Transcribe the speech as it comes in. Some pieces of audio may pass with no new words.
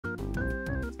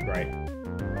Great.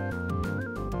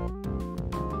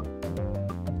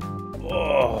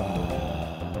 Oh.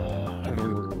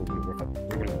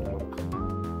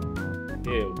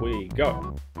 Here we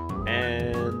go.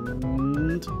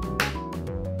 And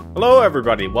hello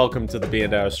everybody, welcome to the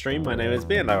B&O stream. My name is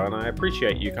B&O and I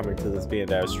appreciate you coming to this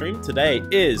B&O stream. Today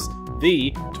is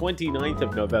the 29th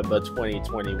of November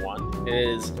 2021. It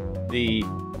is the,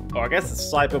 I guess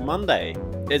it's Cyber Monday.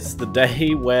 It's the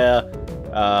day where,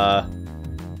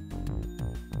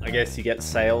 I guess you get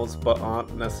sales, but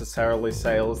aren't necessarily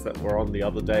sales that were on the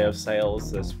other day of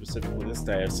sales. They're specifically this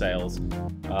day of sales.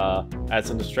 As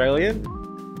an Australian,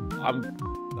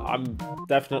 I'm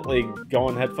definitely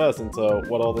going headfirst into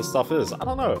what all this stuff is. I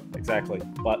don't know exactly,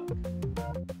 but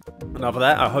enough of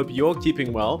that. I hope you're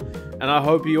keeping well, and I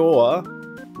hope you're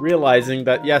realizing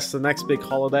that yes, the next big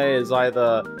holiday is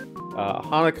either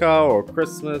Hanukkah or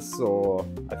Christmas, or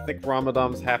I think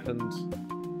Ramadan's happened.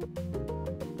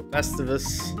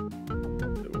 Festivus.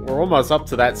 We're almost up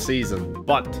to that season,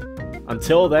 but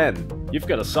until then, you've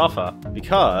got to suffer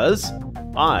because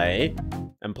I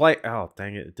am playing. Oh,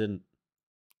 dang it! It didn't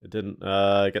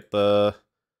get the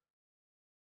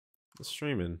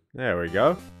stream in. There we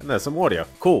go. And there's some audio.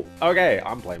 Cool. Okay,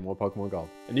 I'm playing more Pokemon Gold,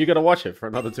 and you got to watch it for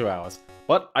another 2 hours.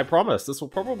 But I promise this will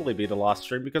probably be the last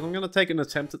stream because I'm going to take an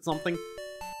attempt at something.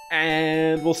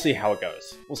 And we'll see how it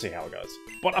goes. We'll see how it goes.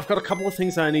 But I've got a couple of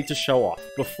things that I need to show off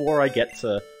before I get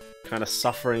to kind of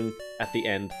suffering at the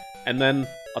end. And then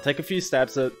I'll take a few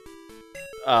stabs at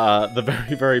the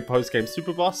very, very post-game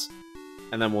super boss.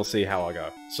 And then we'll see how I go.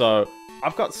 So,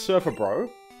 I've got Surfer Bro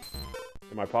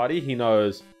in my party. He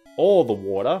knows all the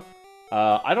water.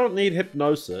 I don't need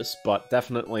Hypnosis, but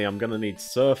definitely I'm going to need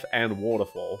Surf and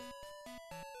Waterfall.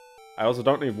 I also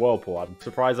don't need Whirlpool. I'm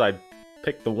surprised I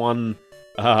picked the one...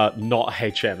 not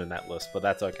HM in that list, but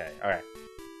that's okay. Alright.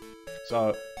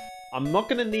 So, I'm not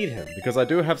gonna need him, because I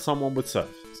do have someone with Surf,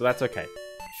 so that's okay.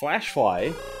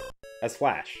 Flashfly has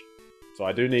Flash, so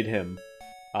I do need him.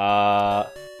 But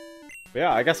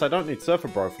yeah, I guess I don't need Surfer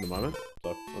Bro for the moment,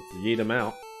 so let's yeet him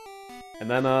out. And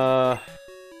then,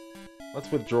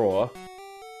 let's withdraw.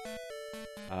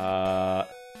 Cut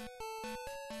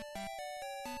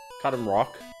him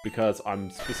Rock, because I'm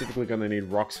specifically gonna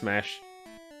need Rock Smash.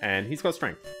 And he's got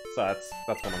strength, so that's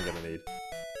what I'm gonna need.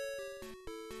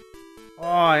 Oh,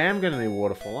 I am gonna need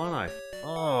Waterfall, aren't I?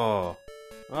 Oh,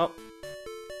 well,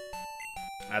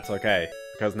 that's okay,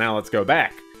 because now let's go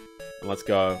back and let's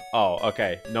go. Oh,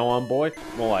 okay, no on boy,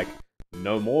 more like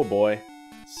no more boy.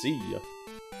 See ya.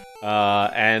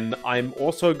 And I'm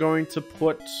also going to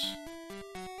put,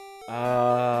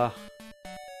 I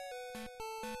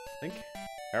think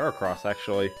Heracross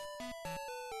actually.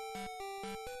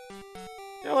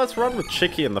 Yeah, let's run with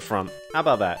Chicky in the front. How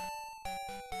about that?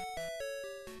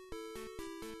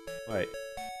 Wait.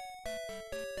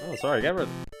 Oh, sorry, get rid.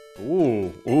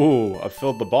 Ooh, I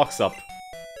filled the box up.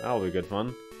 That'll be good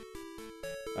fun.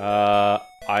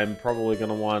 I'm probably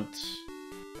gonna want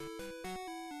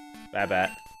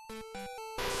Babat.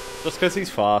 Just because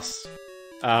he's fast.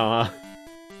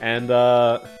 And,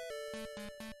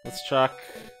 let's chuck...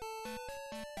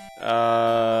 that's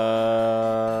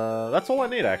all I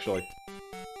need, actually.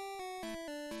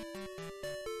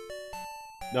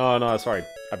 No, sorry.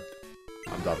 I'm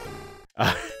done.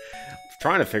 I'm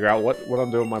trying to figure out what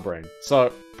I'm doing with my brain.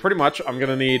 So, pretty much, I'm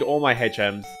gonna need all my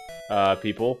HMs,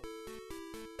 people.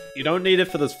 You don't need it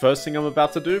for this first thing I'm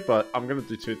about to do, but I'm gonna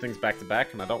do two things back to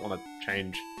back, and I don't want to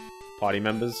change party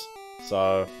members.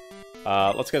 So,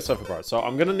 let's get Surfer Bro. So,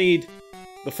 I'm gonna need...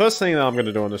 The first thing that I'm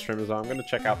gonna do on this stream is I'm gonna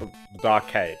check out the Dark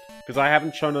Cave, because I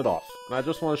haven't shown it off, and I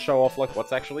just want to show off, like,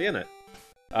 what's actually in it.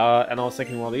 And I was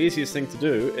thinking, well, the easiest thing to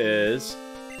do is...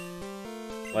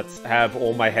 Let's have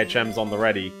all my HMs on the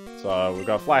ready. So we've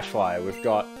got Flashfly, we've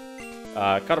got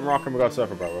Cut 'em Rock, and we've got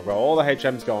Surfer Bro. We've got all the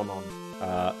HMs going on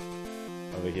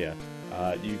over here.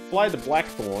 You fly to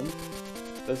Blackthorn.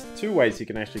 There's two ways you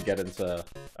can actually get into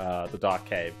the Dark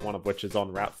Cave, one of which is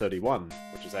on Route 31,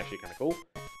 which is actually kind of cool.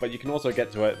 But you can also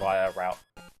get to it via Route...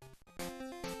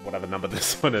 whatever number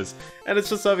this one is. And it's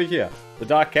just over here. The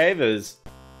Dark Cave is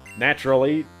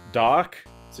naturally dark,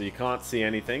 so you can't see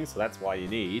anything, so that's why you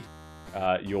need...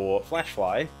 your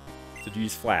Flashfly to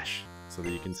use Flash so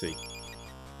that you can see.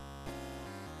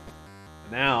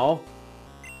 Now,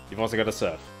 you've also got to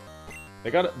Surf.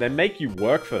 They make you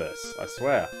work for this, I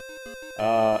swear.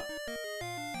 So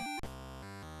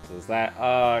there's that.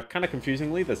 Kind of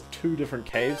confusingly, there's two different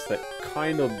caves that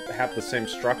kind of have the same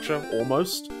structure,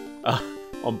 almost,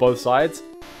 on both sides.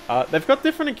 They've got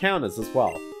different encounters as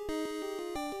well.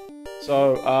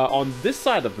 So, on this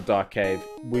side of the Dark Cave,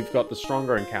 we've got the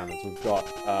stronger encounters. We've got,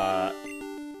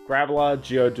 Graveler,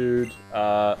 Geodude,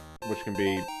 which can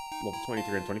be level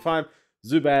 23 and 25,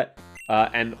 Zubat,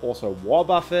 and also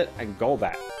Warbuffer and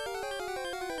Golbat.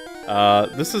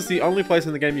 This is the only place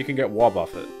in the game you can get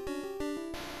Warbuffer.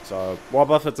 So,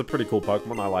 Warbuffer's a pretty cool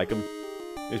Pokemon, I like him.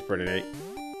 He's pretty neat.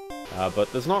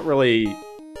 But there's not really...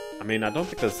 I mean, I don't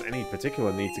think there's any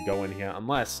particular need to go in here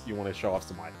unless you want to show off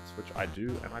some items, which I do,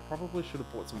 and I probably should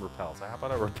have bought some repels. How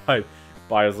about I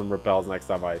buy some repels next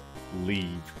time I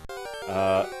leave?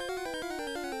 I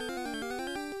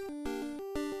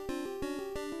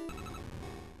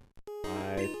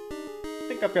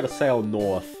think I've got to sail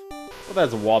north. Well,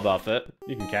 there's a Warbuffer.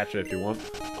 You can catch it if you want.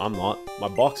 I'm not. My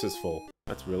box is full.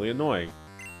 That's really annoying.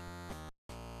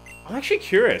 I'm actually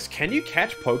curious, can you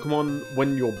catch Pokemon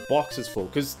when your box is full?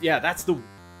 Because, yeah, that's the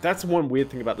one weird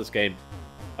thing about this game.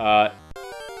 I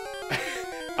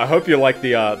hope you like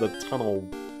the tunnel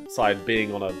side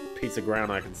being on a piece of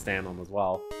ground I can stand on as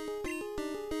well.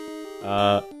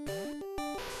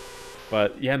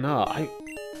 But, yeah, no,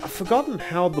 I've forgotten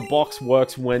how the box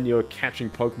works when you're catching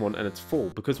Pokemon and it's full.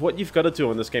 Because what you've got to do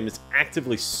in this game is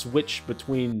actively switch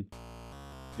between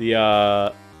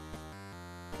the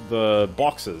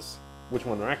boxes. Which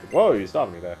one are active? Whoa, you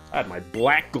started me there. I had my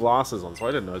black glasses on, so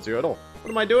I didn't notice you at all. What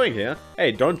am I doing here?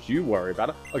 Hey, don't you worry about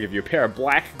it. I'll give you a pair of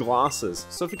black glasses.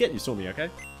 So forget you saw me, okay?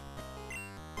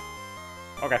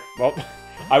 Okay, well,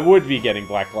 I would be getting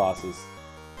black glasses.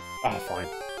 Ah, fine.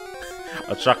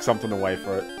 I'll chuck something away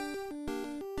for it.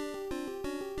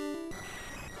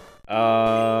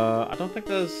 I don't think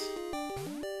there's...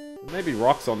 Maybe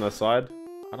rocks on this side.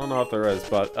 I don't know if there is,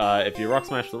 but if you Rock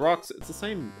Smash the rocks, it's the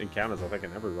same encounters, I think,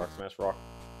 in every Rock Smash rock.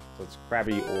 So it's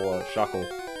Krabby or Shuckle.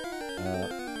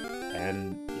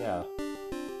 And, yeah.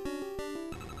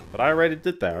 But I already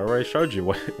did that. I already showed you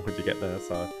what you get there,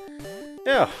 so...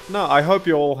 Yeah, no, I hope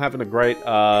you're all having a great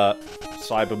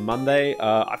Cyber Monday.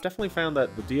 I've definitely found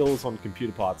that the deals on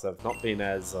computer parts have not been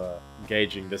as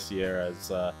engaging this year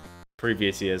as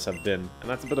previous years have been. And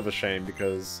that's a bit of a shame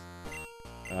because...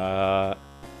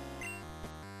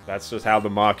 that's just how the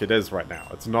market is right now.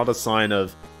 It's not a sign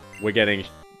of we're getting,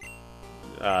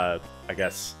 I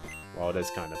guess, well, it is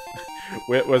kind of.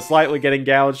 we're slightly getting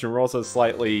gouged, and we're also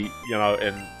slightly, you know,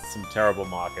 in some terrible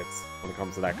markets when it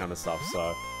comes to that kind of stuff.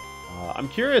 So, I'm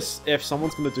curious if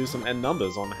someone's going to do some end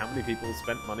numbers on how many people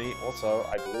spent money. Also,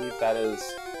 I believe that is,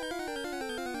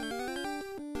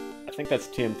 I think that's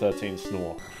TM13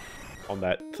 Snore on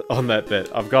that bit.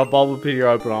 I've got Bulbapedia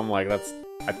open. I'm like, I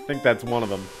think that's one of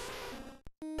them.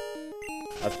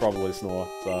 That's probably Snore,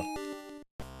 so...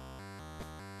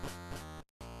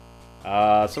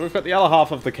 so we've got the other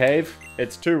half of the cave.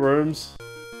 It's 2 rooms.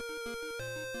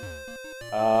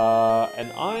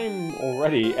 And I'm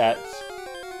already at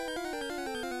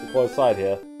the close side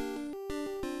here.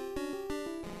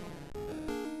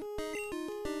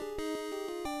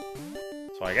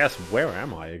 So I guess, where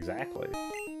am I exactly?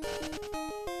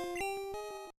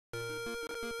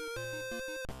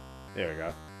 There we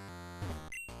go.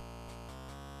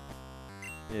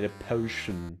 Need a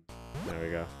potion. There we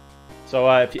go. So,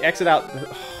 if you exit out...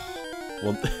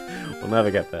 we'll never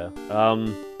get there.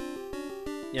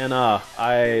 Yeah, nah,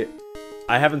 I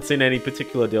haven't seen any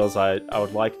particular deals I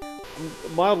would like.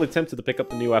 I'm mildly tempted to pick up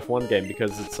the new F1 game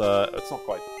because it's not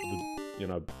quite, you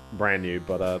know, brand new,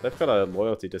 but they've got a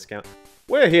loyalty discount.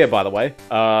 We're here, by the way.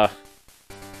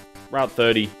 Route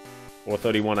 30, or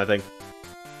 31, I think.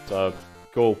 So,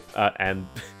 cool. And...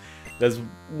 There's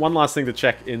one last thing to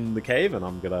check in the cave, and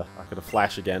I'm gonna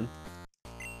flash again.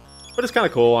 But it's kind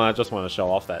of cool, and I just want to show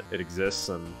off that it exists,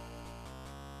 and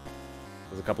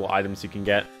there's a couple of items you can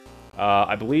get.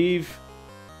 I believe,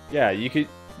 yeah, you could,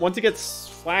 once it gets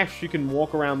flashed, you can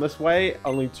walk around this way,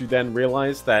 only to then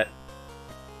realize that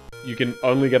you can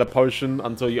only get a potion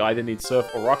until you either need Surf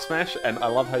or Rock Smash, and I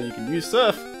love how you can use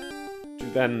Surf,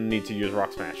 you then need to use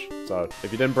Rock Smash. So,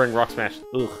 if you didn't bring Rock Smash,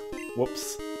 ugh,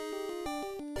 whoops.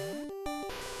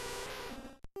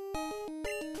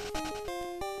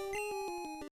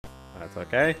 That's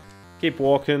okay. Keep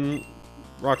walking.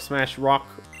 Rock Smash, rock,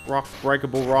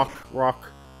 breakable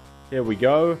rock. Here we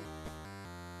go.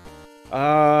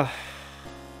 Yeah,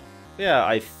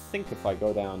 I think if I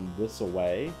go down this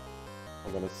way,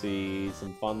 I'm gonna see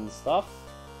some fun stuff.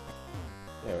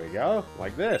 There we go,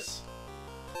 like this.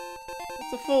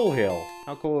 It's a full heal.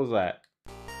 How cool is that?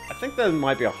 I think there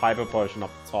might be a hyper potion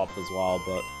up the top as well,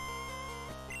 but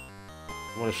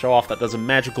I want to show off that there's a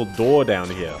magical door down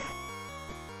here.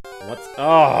 What's...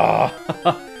 Oh!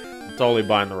 I'm totally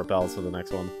buying the repels for the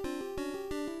next one.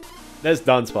 There's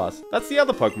Dunsparce. That's the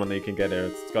other Pokemon that you can get here.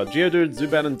 It's got Geodude,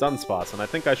 Zubat, and Dunsparce. And I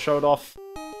think I showed off...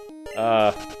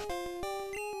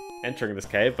 entering this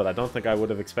cave, but I don't think I would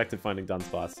have expected finding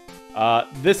Dunsparce.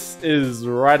 This is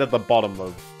right at the bottom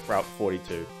of Route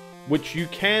 42, which you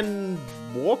can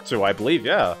walk to, I believe,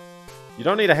 yeah. You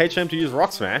don't need a HM to use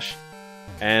Rock Smash,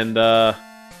 and,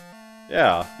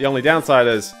 yeah, the only downside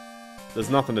is there's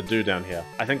nothing to do down here.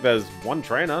 I think there's one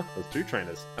trainer, there's two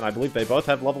trainers, and I believe they both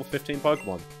have level 15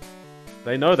 Pokemon.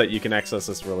 They know that you can access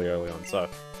this really early on, so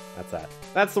that's that.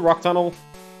 That's the Rock Tunnel.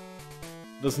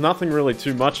 There's nothing really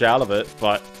too much out of it,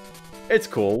 but it's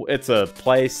cool. It's a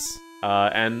place,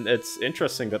 and it's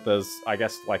interesting that there's, I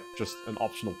guess, like, just an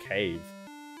optional cave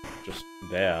just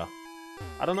there.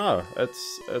 I don't know.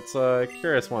 It's a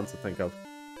curious one to think of.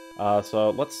 So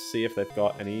let's see if they've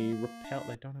got any repel.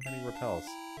 They don't have any repels.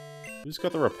 Who's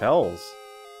got the repels?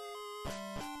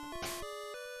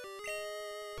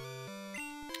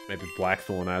 Maybe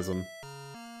Blackthorn has them.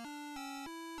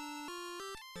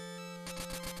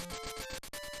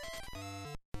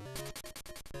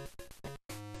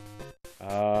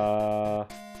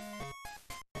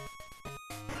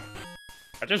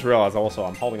 I just realized also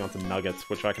I'm holding on to nuggets,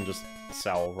 which I can just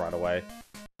sell right away.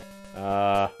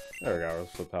 There we go,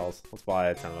 repels. Let's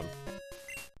buy 10 of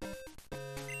them.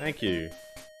 Thank you.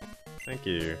 Thank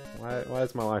you. Why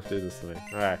does my life do this to me?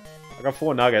 Alright, I got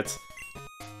 4 nuggets.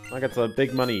 Nuggets are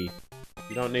big money.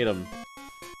 You don't need them.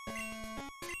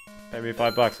 Pay me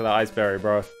 $5 for that ice berry,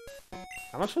 bro.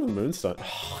 How much for the moonstone?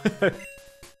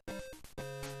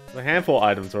 A handful of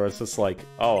items where it's just like,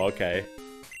 oh, okay.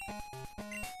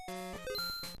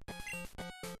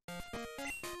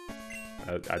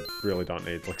 I really don't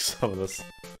need like some of this.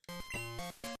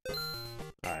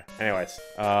 Alright, anyways,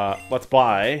 let's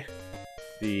buy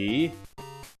the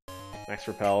max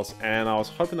repels, and I was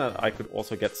hoping that I could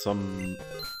also get some,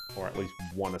 or at least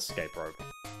one escape rope.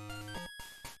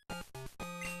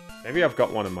 Maybe I've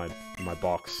got one in my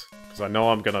box, because I know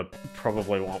I'm gonna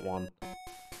probably want one.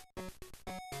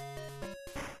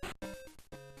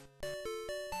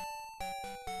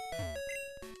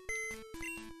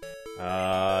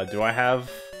 Do I have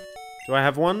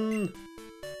one?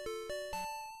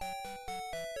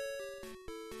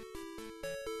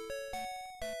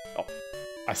 Oh,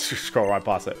 I scroll right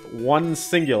past it. One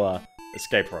singular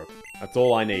escape rope. That's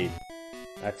all I need.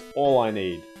 That's all I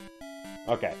need.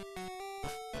 Okay.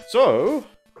 So,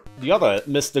 the other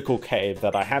mystical cave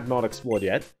that I have not explored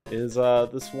yet is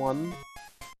this one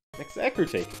next to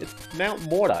Ecruteak. It's Mount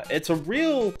Mortar. It's a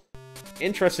real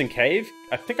interesting cave.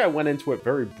 I think I went into it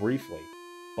very briefly,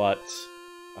 but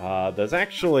there's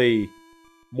actually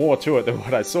more to it than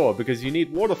what I saw, because you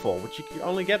need Waterfall, which you can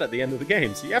only get at the end of the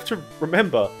game. So you have to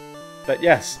remember that,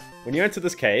 yes, when you enter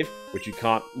this cave, which you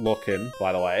can't look in,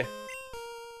 by the way,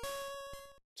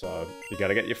 so you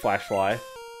gotta get your Flashfly.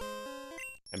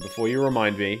 And before you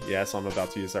remind me, yes, I'm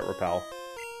about to use that repel.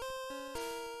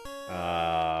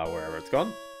 Wherever it's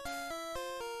gone.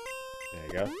 There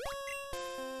you go.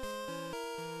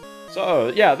 So,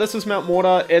 yeah, this is Mount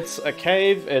Mortar. It's a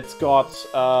cave. It's got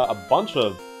a bunch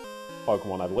of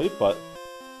Pokemon, I believe, but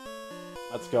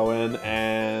let's go in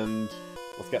and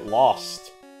let's get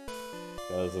lost,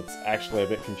 because it's actually a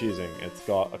bit confusing. It's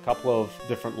got a couple of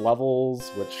different levels,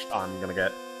 which I'm going to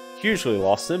get hugely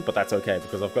lost in, but that's okay,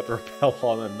 because I've got the repel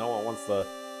on and no one wants to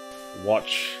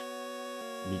watch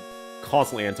me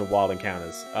constantly enter wild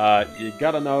encounters. You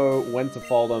gotta know when to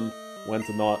fold them, when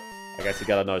to not. I guess you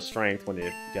gotta know strength when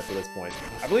you get to this point.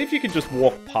 I believe you can just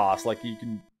walk past, like you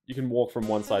can walk from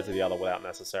one side to the other without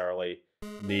necessarily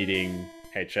needing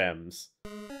HMs.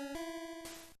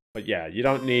 But yeah, you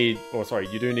don't need, or sorry,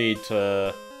 you do need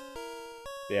to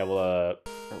be able to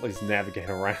at least navigate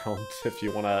around if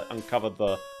you want to uncover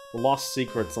the lost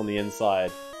secrets on the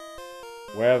inside,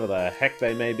 wherever the heck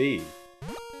they may be.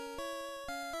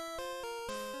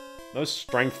 No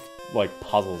strength, like,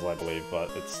 puzzles, I believe,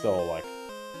 but it's still, like,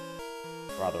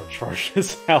 rather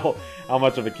atrocious how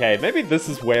much of a cave. Maybe this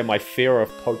is where my fear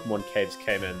of Pokemon caves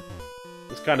came in.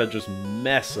 This kind of just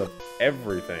mess of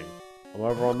everything. I'm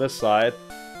over on this side.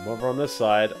 I'm over on this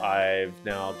side. I've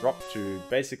now dropped to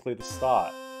basically the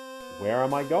start. Where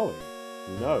am I going?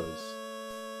 Who knows?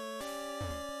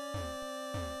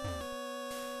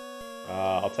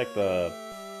 I'll take the...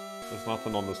 There's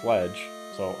nothing on this ledge,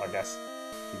 so I guess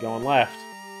you're going left.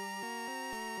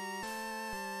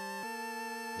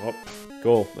 Oh,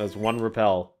 cool. There's one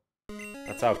repel.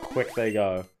 That's how quick they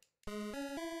go.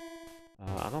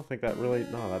 I don't think that really...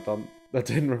 No, that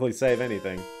didn't really save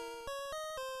anything.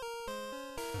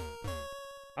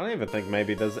 I don't even think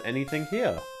maybe there's anything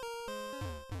here.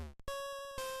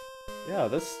 Yeah,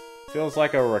 this feels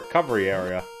like a recovery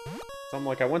area. So I'm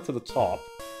like, I went to the top,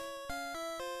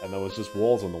 and there was just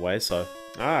walls on the way, so...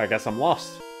 I guess I'm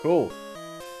lost. Cool.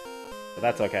 But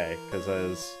that's okay, because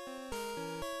there's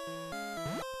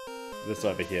this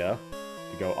over here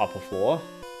to go up a floor.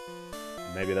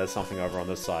 And maybe there's something over on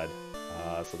this side.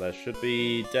 So there should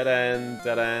be dead end,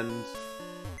 dead end.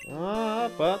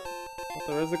 But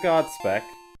there is a guard spec.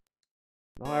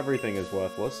 Not everything is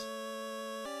worthless.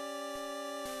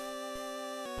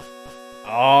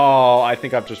 Oh, I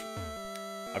think I've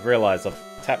realized, I've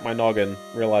tapped my noggin,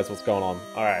 realized what's going on.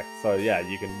 Alright, so yeah,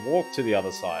 you can walk to the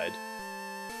other side.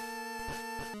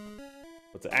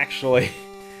 But to actually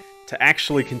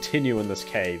continue in this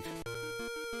cave,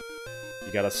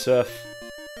 you gotta surf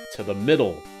to the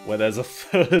middle, where there's a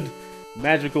third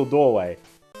magical doorway.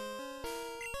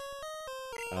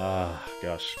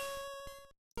 Gosh.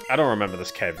 I don't remember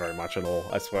this cave very much at all,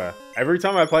 I swear. Every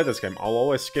time I play this game, I'll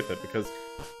always skip it because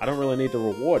I don't really need the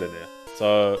reward in it.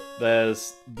 So,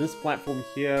 there's this platform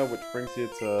here, which brings you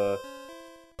to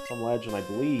some ledge, and I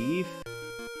believe you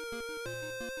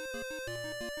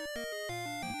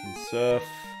can surf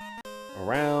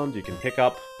around, you can pick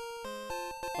up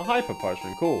a hyper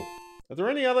potion. Cool. Are there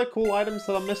any other cool items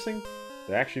that I'm missing?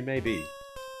 There actually may be.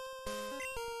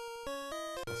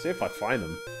 I'll see if I find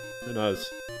them. Who knows?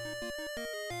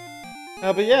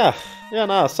 But yeah, no,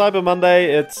 Cyber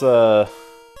Monday, I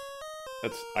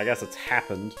guess it's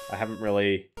happened. I haven't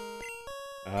really,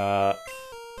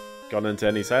 gone into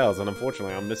any sales, and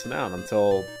unfortunately I'm missing out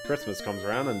until Christmas comes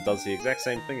around and does the exact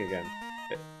same thing again.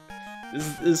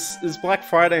 Is Black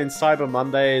Friday and Cyber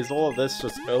Monday, is all of this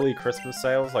just early Christmas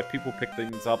sales? Like, people pick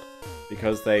things up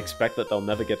because they expect that they'll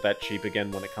never get that cheap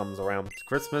again when it comes around to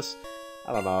Christmas?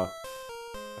 I don't know.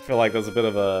 I feel like there's a bit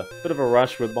of a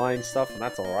rush with buying stuff, and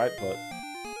that's alright, but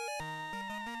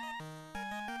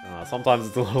sometimes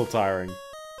it's a little tiring.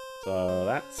 So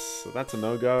that's a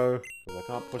no-go, because I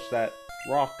can't push that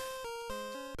rock.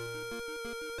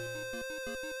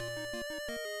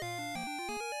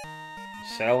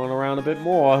 Sailing around a bit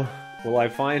more. Will I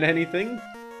find anything?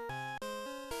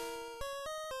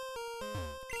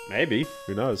 Maybe.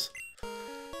 Who knows?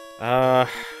 Yeah.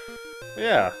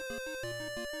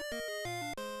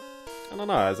 I don't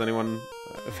know. Has anyone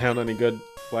found any good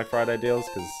Black Friday deals?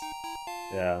 Because,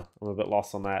 yeah, I'm a bit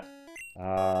lost on that.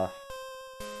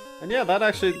 And yeah, that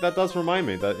does remind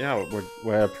me that, yeah,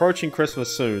 we're approaching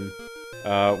Christmas soon.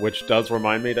 Which does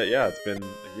remind me that, yeah, it's been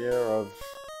a year of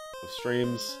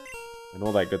streams and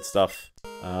all that good stuff.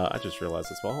 I just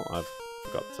realized as well, I've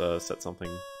forgot to set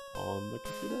something on the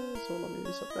computer, so let me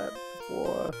set that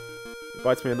before it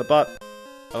bites me in the butt.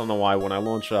 I don't know why, when I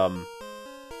launch, there's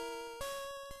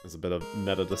a bit of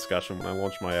meta discussion, when I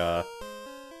launch my,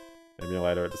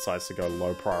 emulator, it decides to go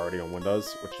low priority on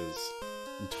Windows, which is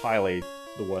entirely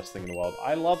the worst thing in the world.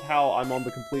 I love how I'm on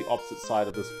the complete opposite side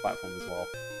of this platform as well.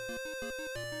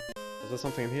 Is there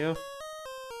something in here?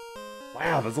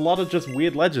 Wow, there's a lot of just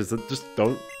weird ledges that just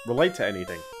don't relate to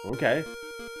anything. Okay.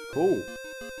 Cool.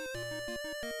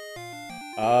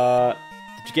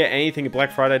 Did you get anything in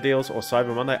Black Friday deals or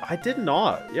Cyber Monday? I did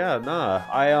not. Yeah, nah.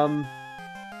 I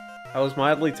was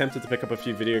mildly tempted to pick up a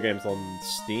few video games on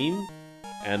Steam.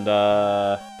 And,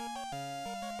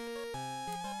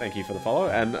 thank you for the follow.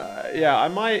 And, yeah, I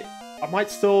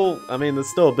might still, I mean, there's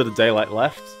still a bit of daylight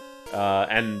left.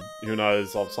 And who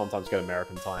knows, I'll sometimes get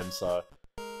American time, so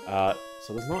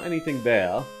there's not anything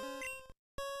there,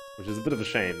 which is a bit of a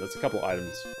shame. There's a couple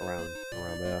items around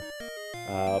there.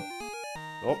 Oh,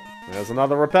 there's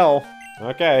another rappel.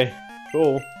 Okay,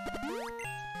 cool.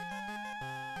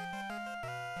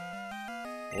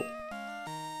 Oh,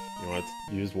 you want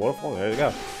to use waterfall? There you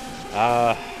go.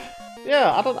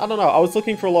 Yeah, I don't know. I was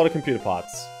looking for a lot of computer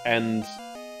parts, and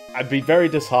I'd be very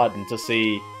disheartened to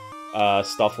see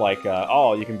stuff like,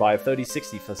 oh, you can buy a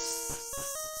 3060 for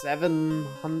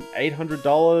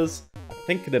 $800. I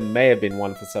think there may have been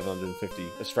one for 750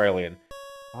 Australian.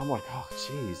 I'm like, oh,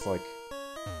 jeez, like,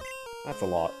 that's a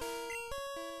lot.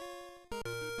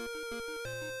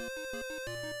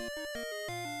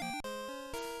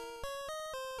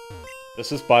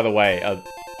 This is, by the way, a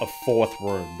fourth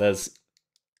room. There's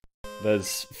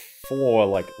 4,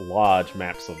 like, large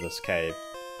maps of this cave.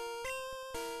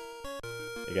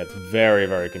 It gets very,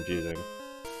 very confusing.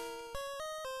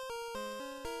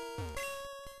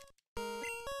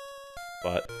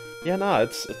 But, yeah, no,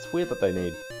 it's weird that they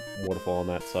need waterfall on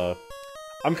that, so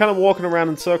I'm kind of walking around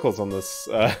in circles on this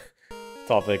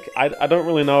topic. I don't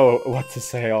really know what to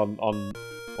say on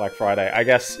Black Friday. I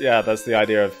guess, yeah, that's the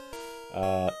idea of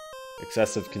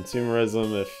excessive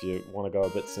consumerism, if you want to go a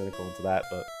bit cynical into that,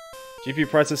 but GPU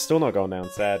prices still not going down,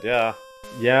 sad.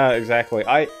 Yeah, exactly.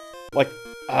 I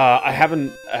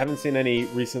haven't seen any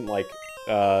recent, like,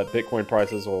 Bitcoin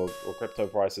prices or crypto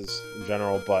prices in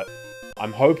general, but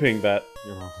I'm hoping that,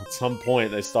 you know, at some point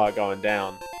they start going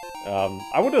down.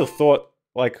 I would have thought,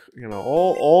 like, you know,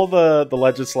 all the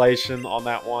legislation on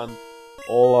that one,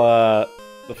 all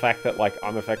the fact that, like,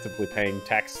 I'm effectively paying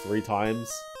tax 3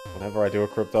 times whenever I do a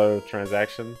crypto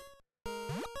transaction.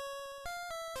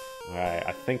 Alright,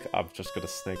 I think I'm just gonna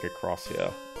snake across here.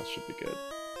 That should be good.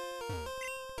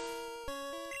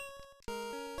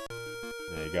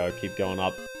 There you go, keep going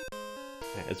up.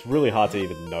 Man, it's really hard to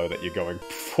even know that you're going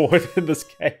forward in this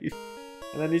cave.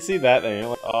 And then you see that, and you're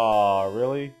like, oh,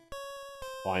 really?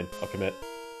 Fine, I'll commit.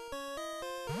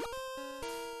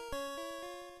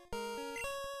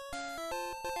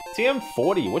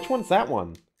 TM40, which one's that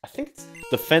one? I think it's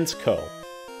Defense Curl.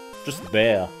 Just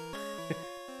there.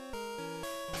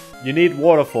 You need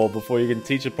Waterfall before you can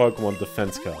teach a Pokemon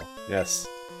Defense Curl. Yes.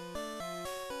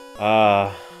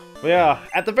 But yeah,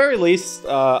 at the very least,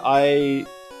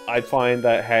 I'd find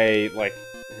that, hey, like,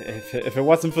 if it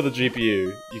wasn't for the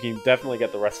GPU, you can definitely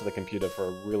get the rest of the computer for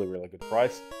a really, really good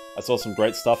price. I saw some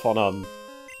great stuff on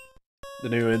the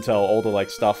new Intel Alder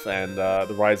Lake stuff and the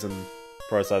Ryzen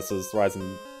processors,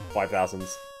 Ryzen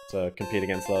 5000s, to compete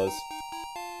against those.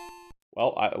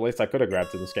 Well, at least I could have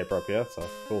grabbed an escape rope here, so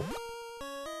cool.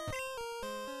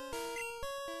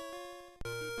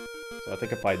 So I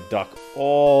think if I duck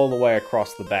all the way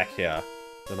across the back here,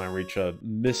 then I reach a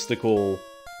mystical...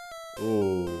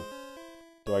 Ooh.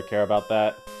 Do I care about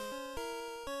that?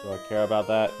 Do I care about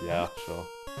that? Yeah, sure.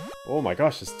 Oh my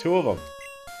gosh, there's 2 of them!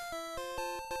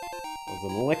 There's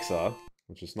an elixir,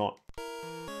 which is not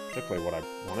particularly what I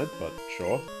wanted, but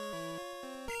sure.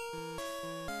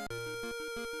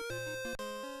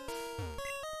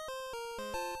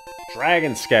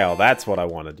 Dragon Scale, that's what I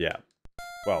wanted, yeah.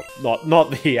 Well, not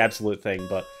the absolute thing,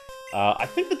 but I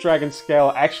think the Dragon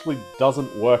Scale actually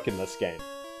doesn't work in this game.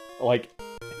 Like,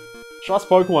 trust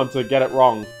Pokemon to get it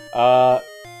wrong.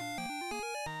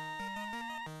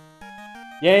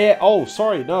 Yeah, oh,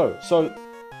 sorry, no. So,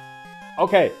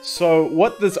 okay, so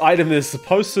what this item is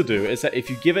supposed to do is that if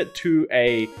you give it to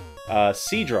a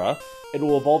Seadra, it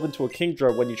will evolve into a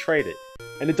Kingdra when you trade it.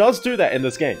 And it does do that in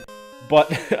this game.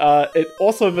 But it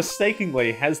also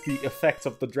mistakenly has the effect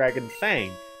of the Dragon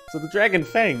Fang. So the Dragon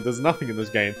Fang does nothing in this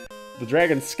game. The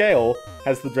Dragon Scale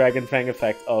has the Dragon Fang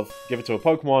effect of give it to a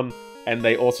Pokemon, and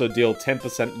they also deal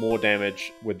 10% more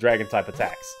damage with Dragon-type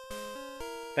attacks.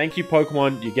 Thank you,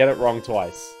 Pokemon, you get it wrong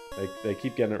twice. They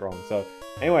keep getting it wrong. So,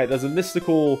 anyway, there's a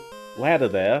mystical ladder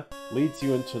there. Leads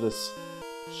you into this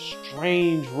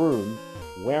strange room.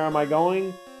 Where am I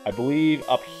going? I believe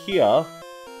up here.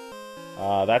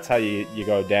 That's how you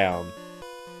go down.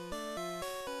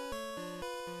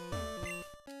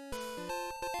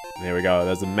 There we go,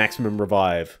 there's a maximum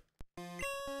revive.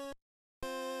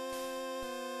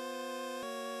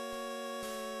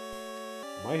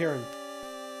 Am I hearing...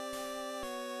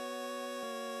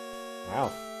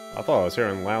 Wow. I thought I was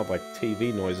hearing loud, like,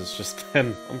 TV noises just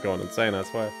then. I'm going insane, I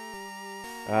swear.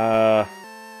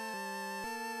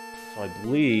 So I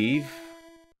believe...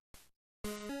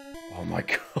 Oh my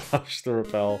gosh, the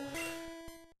rappel.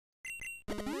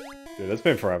 Dude, it's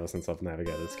been forever since I've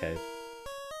navigated this cave.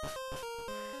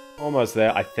 Almost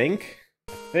there, I think.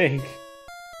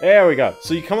 There we go.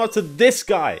 So you come up to this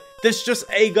guy. There's just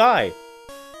a guy.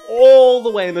 All the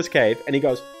way in this cave. And he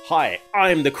goes, "Hi,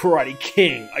 I'm the Karate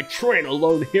King. I train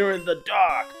alone here in the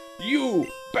dark. You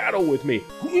battle with me."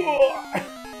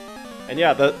 And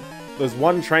yeah, there's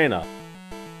one trainer.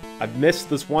 I've missed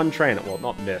this one trainer. Well,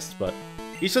 not missed, but...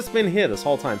 he's just been here this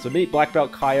whole time. So meet Black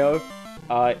Belt Kaio.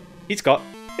 He's got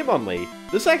Hitmonlee.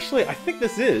 This actually, I think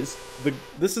this is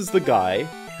the guy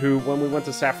who, when we went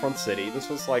to Saffron City, this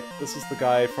is the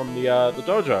guy from the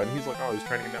dojo, and he's like, oh, he's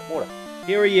training in that water.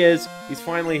 Here he is. He's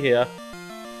finally here.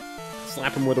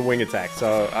 Slap him with a wing attack.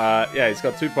 So, yeah, he's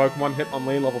got 2 Pokemon.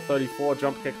 Hitmonlee, level 34,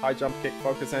 Jump Kick, High Jump Kick,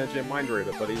 Focus Energy, and Mind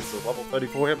Reader. But he's a level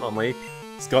 34 Hitmonlee.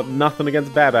 He's got nothing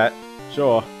against Babat.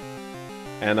 Sure.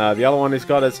 And the other one he's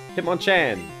got is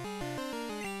Hitmonchan.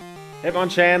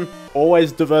 Hitmonchan,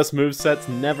 always diverse movesets,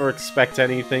 never expect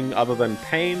anything other than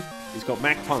pain. He's got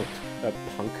Mac Punch,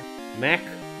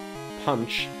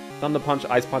 Thunder Punch,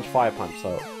 Ice Punch, Fire Punch.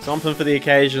 So, something for the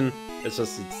occasion. It's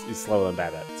just, he's slower than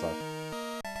Babat, so.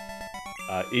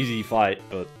 Easy fight,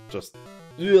 but just...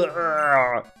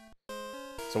 So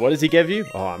what does he give you?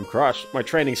 Oh, I'm crushed. My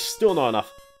training's still not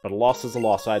enough, but a loss is a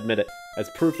loss, I admit it.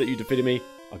 As proof that you defeated me,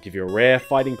 I'll give you a rare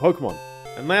fighting Pokemon.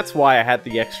 And that's why I had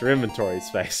the extra inventory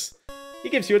space. He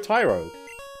gives you a Tyrogue.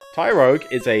 Tyrogue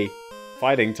is a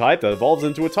fighting type that evolves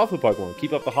into a tougher Pokemon.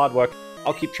 Keep up the hard work.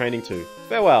 I'll keep training too.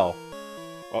 Farewell.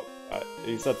 Well,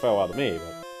 he said farewell to me,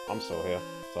 but I'm still here,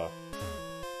 so.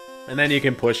 And then you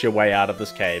can push your way out of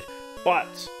this cave.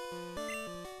 But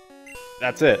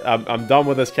That's it. I'm done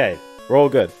with this cave. We're all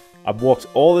good. I've walked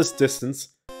all this distance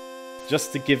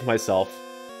just to give myself...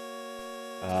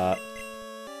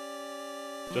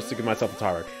 just to give myself a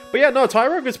Tyrogue. But yeah, no,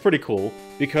 Tyrogue is pretty cool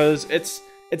because it's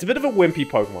a bit of a wimpy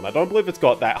Pokemon. I don't believe it's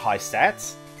got that high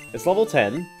stats. It's level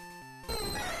 10.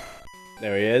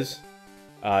 There he is.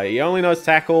 He only knows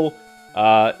Tackle.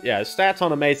 Yeah, his stats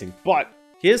aren't amazing. But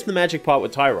here's the magic part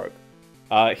with Tyrogue.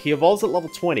 He evolves at level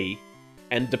 20,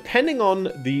 and depending on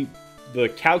the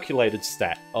calculated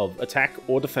stat of attack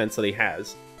or defense that he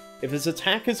has, if his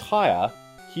attack is higher,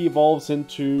 he evolves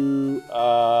into...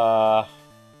 oh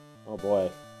boy.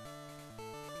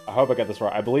 I hope I get this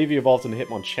right. I believe he evolves into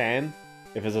Hitmonchan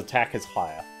if his attack is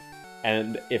higher.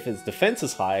 And if his defense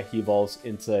is higher, he evolves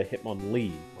into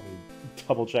Hitmonlee. Let me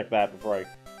double check that before I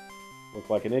look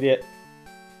like an idiot.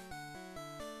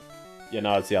 Yeah,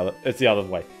 no, it's the other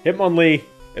way. Hitmonlee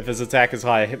if his attack is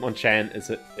higher, Hitmonchan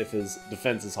if his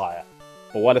defense is higher.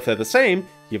 But what if they're the same?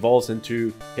 He evolves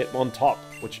into Hitmontop,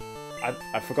 which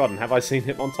I've forgotten. Have I seen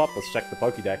Hitmontop? Let's check the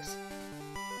Pokédex.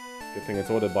 Good thing it's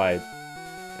ordered by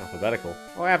alphabetical.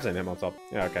 Oh, I have seen Hitmontop.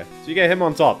 Yeah, okay. So you get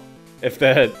Hitmontop if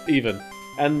they're even.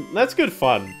 And that's good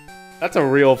fun. That's a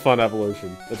real fun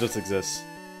evolution that just exists.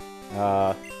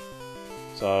 So,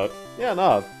 yeah,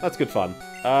 no, that's good fun.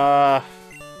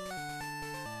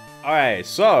 Alright,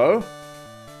 so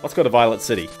let's go to Violet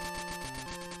City.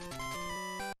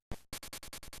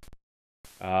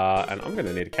 And I'm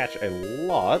gonna need to catch a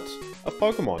lot of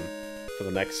Pokemon for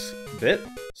the next bit.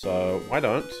 So, why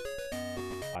don't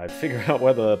I figure out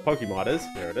where the Pokemon is?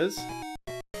 There it is.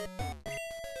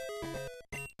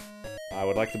 I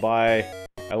would like to buy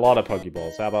a lot of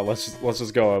Pokeballs. How about let's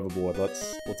just go overboard.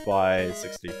 Let's buy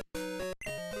 60.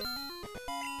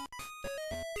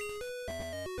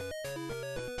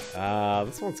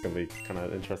 This one's gonna be kind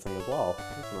of interesting as well,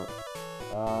 isn't it?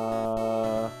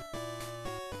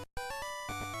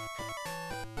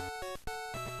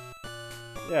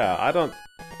 Yeah, I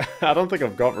don't think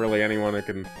I've got really anyone who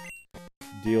can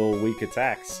deal weak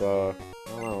attacks, so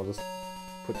I don't know, I'll just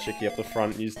put Chicky up the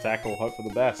front, use Tackle, hope for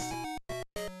the best.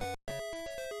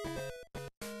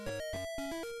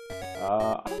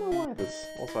 I don't know why this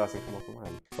also hasn't come up in my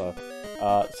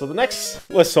hand. So the next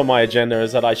list on my agenda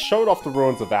is that I showed off the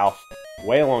Ruins of Alph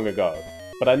way long ago,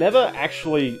 but I never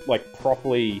actually, like,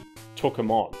 properly took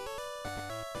him on.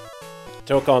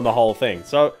 Took on the whole thing.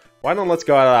 So why not let's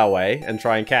go out of our way and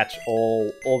try and catch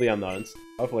all the unknowns.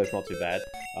 Hopefully it's not too bad.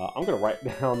 I'm gonna write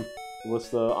down the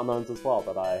list of unknowns as well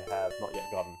that I have not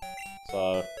yet gotten.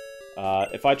 So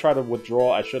if I try to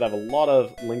withdraw, I should have a lot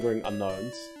of lingering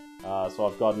unknowns. So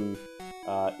I've gotten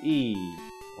E,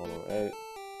 hold on, A,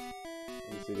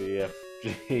 C, D, E, F,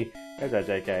 G, H, I,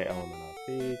 J, K, L, M, N, O,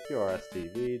 P, Q, R, S, T,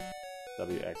 V,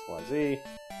 W, X, Y, Z.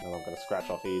 Now I'm going to scratch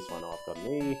off E so I know I've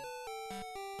gotten E.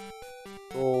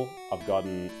 Cool. I've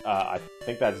gotten, I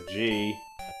think that's G,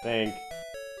 I think.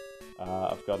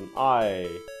 I've gotten I.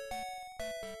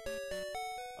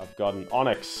 I've gotten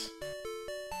Onyx.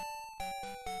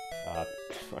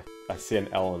 I see an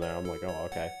L in there, I'm like, oh,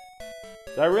 okay.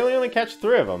 Did I really only catch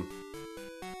 3 of them?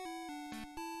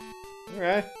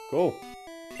 Okay, cool.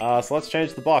 So let's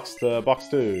change the box to box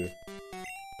 2.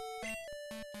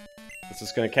 It's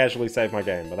just gonna casually save my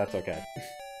game, but that's okay.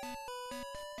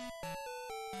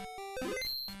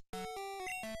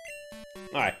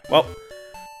 Alright, well,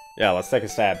 yeah, let's take a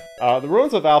stab. The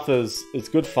Ruins of Alpha is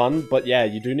good fun, but yeah,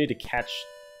 you do need to catch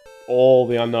all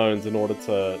the unknowns in order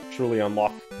to truly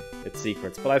unlock its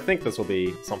secrets. But I think this will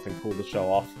be something cool to show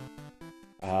off.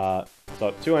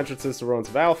 So 2 entrances to Ruins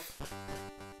of Alph.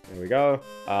 There we go.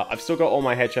 I've still got all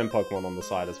my HM Pokemon on the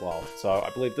side as well. So I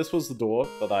believe this was the door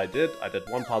that I did. I did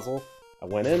one puzzle. I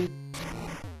went in.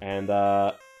 And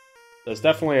there's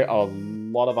definitely a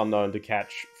lot of unknown to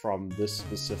catch from this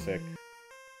specific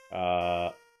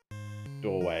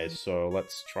doorway. So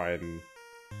let's try and...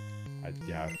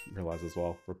 yeah, I realize as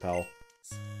well. Repel.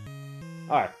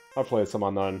 Alright, hopefully some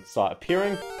unknown start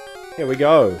appearing. Here we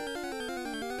go.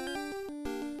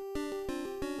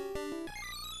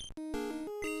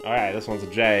 Alright, this one's a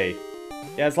J.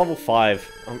 Yeah, it's level 5.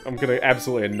 I'm gonna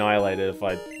absolutely annihilate it if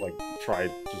I, like, try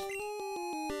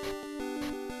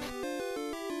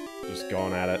just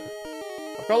going at it.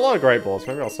 I've got a lot of Great Balls.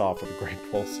 Maybe I'll start off with the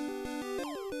Great Balls.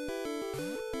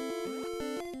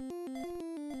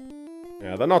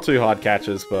 Yeah, they're not too hard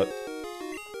catches, but...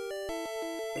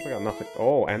 I got nothing.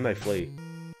 Oh, and they flee.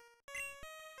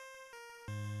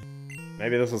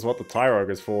 Maybe this is what the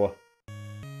Tyrogue is for.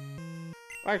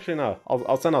 Actually, no.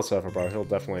 I'll send out Surfer Bro. He'll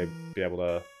definitely be able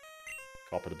to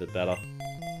cop it a bit better.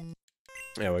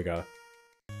 There we go.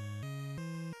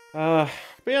 But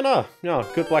yeah, no,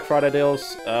 good Black Friday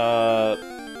deals.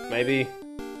 Maybe.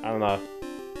 I don't know.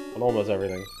 On almost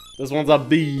everything. This one's a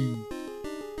B.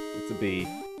 It's a B.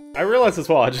 I realized as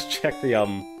well, I just checked the,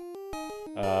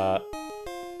 well,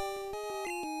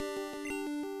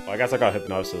 I guess I got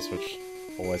Hypnosis, which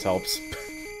always helps.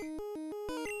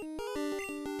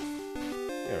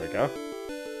 There we go.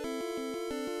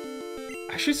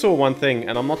 I actually saw one thing,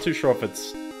 and I'm not too sure if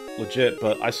it's legit,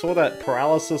 but I saw that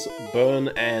paralysis, burn,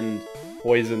 and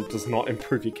poison does not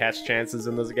improve your catch chances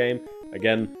in this game.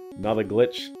 Again, another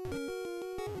glitch.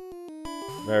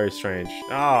 Very strange.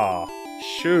 Ah,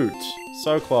 shoot.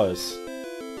 So close.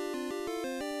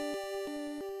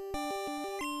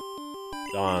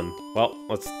 Done. Well,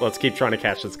 let's keep trying to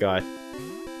catch this guy.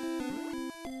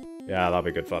 Yeah, that'll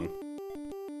be good fun.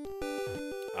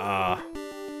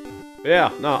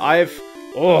 Yeah, no,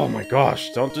 oh my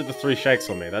gosh, don't do the 3 shakes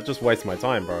on me. That just wastes my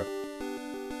time, bro.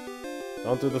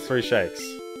 Don't do the 3 shakes.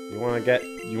 You wanna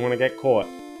get caught.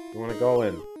 You wanna go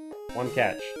in. 1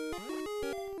 catch.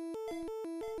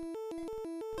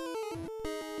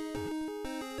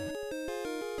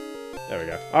 There we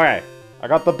go. Alright, I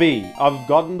got the B. I've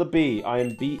gotten the B. I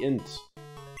am B-int.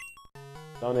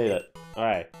 Don't need it.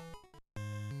 Alright.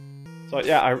 So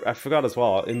yeah, I forgot as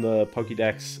well, in the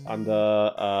Pokédex,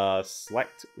 under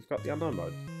select, we've got the unknown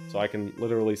mode. So I can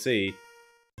literally see,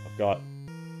 I've got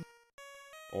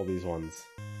all these ones.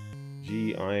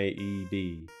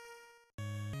 G-I-E-B.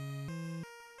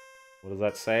 What does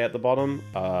that say at the bottom?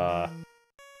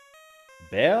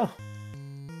 Bear?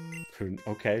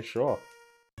 Okay, sure.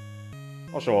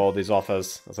 I'll show all these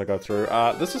offers as I go through.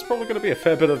 This is probably going to be a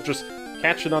fair bit of just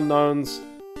catching unknowns,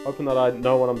 hoping that I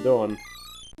know what I'm doing.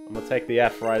 I'm gonna take the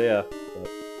F right here. But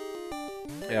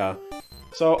yeah.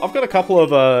 So, I've got a couple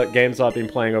of games I've been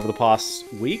playing over the past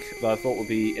week that I thought would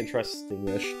be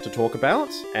interesting-ish to talk about.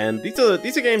 And these are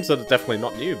games that are definitely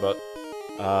not new, but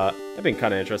they've been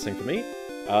kind of interesting for me.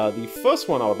 The first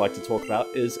one I would like to talk about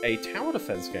is a tower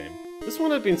defense game. This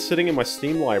one had been sitting in my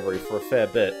Steam library for a fair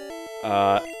bit.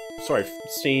 Sorry,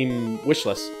 Steam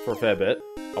wishlist for a fair bit.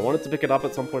 I wanted to pick it up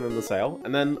at some point in the sale,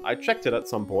 and then I checked it at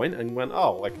some point and went,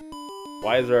 oh, like,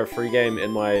 why is there a free game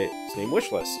in my Steam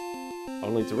wishlist?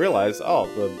 Only to realize, oh,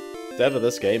 the dev of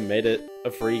this game made it a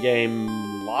free game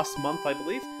last month, I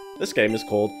believe. This game is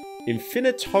called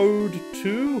Infinitoad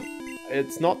 2.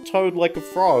 It's not Toad like a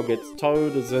frog, it's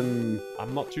Toad as in...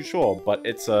 I'm not too sure, but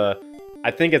it's I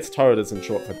think it's Toad as in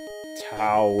short for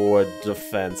Tower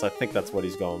Defense. I think that's what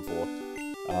he's going for.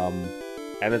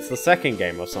 And it's the second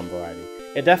game of some variety.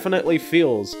 It definitely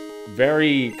feels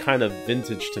very kind of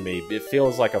vintage to me. It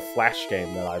feels like a Flash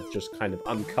game that I've just kind of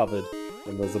uncovered,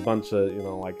 and there's a bunch of, you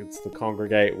know, like, it's the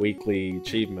Congregate weekly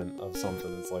achievement of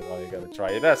something. It's like, oh, you gotta try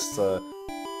your best to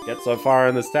get so far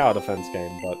in this tower defense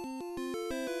game, but,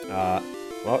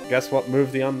 well, guess what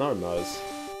move the unknown knows?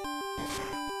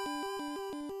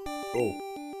 Cool.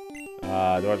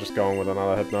 Do I just go in with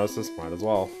another Hypnosis? Might as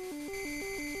well.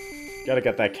 Gotta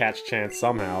get that catch chance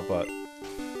somehow, but...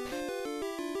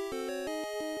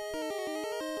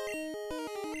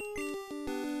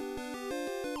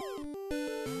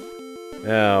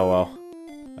 yeah, well.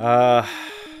 Well.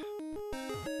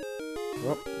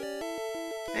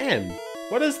 Man,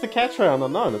 what is the catch rate on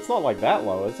unknown? It's not like that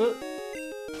low, is it?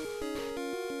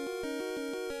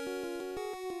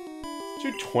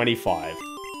 It's 225.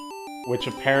 Which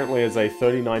apparently is a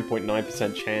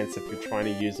 39.9% chance if you're trying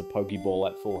to use a Pokeball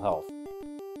at full health.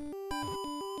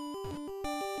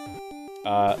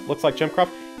 Looks like Gemcraft?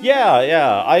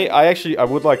 Yeah. I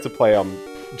would like to play,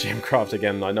 Gemcraft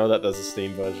again. I know that there's a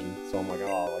Steam version, so I'm like,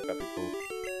 oh, like, that'd be cool.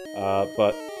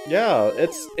 But, yeah,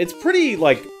 it's pretty,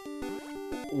 like,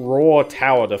 raw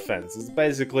tower defense. It's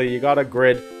basically, you got a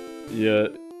grid, your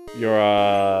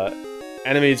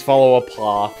enemies follow a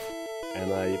path, and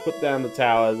you put down the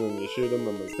towers and you shoot them,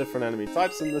 and there's different enemy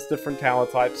types and there's different tower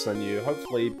types, and you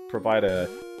hopefully provide a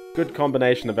good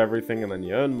combination of everything, and then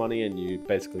you earn money and you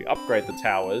basically upgrade the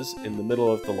towers in the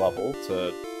middle of the level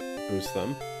to boost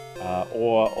them.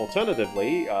 Or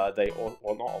alternatively, well,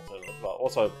 not alternative, but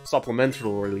also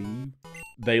supplementarily,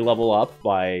 they level up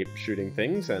by shooting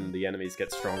things, and the enemies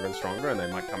get stronger and stronger, and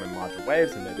they might come in larger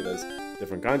waves, and maybe there's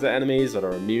different kinds of enemies that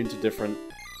are immune to different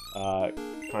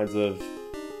kinds of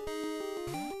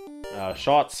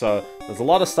shots, so there's a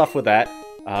lot of stuff with that.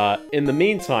 In the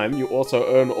meantime, you also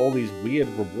earn all these weird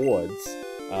rewards,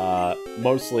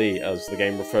 mostly, as the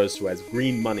game refers to, as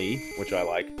green money, which I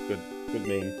like. Good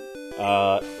meme.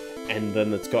 And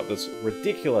then it's got this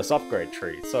ridiculous upgrade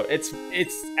tree. So it's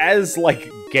as, like,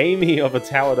 gamey of a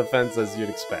tower defense as you'd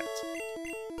expect.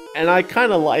 And I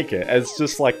kind of like it, as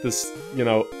just, like, this, you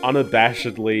know,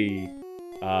 unabashedly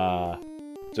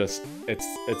Just,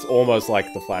 it's almost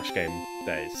like the Flash game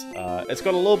days. It's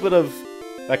got a little bit of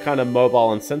that kind of mobile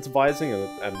incentivizing,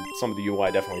 and some of the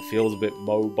UI definitely feels a bit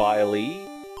mobile-y.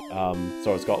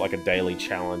 So it's got like a daily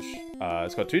challenge.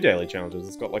 It's got 2 daily challenges.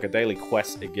 It's got like a daily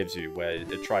quest it gives you, where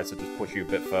it tries to just push you a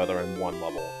bit further in one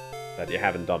level that you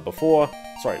haven't done before.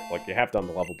 Sorry, like you have done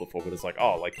the level before, but it's like,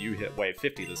 oh, like you hit wave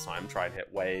 50 this time, try and hit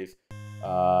wave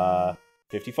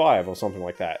 55 or something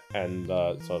like that. And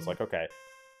so it's like, okay.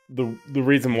 The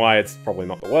reason why it's probably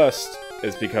not the worst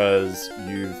is because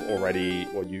you've already,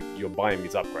 well, you're buying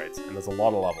these upgrades, and there's a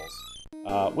lot of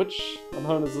levels. Which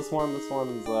unknown is this one? This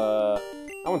one's, that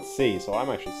one's C, so I'm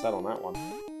actually set on that one.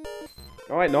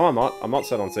 Oh wait, no I'm not. I'm not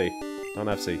set on C. Don't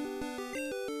have C.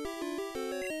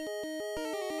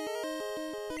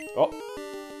 Oh!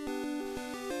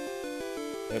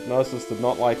 Hypnosis did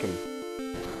not like him.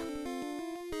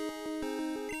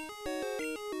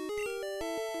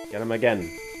 Get him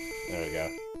again. There we go.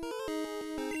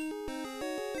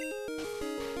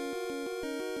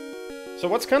 So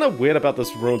what's kind of weird about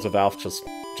this Ruins of Alph, just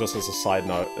as a side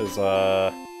note, is,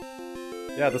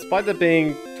 yeah, despite there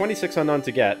being 26 unknown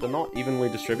to get, they're not evenly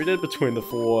distributed between the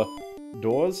 4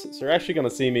 doors, so you're actually gonna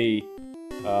see me,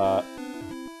 oh,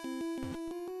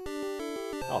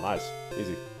 nice.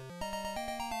 Easy.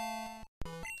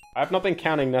 I've not been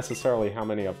counting necessarily how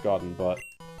many I've gotten, but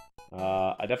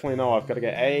I definitely know I've got to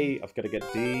get A, I've got to get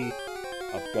D,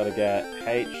 I've got to get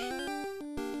H.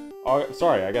 Oh,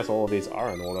 sorry, I guess all of these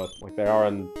are in order. Like, they are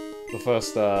in the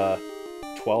first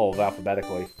 12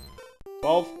 alphabetically.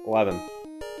 12? 11.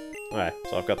 Okay,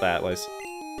 so I've got that at least.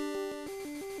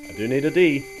 I do need a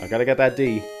D. I gotta get that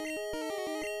D.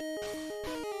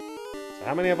 So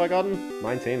how many have I gotten?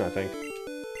 19, I think.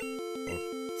 Or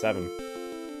 7.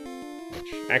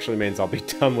 Which actually means I'll be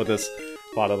done with this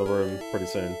part of the room pretty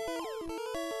soon.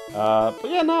 But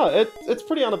yeah, no, it's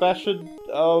pretty unabashed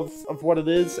of what it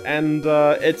is, and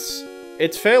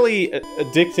it's fairly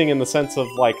addicting in the sense of,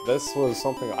 like, this was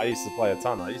something I used to play a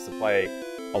ton. I used to play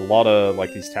a lot of,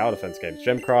 like, these tower defense games.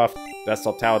 Gemcraft,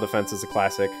 Desktop Tower Defense is a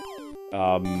classic.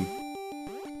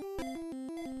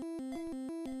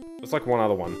 There's, like, one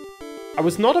other one. I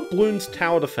was not a Bloons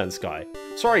Tower Defense guy.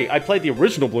 Sorry, I played the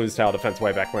original Bloons Tower Defense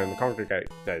way back when in the Congregate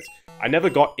days. I never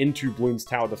got into Bloons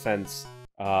Tower Defense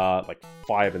like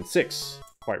 5 and 6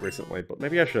 quite recently, but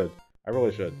maybe I should. I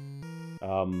really should.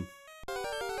 I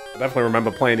definitely remember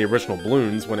playing the original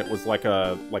Bloons when it was like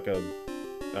like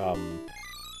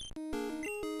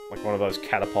one of those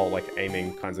catapult, like,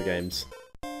 aiming kinds of games.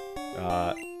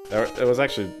 It was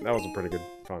actually, that was a pretty good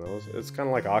fun. It's kind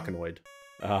of like Arkanoid,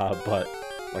 but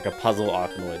like a puzzle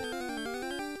Arkanoid.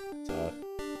 So,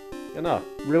 yeah, no,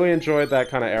 really enjoyed that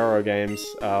kind of Aero games,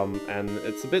 and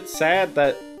it's a bit sad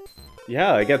that,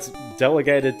 yeah, it gets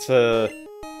delegated to,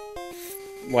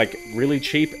 like, really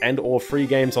cheap and or free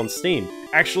games on Steam.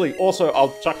 Actually, also,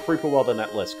 I'll chuck Creeper World in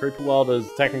that list. Creeper World is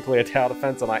technically a tower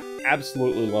defense, and I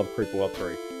absolutely love Creeper World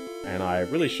 3. And I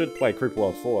really should play Creeper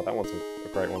World 4. That one's a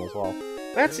great one as well.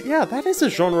 Yeah, that is a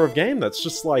genre of game that's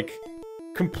just, like,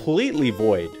 completely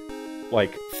void,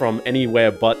 like, from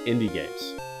anywhere but indie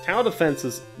games. Tower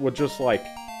defenses were just, like,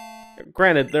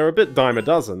 granted, they're a bit dime a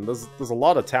dozen. There's a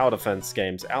lot of tower defense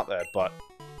games out there, but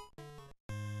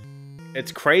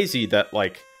it's crazy that,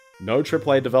 like, no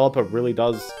AAA developer really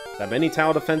does that many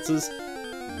tower defenses.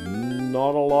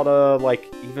 Not a lot of,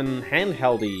 like, even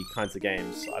handheldy kinds of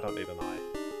games. I don't need an I.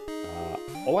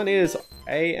 All I need is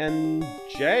A and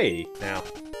J now.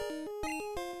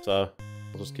 So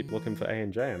I'll just keep looking for A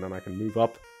and J, and then I can move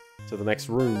up to the next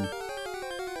room.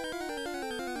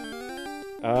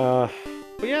 But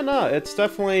yeah, no, it's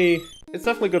definitely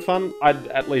good fun. I'd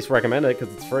at least recommend it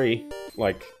because it's free.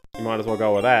 Like, you might as well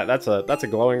go with that. That's a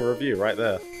glowing review right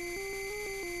there.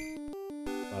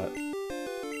 But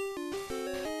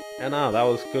yeah, no, that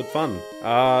was good fun.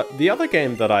 The other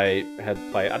game that I had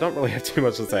played, I don't really have too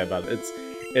much to say about it.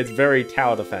 It's very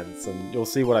tower defense, and you'll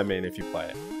see what I mean if you play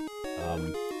it.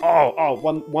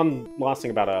 One last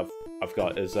thing about it I've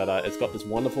got is that it's got this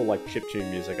wonderful, like,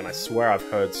 chiptune music, and I swear I've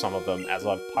heard some of them as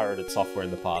I've pirated software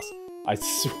in the past. I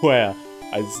swear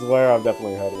I've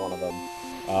definitely heard one of them.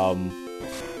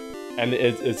 And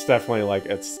it's definitely, like,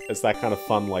 it's that kind of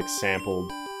fun, like,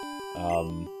 sampled,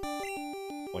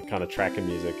 like, kind of tracker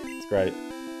music. It's great.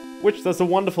 Which, there's a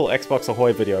wonderful Xbox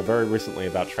Ahoy video very recently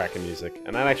about tracker music,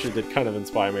 and that actually did kind of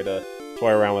inspire me to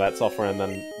toy around with that software and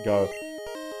then go,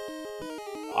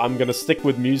 I'm gonna stick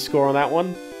with MuseScore on that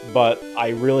one, but I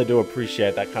really do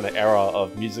appreciate that kind of era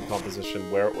of music composition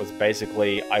where it was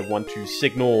basically, I want to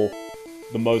signal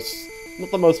the most, not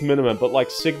the most minimum, but,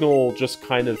 like, signal just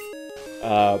kind of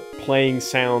playing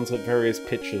sounds at various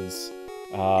pitches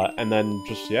And then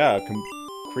just, yeah,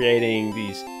 creating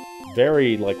these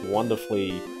very, like,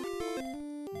 wonderfully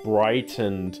bright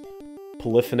and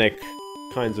polyphonic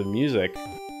kinds of music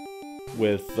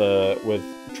with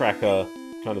tracker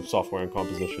kind of software and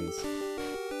compositions.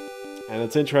 And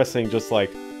it's interesting just,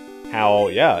 like, how,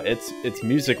 yeah, it's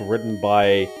music written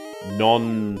by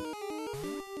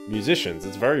non-musicians.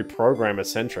 It's very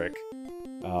programmer-centric.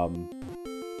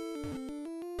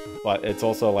 But it's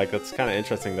also, like, it's kind of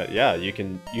interesting that, yeah, you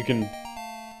can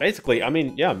basically, I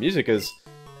mean, yeah, music is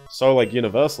so, like,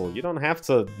 universal. You don't have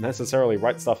to necessarily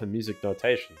write stuff in music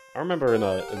notation. I remember in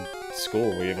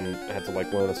school, we even had to,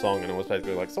 like, learn a song, and it was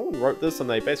basically like, someone wrote this, and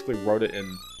they basically wrote it in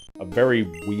a very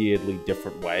weirdly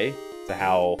different way to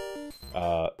how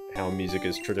music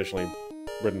is traditionally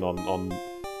written on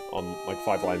like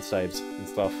 5-line saves and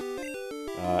stuff.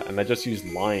 And they just used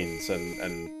lines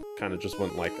and kind of just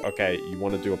went like, okay, you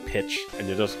want to do a pitch, and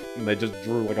they just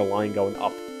drew like a line going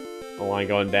up, a line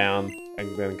going down,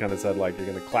 and then kind of said like, you're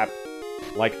gonna clap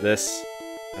like this,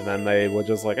 and then they were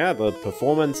just like, the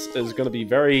performance is gonna be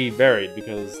very varied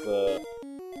because the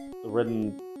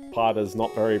written part is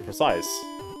not very precise.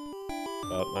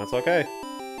 But that's okay.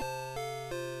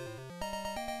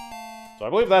 So I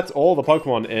believe that's all the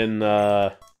Pokemon in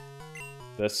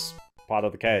this part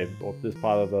of the cave, or this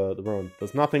part of the ruin.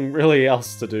 There's nothing really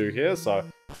else to do here, so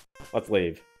let's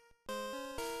leave.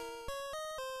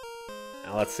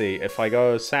 Now let's see, if I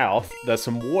go south, there's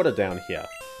some water down here.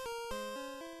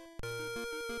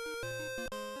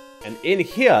 And in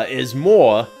here is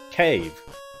more cave.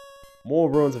 More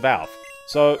Ruins of Alph.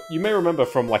 So, you may remember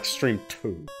from, like, Stream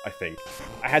 2, I think,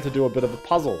 I had to do a bit of a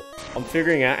puzzle on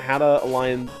figuring out how to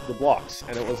align the blocks,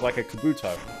 and it was like a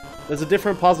Kabuto. There's a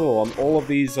different puzzle on all of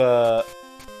these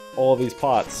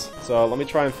parts, so let me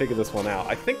try and figure this one out.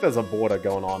 I think there's a border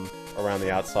going on around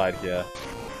the outside here.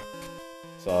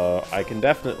 So, I can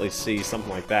definitely see something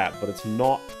like that, but it's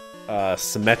not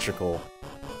symmetrical.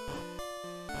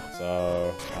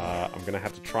 So, I'm gonna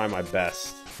have to try my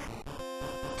best.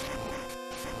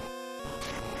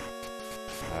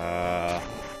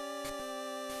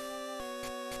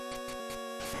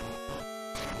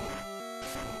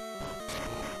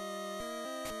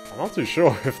 I'm not too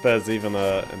sure if there's even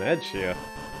an edge here.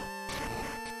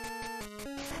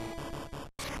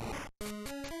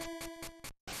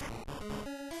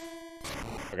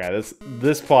 Okay,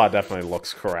 this part definitely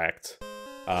looks correct.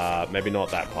 Maybe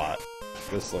not that part.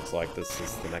 This looks like this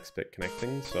is the next bit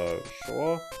connecting, so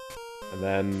sure. And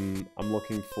then I'm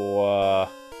looking for...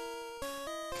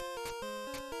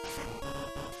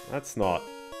 That's not...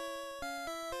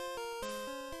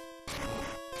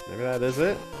 Maybe that is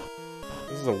it?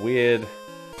 This is a weird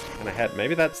kind of head.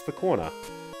 Maybe that's the corner.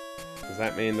 Does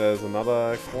that mean there's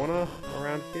another corner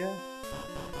around here?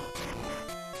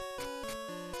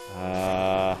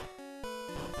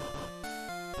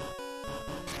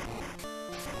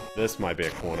 This might be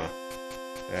a corner.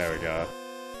 There we go.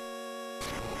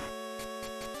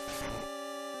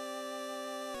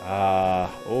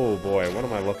 Oh boy, what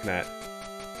am I looking at?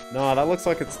 No, that looks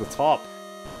like it's the top.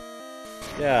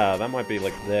 Yeah, that might be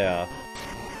like there.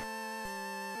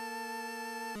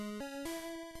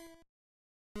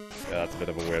 Yeah, that's a bit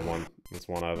of a weird one. This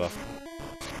one over.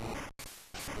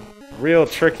 Real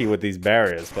tricky with these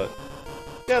barriers, but...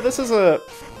 Yeah, this is a...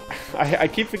 I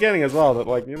keep forgetting as well that,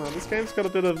 like, you know, this game's got a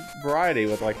bit of variety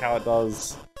with, like, how it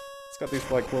does... It's got these,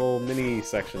 like, little mini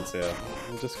sections here.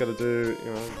 You just gotta do,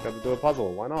 you know, gotta do a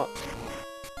puzzle. Why not?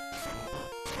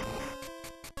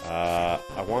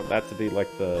 I want that to be, like,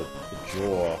 the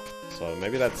jaw. So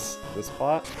maybe that's this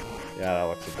part? Yeah, that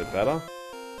looks a bit better.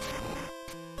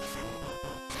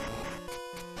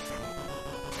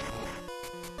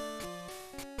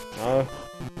 No.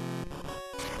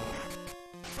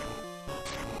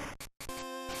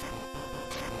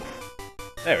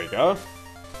 There we go.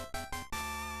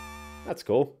 That's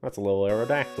cool. That's a little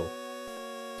Aerodactyl.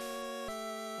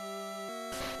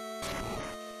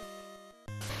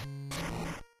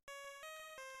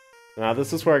 Now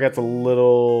this is where it gets a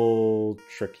little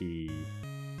tricky.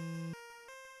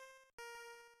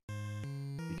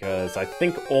 Because I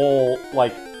think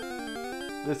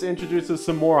this introduces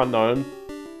some more unknown,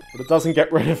 but it doesn't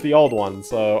get rid of the old one,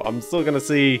 so I'm still gonna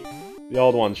see the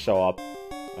old ones show up.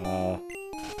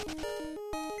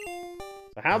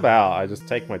 So how about I just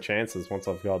take my chances once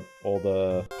I've got all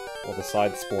the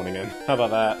sides spawning in? How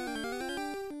about that?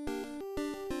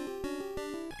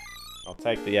 I'll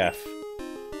take the F.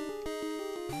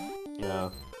 Yeah.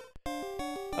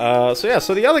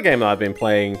 So the other game that I've been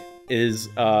playing is,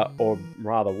 or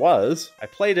rather was, I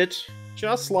played it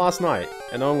just last night,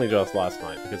 and only just last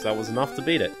night, because that was enough to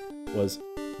beat it, was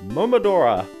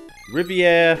Momodora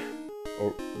Riviere,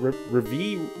 or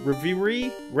Reverie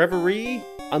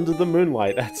Under the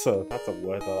Moonlight. That's a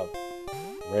word that I've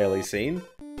rarely seen.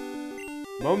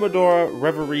 Momodora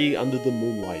Reverie Under the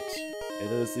Moonlight.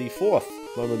 It is the 4th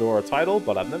Momodora title,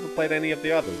 but I've never played any of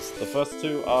the others. The first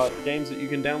 2 are games that you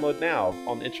can download now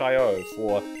on itch.io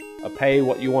for a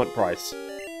pay-what-you-want price.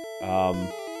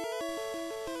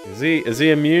 Is he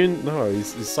immune? No,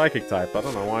 he's psychic type. I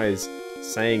don't know why he's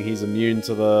saying he's immune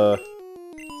to the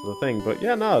thing, but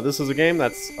yeah, no, this is a game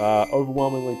that's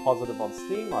overwhelmingly positive on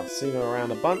Steam. I've seen it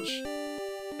around a bunch.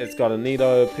 It's got a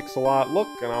neato pixel art look,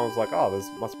 and I was like, oh, this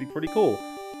must be pretty cool.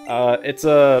 It's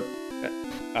a...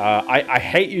 I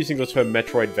hate using the term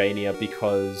Metroidvania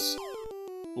because,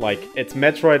 like, it's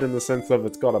Metroid in the sense of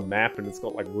it's got a map and it's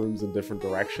got, like, rooms in different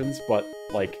directions, but,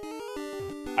 like,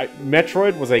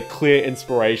 Metroid was a clear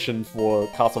inspiration for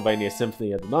Castlevania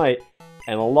Symphony of the Night,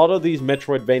 and a lot of these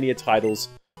Metroidvania titles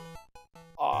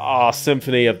are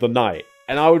Symphony of the Night.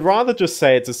 And I would rather just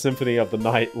say it's a Symphony of the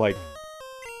Night, like,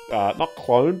 not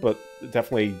clone, but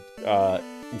definitely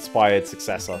inspired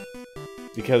successor.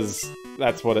 Because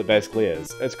that's what it basically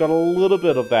is. It's got a little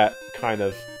bit of that kind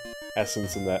of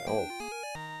essence in that. Oh.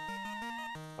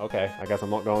 Okay, I guess I'm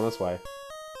not going this way.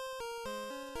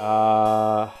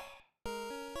 Oh,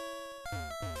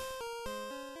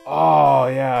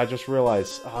 yeah, I just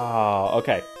realized. Ah,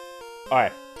 okay.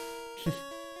 Alright.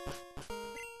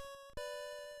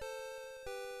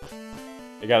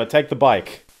 You gotta take the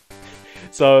bike.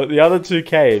 So, the other 2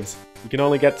 caves, you can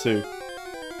only get to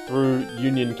through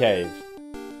Union Cave.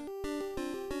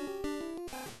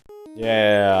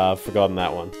 Yeah, I've forgotten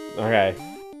that one. Okay.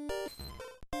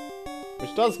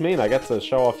 Which does mean I get to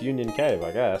show off Union Cave,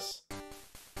 I guess.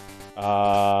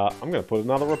 I'm gonna put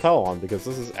another rappel on, because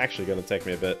this is actually gonna take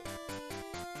me a bit.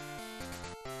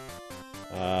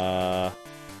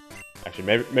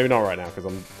 Actually, maybe not right now, because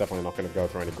I'm definitely not gonna go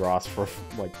through any grass for,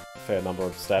 like, a fair number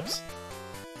of steps.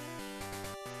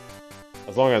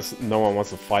 As long as no one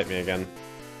wants to fight me again.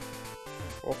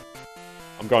 Oh.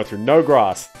 I'm going through no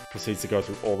grass. Proceeds to go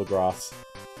through all the grass.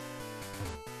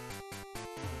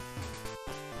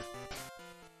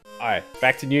 Alright,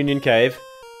 back to Union Cave.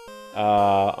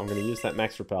 I'm gonna use that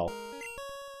max repel.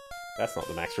 That's not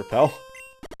the max repel.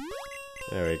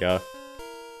 There we go.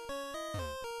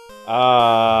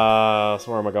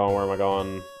 So where am I going? Where am I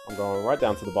going? I'm going right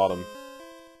down to the bottom.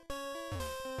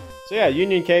 So yeah,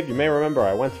 Union Cave, you may remember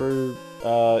I went through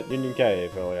Union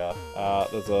Cave earlier.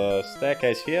 There's a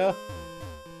staircase here.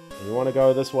 And you want to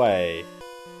go this way.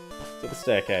 To the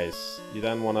staircase. You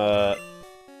then want to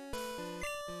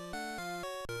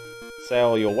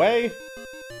sail your way.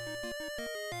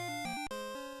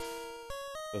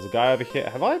 There's a guy over here.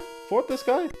 Have I fought this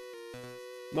guy?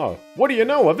 No. What do you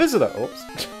know? A visitor!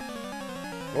 Oops.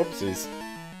 Whoopsies.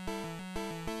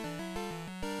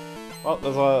 Well,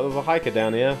 there's a hiker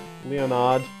down here.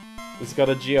 Leonard. He's got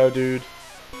a Geodude.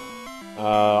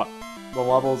 The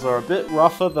levels are a bit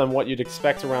rougher than what you'd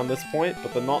expect around this point,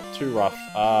 but they're not too rough.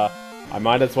 I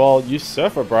might as well use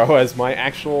Surfer Bro as my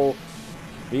actual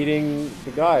beating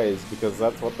the guys, because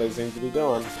that's what they seem to be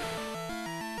doing.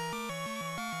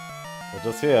 We're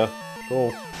just here.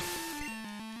 Cool.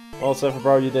 Well, Surfer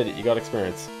Bro, you did it. You got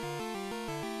experience.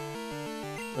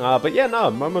 But yeah,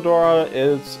 no, Momodora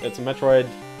it's a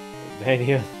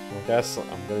Metroidvania, I guess.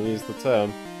 I'm gonna use the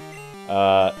term.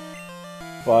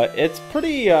 But it's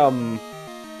pretty, yeah,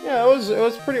 it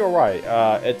was pretty alright.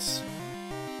 It's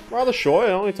rather short.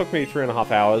 It only took me 3.5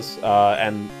 hours,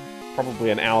 and probably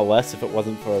an hour less if it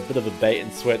wasn't for a bit of a bait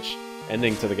and switch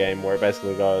ending to the game, where it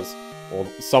basically goes, or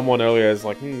someone earlier is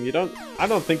like, I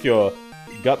don't think you're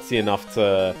gutsy enough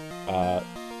to,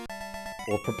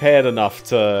 or prepared enough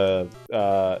to,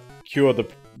 cure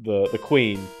the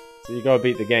queen. So you go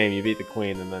beat the game, you beat the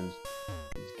queen, and then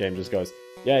the game just goes,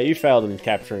 yeah, you failed in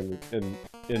capturing, in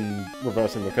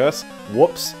reversing the curse.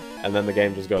 Whoops. And then the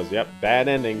game just goes, yep, bad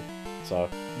ending. So,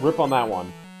 rip on that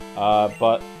one.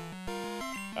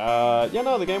 Yeah,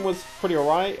 no, the game was pretty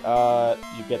alright.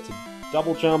 You get to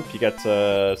double jump, you get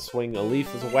to swing a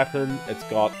leaf as a weapon. It's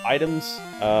got items.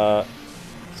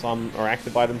 Some are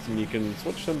active items and you can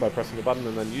switch them by pressing a button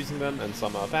and then using them, and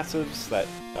some are passives that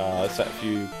set a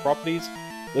few properties.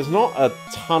 There's not a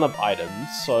ton of items,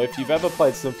 so if you've ever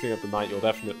played Symphony of the Night, you'll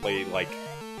definitely, like,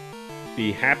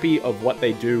 be happy of what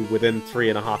they do within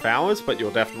 3.5 hours, but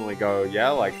you'll definitely go, yeah,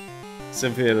 like,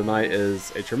 Symphony of the Night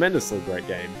is a tremendously great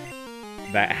game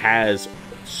that has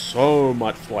so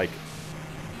much, like,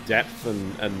 depth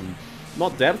and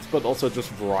not depth, but also just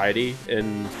variety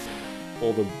in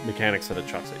all the mechanics that it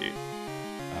chucks at you.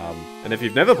 And if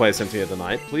you've never played Symphony of the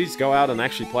Night, please go out and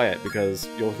actually play it, because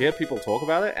you'll hear people talk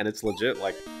about it, and it's legit,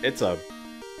 like, it's a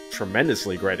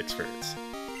tremendously great experience.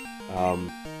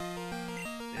 And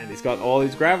he's got all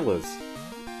these gravelers.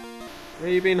 Where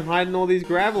you been hiding all these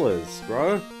gravelers,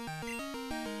 bro?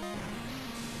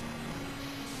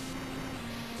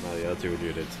 No, the other two were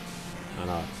dudes. I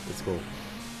know, it's cool.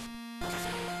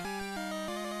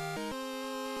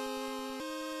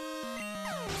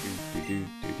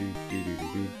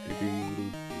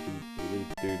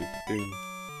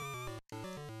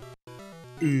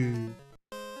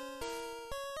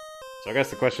 So I guess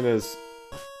the question is,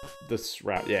 this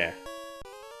route, yeah.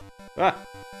 Ah!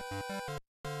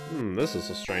 This is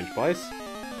a strange place.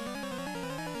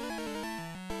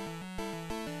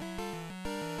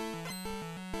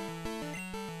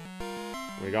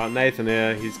 We got Nathan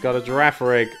here, he's got a giraffe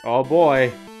rig, oh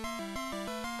boy!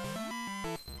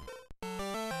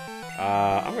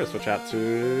 I'm gonna switch out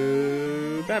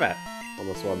to Babat on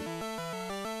this one.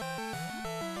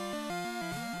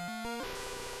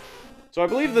 So I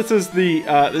believe this is the,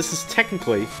 this is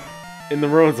technically in the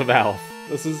Ruins of Alf.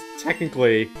 This is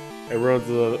technically a Ruins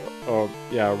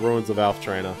of Alf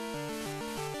trainer.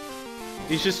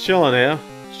 He's just chilling here.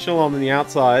 Chilling on the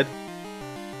outside.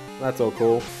 That's all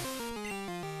cool.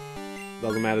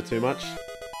 Doesn't matter too much.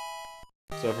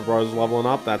 Surfer Bros leveling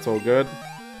up, that's all good.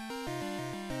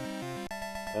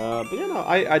 But you know,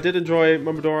 I did enjoy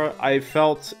Momodora. I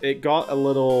felt it got a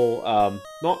little,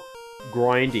 not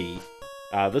grindy.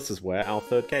 This is where our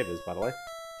third cave is, by the way.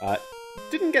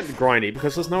 Didn't get grindy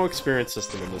because there's no experience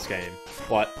system in this game,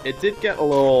 but it did get a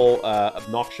little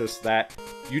obnoxious that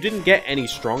you didn't get any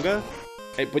stronger,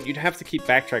 but you'd have to keep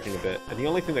backtracking a bit, and the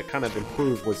only thing that kind of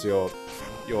improved was your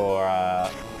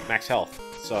max health.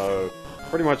 So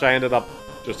pretty much I ended up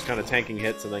just kind of tanking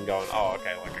hits and then going, oh,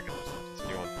 okay, like I can just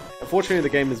continue on. Unfortunately, the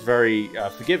game is very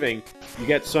forgiving. You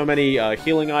get so many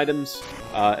healing items.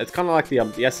 It's kind of like the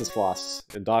Estus flasks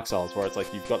in Dark Souls, where it's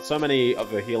like you've got so many of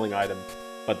the healing item,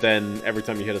 but then every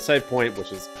time you hit a save point,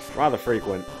 which is rather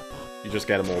frequent, you just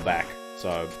get them all back.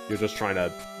 So you're just trying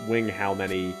to wing how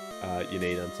many you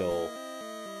need until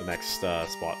the next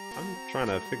spot. I'm trying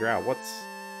to figure out what's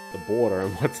the border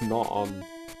and what's not on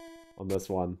this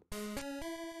one.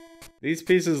 These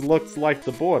pieces looked like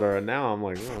the border, and now I'm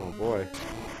like, oh boy.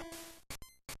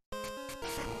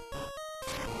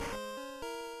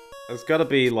 There's gotta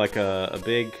be like a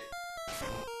big...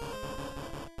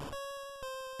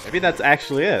 Maybe that's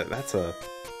actually it. That's a...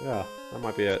 Yeah, that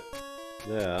might be it.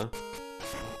 Yeah.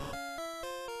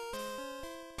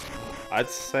 I'd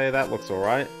say that looks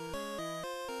alright.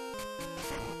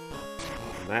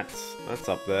 And that's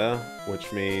up there,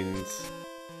 which means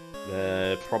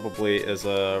there probably is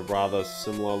a rather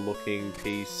similar looking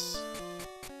piece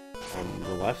on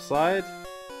the left side.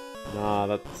 Nah,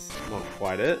 that's not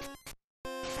quite it.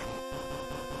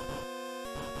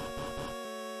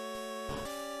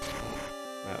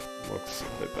 That looks a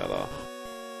bit better.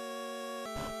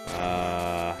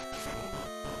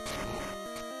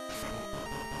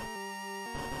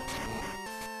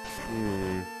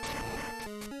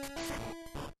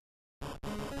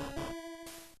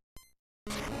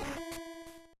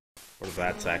 What if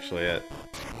that's actually it?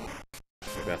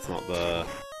 Like that's not the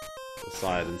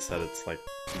side, instead it's like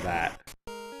that.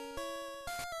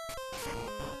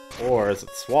 Or is it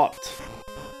swapped?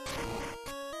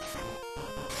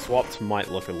 Swapped might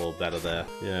look a little better there,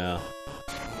 yeah.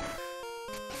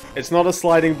 It's not a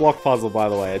sliding block puzzle, by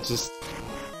the way, it's just...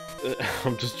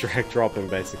 I'm just drag dropping,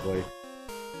 basically.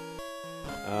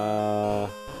 Oh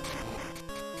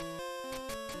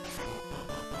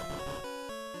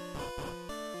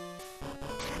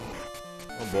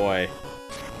boy.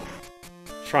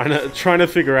 Trying to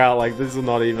figure out, like, this is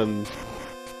not even...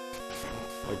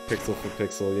 like, pixel for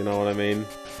pixel, you know what I mean?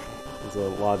 These are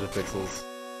larger pixels.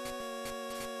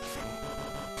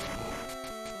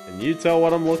 Can you tell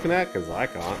what I'm looking at? Because I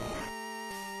can't.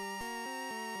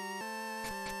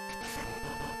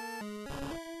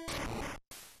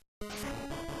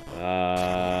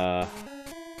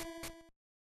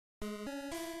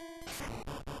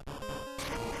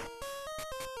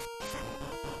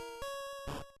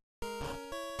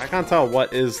 I can't tell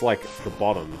what is, like, the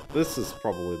bottom. This is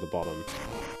probably the bottom.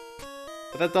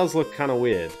 But that does look kind of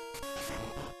weird.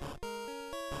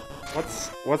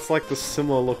 What's like the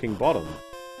similar looking bottom?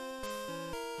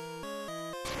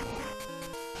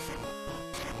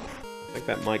 I think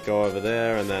that might go over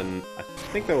there, and then I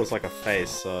think there was like a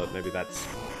face, so maybe that's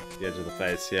the edge of the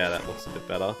face. Yeah, that looks a bit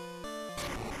better.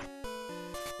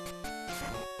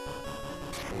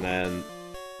 And then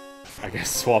I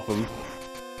guess swap them.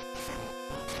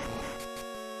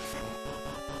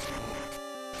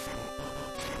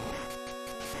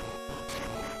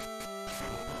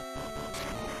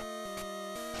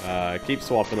 Keep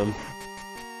swapping them.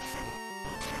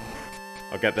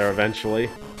 I'll get there eventually.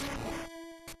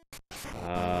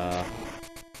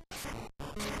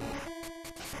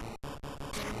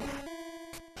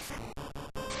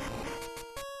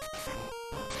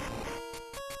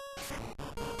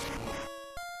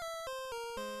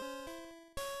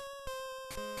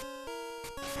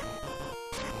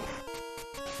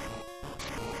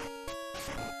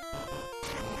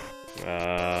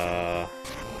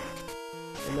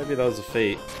 Maybe those are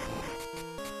feet.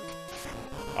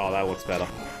 Oh, that looks better.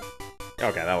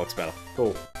 Okay, that looks better.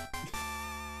 Cool.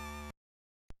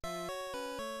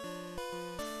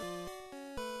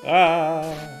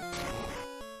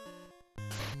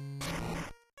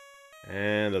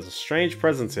 And there's a strange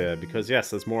presence here, because yes,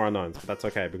 there's more unknowns, but that's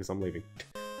okay, because I'm leaving.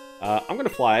 I'm gonna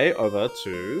fly over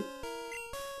to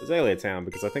Azalea Town,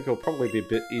 because I think it'll probably be a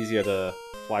bit easier to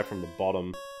fly from the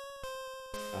bottom.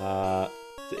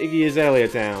 To Iggy Azalea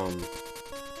Town.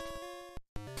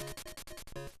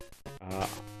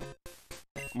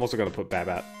 I'm also gonna put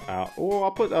Babat out. Oh,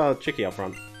 I'll put Chicky up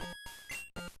front.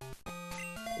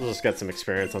 We'll just get some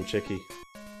experience on Chicky.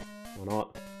 Why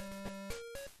not?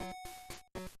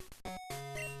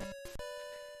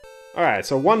 Alright,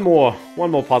 so one more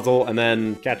puzzle, and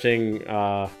then catching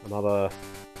another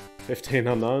 15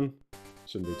 unknown.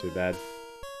 Shouldn't be too bad.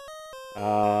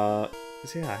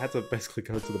 Cause yeah, I had to basically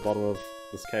go to the bottom of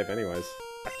this cave anyways.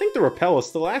 I think the rappel is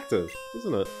still active,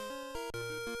 isn't it?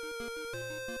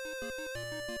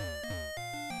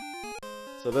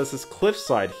 So there's this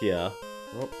cliffside here.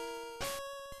 Oh.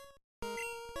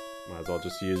 Might as well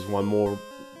just use one more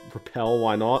rappel,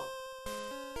 why not?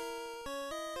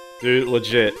 Dude,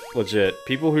 legit.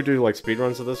 People who do like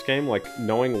speedruns of this game, like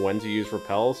knowing when to use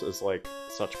rappels is like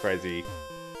such crazy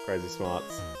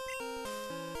smarts.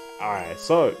 Alright,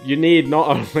 so you need not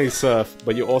only surf,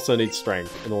 but you also need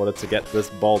strength in order to get this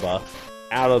boulder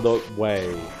out of the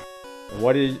way. And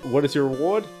what is your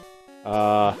reward?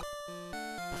 Another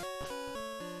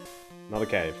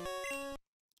cave.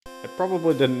 I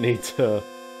probably didn't need to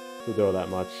do it that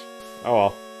much.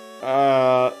 Oh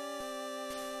well.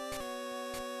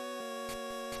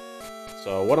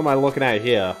 So what am I looking at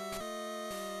here?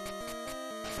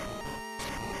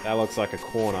 That looks like a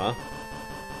corner.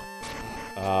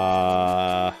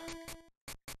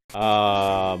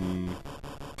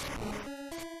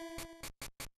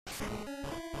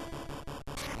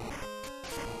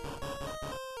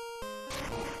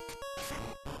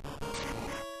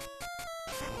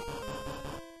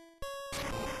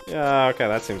 Yeah, okay,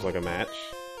 that seems like a match.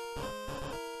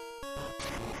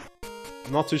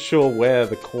 I'm not too sure where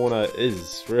the corner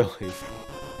is, really.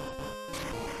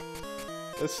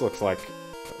 This looks like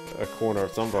a corner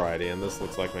of some variety, and this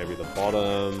looks like maybe the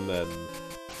bottom, then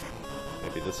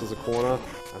maybe this is a corner.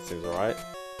 That seems alright.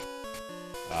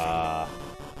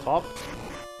 Top?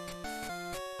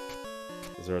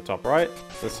 Is there a top right?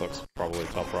 This looks probably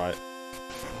top right.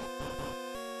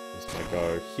 This might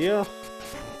go here.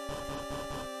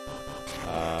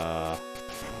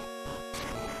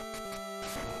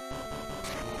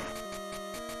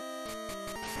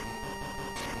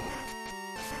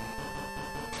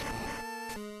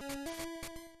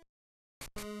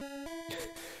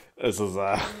 This is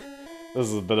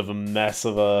a bit of a mess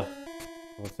of a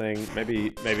thing. Maybe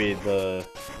this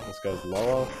goes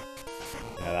lower.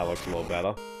 Yeah, that looks a little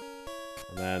better.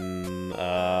 And then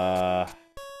I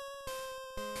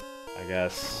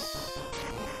guess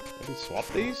maybe swap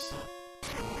these.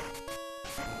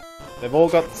 They've all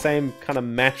got the same kind of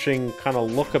matching kind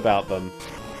of look about them,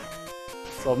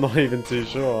 so I'm not even too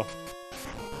sure.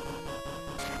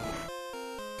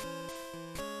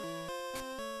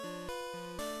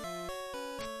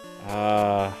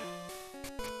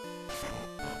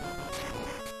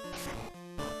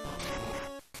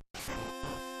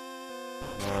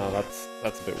 No,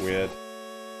 that's a bit weird.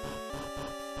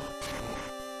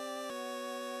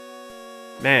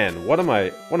 Man, what am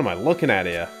I looking at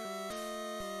here?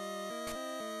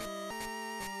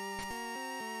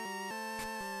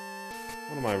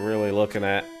 What am I really looking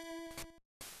at?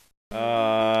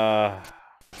 Gosh.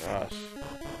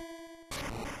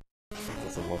 That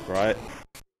doesn't look right.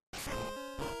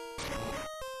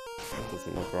 That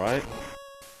doesn't look right.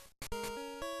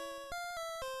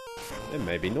 There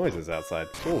may be noises outside.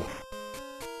 Cool.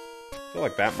 I feel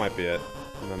like that might be it.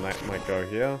 And then that might go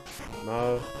here.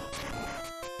 No.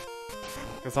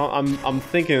 Because I'm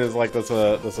thinking it's like there's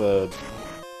a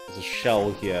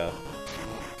shell here.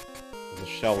 There's a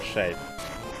shell shape.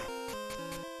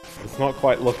 It's not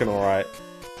quite looking alright.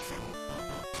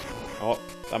 Oh,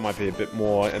 that might be a bit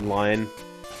more in line.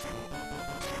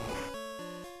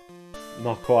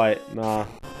 Not quite, nah.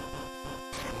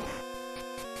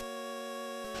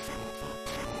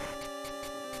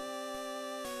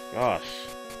 Gosh.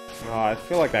 Oh, I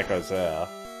feel like that goes there.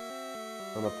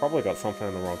 And I've probably got something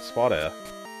in the wrong spot here.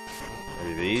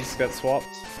 Maybe these get swapped?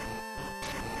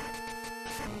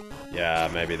 Yeah,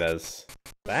 maybe there's...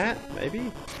 that?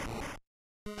 Maybe?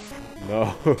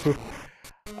 No.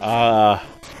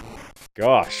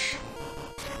 Gosh.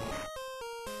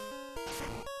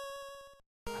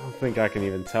 I don't think I can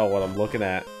even tell what I'm looking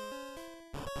at.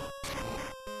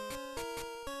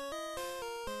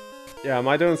 Yeah, am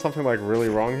I doing something, like, really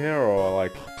wrong here, or,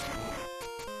 like...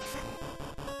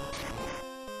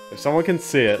 If someone can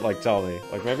see it, like, tell me.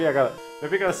 Like, maybe I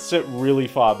gotta sit really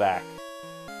far back.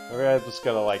 Maybe I just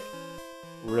gotta, like,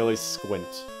 really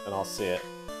squint, and I'll see it.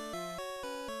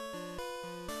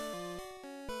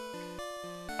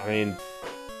 I mean...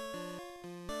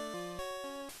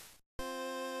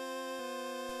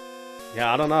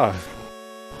 yeah, I don't know.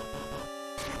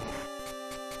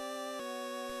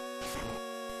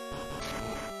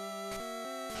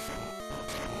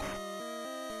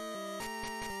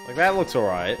 Like, that looks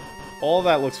alright. All of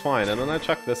that looks fine, and then I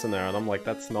chuck this in there, and I'm like,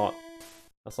 that's not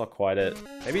quite it.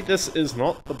 Maybe this is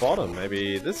not the bottom.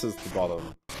 Maybe this is the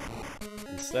bottom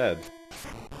instead.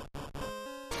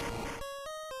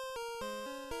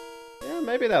 Yeah,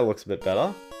 maybe that looks a bit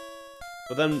better.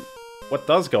 But then, what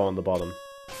does go on the bottom?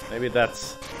 Maybe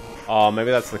that's... oh,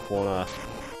 maybe that's the corner.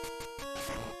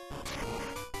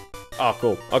 Oh,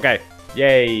 cool. Okay.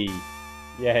 Yay!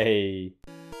 Yay!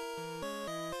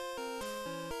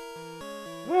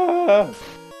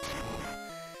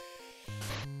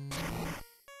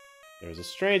 There's a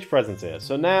strange presence here.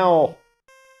 So now,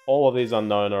 all of these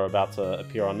unknown are about to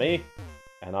appear on me,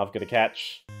 and I've got to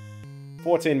catch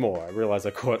 14 more. I realize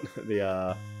I caught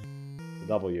the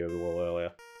W a little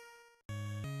earlier,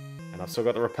 and I've still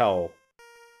got the repel.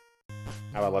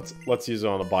 How about let's use it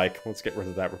on a bike. Let's get rid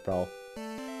of that repel,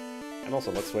 and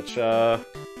also let's switch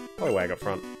Poliwag up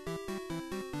front.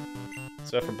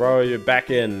 Surfer bro, you're back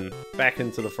into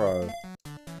the fro.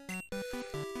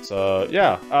 So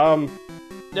yeah,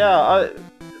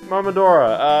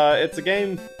 Momodora, it's a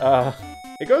game,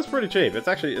 it goes pretty cheap. It's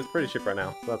pretty cheap right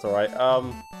now, so that's alright.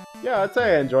 Yeah, I'd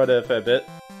say I enjoyed it a fair bit.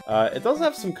 It does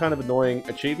have some kind of annoying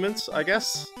achievements, I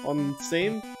guess, on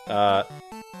Steam.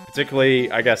 Particularly,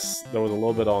 I guess, there was a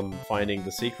little bit on finding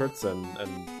the secrets and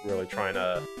really trying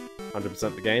to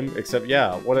 100% the game. Except,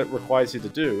 yeah, what it requires you to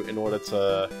do in order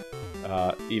to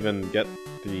even get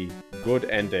the good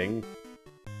ending,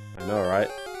 I know, right?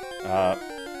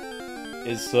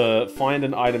 Is to find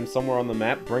an item somewhere on the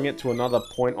map, bring it to another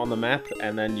point on the map,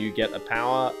 and then you get a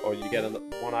power, or you get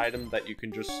one item that you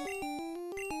can just,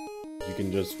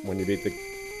 when you beat the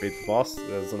boss,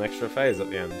 there's an extra phase at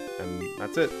the end, and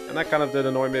that's it. And that kind of did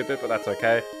annoy me a bit, but that's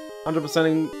okay.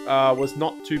 100%ing was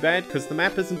not too bad, because the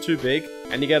map isn't too big,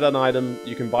 and you get an item,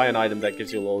 you can buy an item that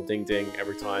gives you a little ding-ding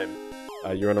every time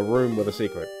you're in a room with a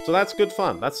secret. So that's good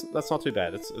fun. That's not too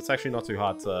bad. It's actually not too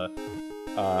hard to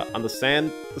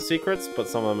understand the secrets, but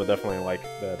some of them are definitely, like,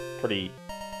 they're pretty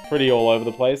all over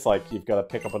the place. Like, you've got to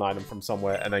pick up an item from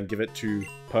somewhere and then give it to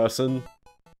person.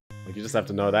 Like, you just have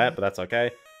to know that, but that's okay.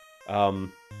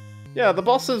 Yeah, the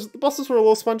bosses were a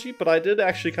little spongy, but I did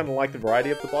actually kind of like the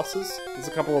variety of the bosses. There's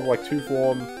a couple of, like,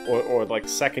 two-form or like,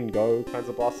 second go kinds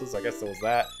of bosses. I guess there was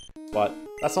that. But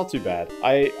that's not too bad.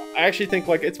 I actually think,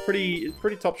 like, it's pretty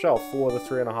top shelf for the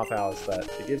 3.5 hours that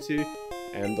it gives you.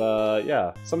 And,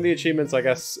 yeah, some of the achievements, I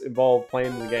guess, involve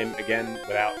playing the game again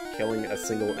without killing a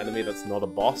single enemy that's not a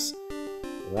boss.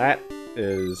 That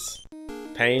is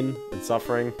pain and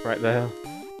suffering right there.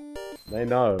 They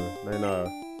know.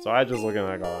 So I just look at it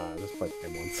and I go, just play the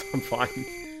game once, I'm fine.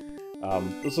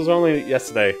 This was only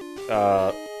yesterday,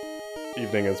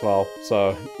 evening as well,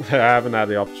 so I haven't had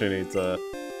the opportunity to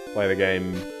play the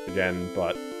game again,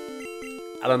 but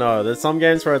I don't know, there's some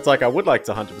games where it's like I would like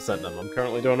to 100% them. I'm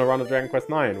currently doing a run of Dragon Quest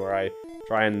IX where I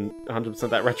try and 100%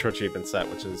 that retro achievement set,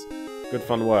 which is good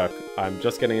fun work. I'm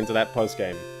just getting into that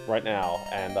post-game right now,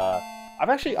 and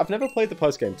I've never played the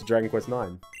post-game to Dragon Quest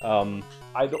IX.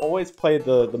 I'd always played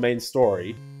the main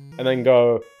story, and then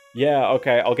go, yeah,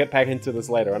 okay, I'll get back into this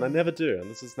later, and I never do,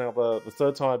 and this is now the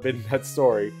third time I've been in that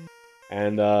story.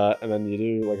 And then you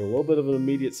do, like, a little bit of an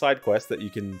immediate side quest that you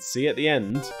can see at the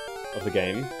end of the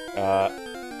game.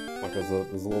 Like, there's a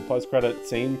little post-credit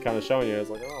scene kind of showing you, it's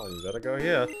like, oh, you better go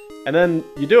here. And then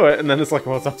you do it, and then it's like,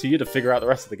 well, it's up to you to figure out the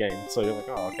rest of the game. So you're like,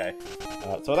 oh, okay.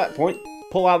 So at that point,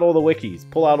 pull out all the wikis,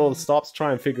 pull out all the stops,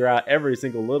 try and figure out every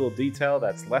single little detail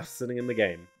that's left sitting in the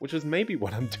game. Which is maybe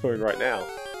what I'm doing right now.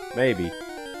 Maybe.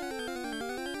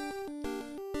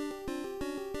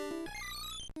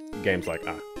 The game's like,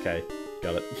 okay.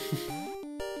 Got it.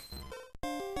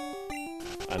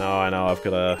 I know, I've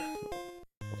got to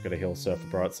Gotta heal Surfer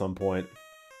Bro at some point.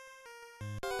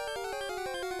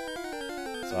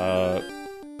 So...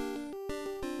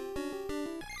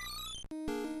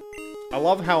 I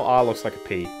love how R looks like a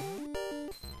P.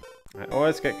 I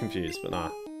always get confused, but nah.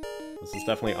 This is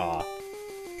definitely R.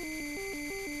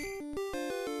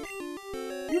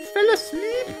 You fell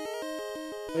asleep!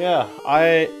 Yeah,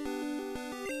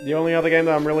 the only other game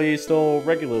that I'm really still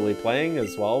regularly playing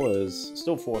as well is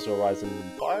still Forza Horizon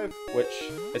 5, which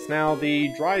it's now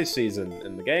the dry season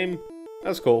in the game.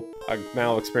 That's cool. I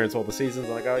now experience all the seasons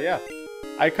and I go, yeah,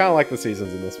 I kind of like the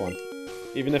seasons in this one.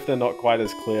 Even if they're not quite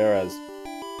as clear as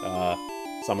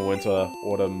summer, winter,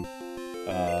 autumn,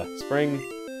 spring.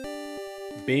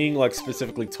 Being like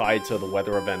specifically tied to the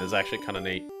weather event is actually kind of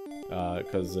neat.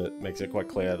 Because it makes it quite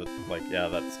clear that, like, yeah,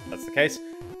 that's the case.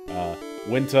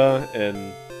 Winter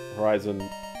in Horizon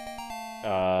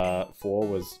 4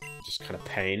 was just kind of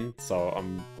pain, so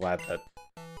I'm glad that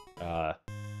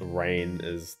the rain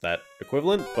is that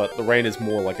equivalent, but the rain is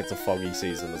more like it's a foggy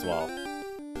season as well,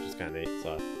 which is kind of neat,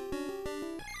 so...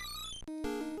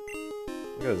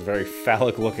 Look at this very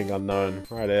phallic-looking unknown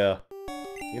right here.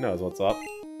 He knows what's up.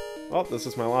 Well, this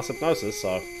is my last hypnosis,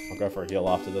 so I'll go for a heal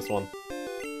after this one.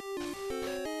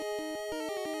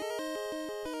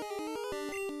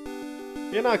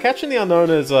 You know, catching the unknown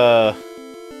is,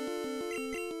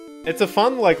 it's a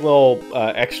fun, like, little,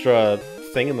 extra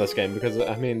thing in this game, because,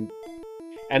 I mean...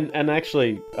 And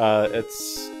actually,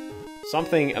 it's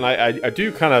something, and I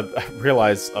do kind of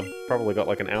realize I've probably got,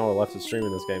 like, an hour left of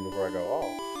streaming this game before I go, oh,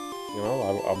 you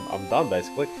know, I'm done,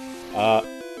 basically. And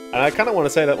I kind of want to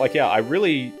say that, like, yeah, I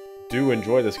really do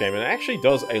enjoy this game, and it actually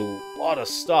does a lot of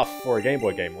stuff for a Game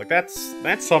Boy game. Like, that's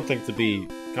something to be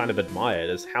kind of admired,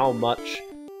 is how much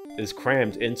is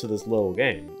crammed into this little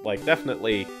game. Like,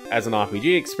 definitely, as an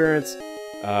RPG experience,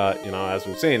 you know, as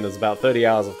we've seen, there's about 30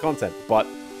 hours of content, but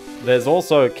there's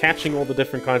also catching all the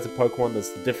different kinds of Pokemon, there's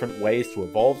the different ways to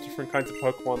evolve different kinds of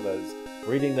Pokemon, there's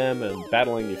breeding them and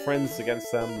battling your friends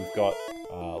against them. You've got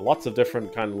lots of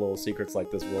different kind of little secrets like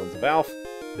this Ruins of Alph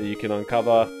that you can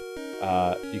uncover.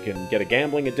 You can get a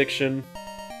gambling addiction.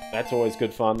 That's always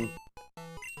good fun.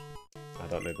 I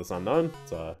don't need this unknown,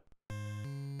 so...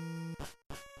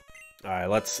 Alright,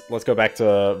 let's go back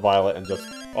to Violet and just...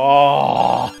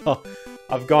 Oh!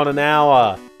 I've gone an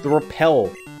hour! The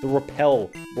repel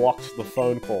blocked the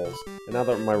phone calls. And now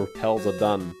that my repels are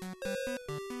done,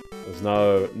 there's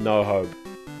no hope.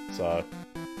 So...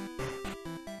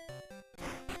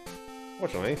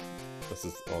 Fortunately,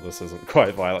 this isn't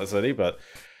quite Violet City, but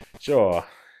sure.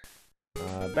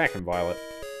 Back in Violet.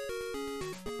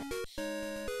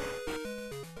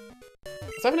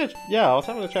 I was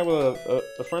having a chat with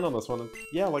a friend on this one, and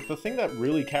yeah, like, the thing that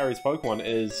really carries Pokemon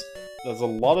is there's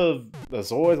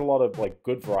always a lot of, like,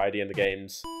 good variety in the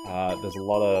games. There's a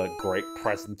lot of great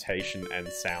presentation and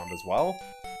sound as well.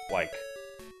 Like,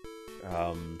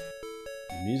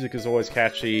 music is always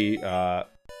catchy.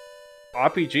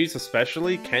 RPGs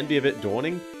especially can be a bit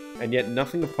daunting, and yet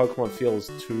nothing of Pokemon feels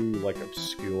too, like,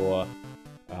 obscure.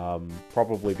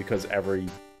 Probably because every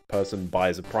person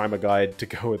buys a primer guide to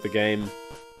go with the game.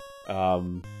 Or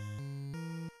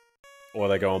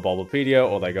they go on Bulbapedia,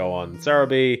 or they go on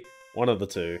Cerebi, one of the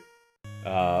two.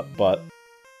 But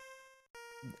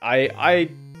I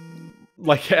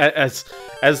like, as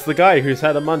the guy who's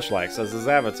had a Munchlax as his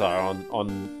avatar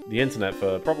on the internet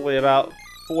for probably about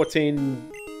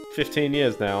 14, 15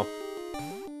 years now.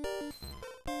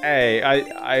 Hey,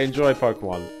 I enjoy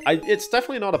Pokemon. It's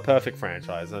definitely not a perfect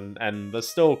franchise, and there's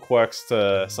still quirks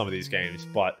to some of these games,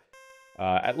 but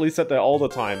at least at their older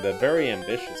time, they're very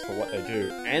ambitious for what they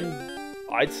do, and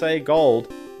I'd say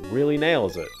Gold really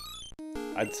nails it.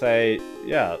 I'd say,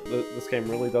 yeah, this game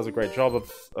really does a great job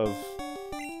of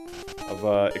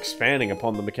expanding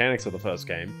upon the mechanics of the first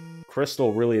game.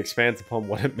 Crystal really expands upon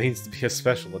what it means to be a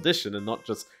special edition, and not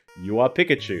just, you are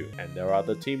Pikachu, and there are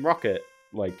the Team Rocket,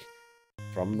 like...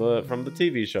 From the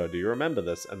TV show, do you remember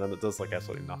this? And then it does, like,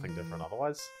 absolutely nothing different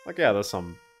otherwise. Like, yeah, there's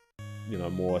some, you know,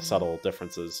 more subtle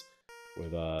differences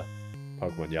with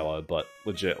Pokemon Yellow, but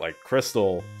legit, like,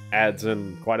 Crystal adds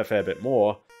in quite a fair bit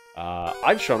more.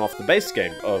 I've shown off the base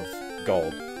game of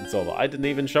Gold and Silver. I didn't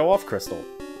even show off Crystal.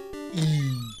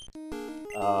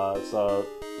 So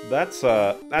that's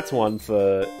one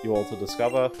for you all to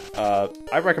discover.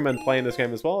 I recommend playing this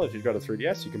game as well. If you've got a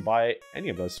 3DS, you can buy any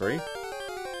of those three.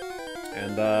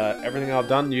 And everything I've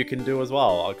done you can do as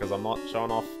well, because I'm not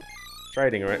showing off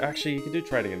trading. Or actually, you can do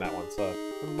trading in that one, so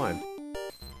never mind.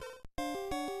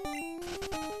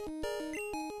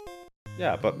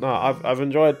 Yeah, but no, I've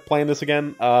enjoyed playing this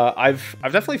again. I've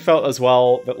definitely felt as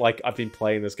well that, like, I've been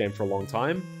playing this game for a long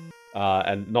time.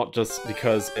 and not just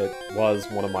because it was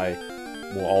one of my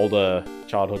more older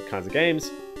childhood kinds of games,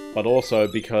 but also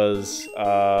because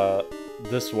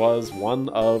this was one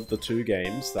of the 2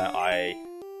 games that I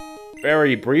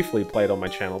very briefly played on my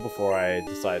channel before I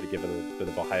decided to give it a bit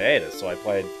of a hiatus. So I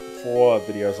played 4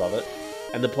 videos of it,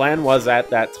 and the plan was at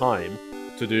that time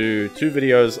to do 2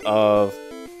 videos of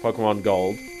Pokemon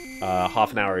Gold,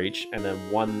 half an hour each, and then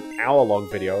 1 hour-long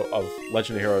video of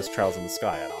Legend of Heroes Trails in the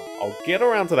Sky. And I'll get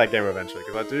around to that game eventually,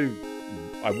 because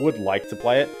I would like to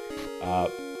play it,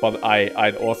 but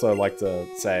I'd also like to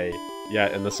say,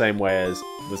 yeah, in the same way as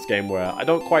this game where I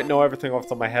don't quite know everything off the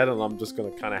top of my head, and I'm just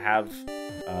gonna kind of have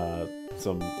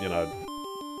some, you know,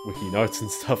 wiki notes and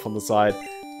stuff on the side.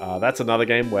 That's another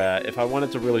game where if I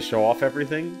wanted to really show off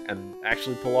everything and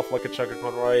actually pull off like a Chucker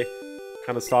Conroy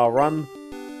kind of style run,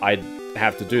 I'd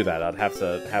have to do that. I'd have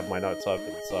to have my notes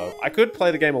open. So I could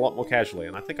play the game a lot more casually,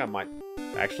 and I think I might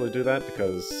actually do that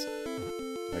because,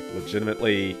 like,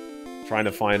 legitimately trying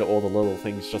to find all the little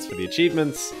things just for the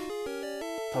achievements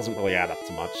doesn't really add up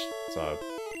to much. So,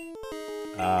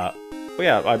 but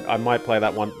yeah, I might play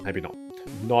that one. Maybe not.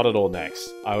 Not at all next.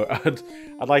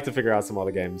 I'd like to figure out some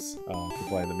other games to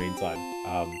play in the meantime.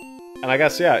 And I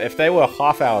guess, yeah, if they were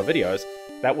half-hour videos,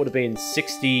 that would have been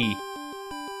 60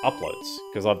 uploads.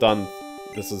 Because I've done,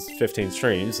 this is 15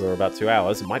 streams, they're about 2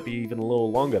 hours. It might be even a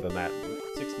little longer than that.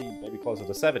 60, maybe closer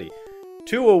to 70.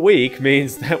 2 a week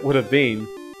means that would have been,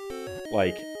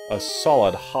 like, a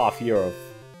solid half year of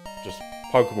just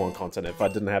Pokemon content if I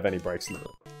didn't have any breaks in it.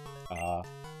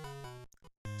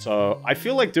 So I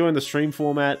feel like doing the stream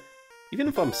format, even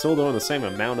if I'm still doing the same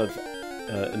amount of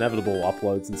inevitable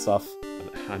uploads and stuff.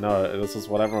 I know this is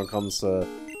what everyone comes to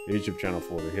the YouTube channel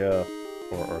for, to hear,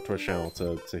 or Twitch channel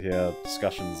to hear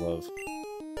discussions of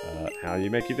how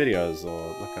you make your videos or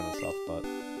that kind of stuff.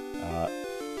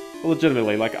 But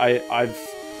legitimately, like I've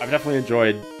definitely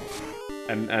enjoyed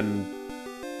and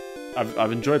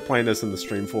I've enjoyed playing this in the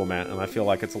stream format, and I feel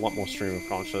like it's a lot more stream of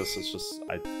conscious. It's just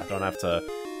I don't have to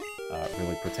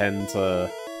really pretend to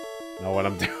know what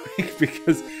I'm doing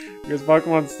because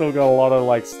Pokemon's still got a lot of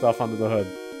like stuff under the hood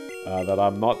that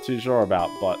I'm not too sure about,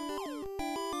 but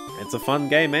it's a fun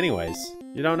game anyways.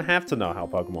 You don't have to know how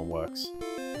Pokemon works.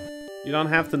 You don't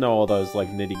have to know all those like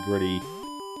nitty-gritty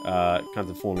kinds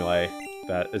of formulae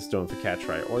that it's doing for catch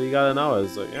rate. All you gotta know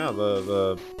is yeah,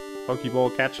 the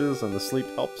Pokeball catches and the sleep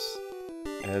helps,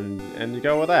 and you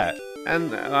go with that.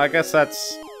 And I guess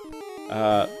that's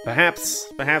perhaps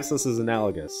this is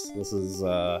analogous. This is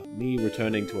me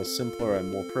returning to a simpler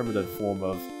and more primitive form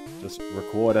of just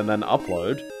record and then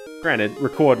upload. Granted,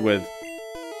 record with,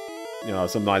 you know,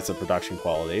 some nicer production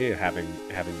quality, having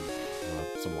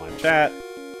some live chat,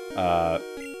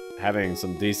 having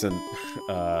some decent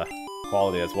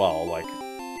quality as well. Like,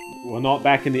 we're not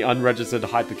back in the unregistered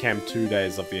Hypercam 2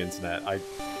 days of the internet. I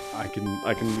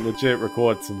can legit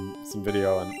record some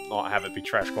video and not have it be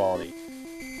trash quality.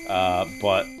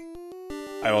 But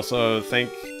I also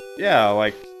think, yeah,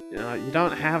 like, you know, you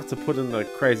don't have to put in a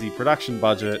crazy production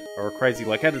budget or a crazy,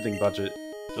 like, editing budget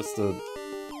just to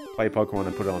play Pokemon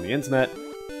and put it on the internet.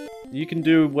 You can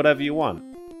do whatever you want.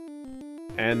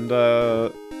 And,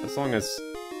 as long as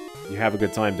you have a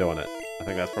good time doing it, I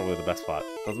think that's probably the best part.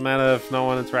 Doesn't matter if no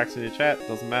one interacts in your chat,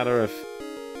 doesn't matter if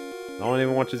no one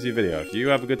even watches your video. If you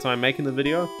have a good time making the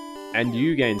video, and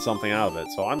you gain something out of it,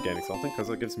 so I'm gaining something, because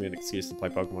it gives me an excuse to play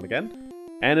Pokemon again.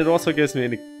 And it also gives me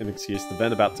an excuse to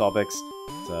vent about topics,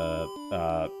 to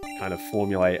kind of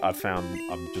formulate. I've found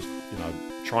I'm just, you know,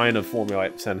 trying to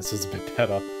formulate sentences a bit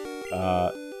better.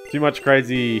 Too much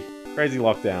crazy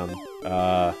lockdown.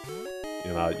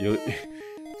 You know, you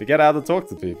forget how to talk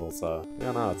to people, so,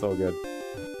 yeah, no, it's all good.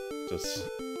 Just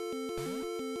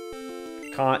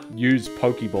can't use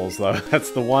Pokeballs, though.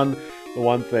 That's the one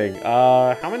thing.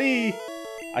 How many?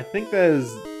 I think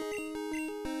there's...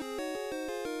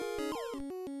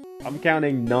 I'm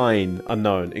counting 9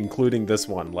 unknown, including this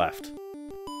one left.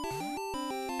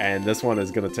 And this one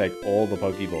is gonna take all the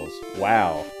Pokeballs.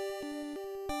 Wow.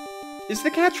 Is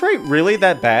the catch rate really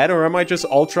that bad, or am I just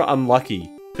ultra unlucky?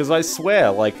 Because I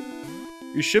swear, like,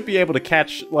 you should be able to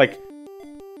catch, like,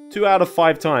 2 out of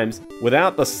 5 times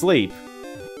without the sleep.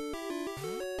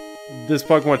 This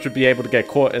Pokemon should be able to get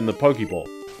caught in the Pokeball.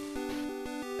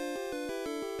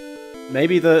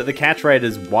 Maybe the catch rate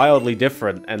is wildly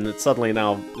different, and it suddenly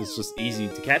now it's just easy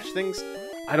to catch things.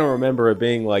 I don't remember it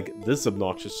being, like, this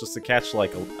obnoxious just to catch,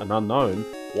 like, an unknown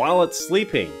while it's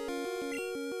sleeping.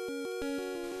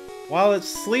 While it's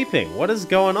sleeping, what is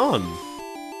going on?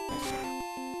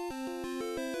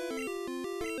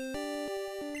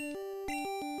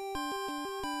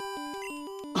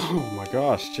 Oh my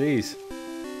gosh, jeez.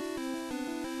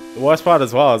 The worst part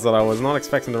as well is that I was not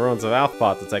expecting the Ruins of Alph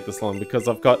part to take this long because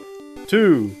I've got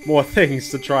 2 more things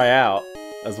to try out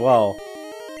as well.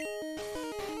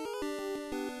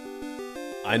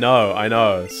 I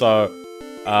know. So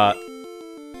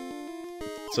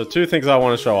 2 things I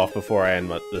want to show off before I end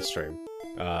this stream.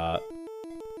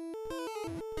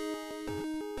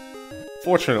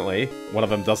 Fortunately, one of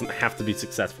them doesn't have to be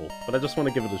successful, but I just want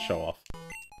to give it a show off.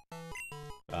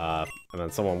 And then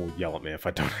someone will yell at me if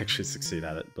I don't actually succeed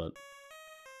at it, but...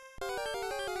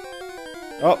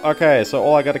 Oh, okay, so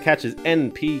all I gotta catch is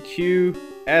N, P, Q,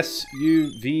 S,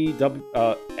 U, V, W,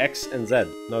 X, and Z.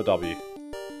 No W.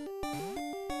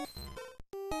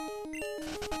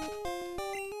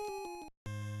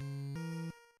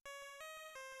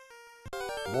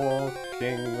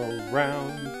 Walking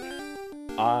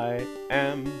around, I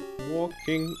am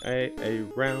walking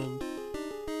around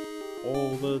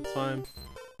all the time.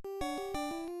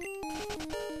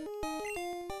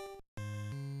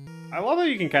 I love that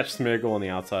you can catch Smeargle on the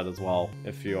outside as well,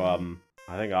 if you, I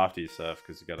think after you surf,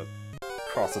 because you gotta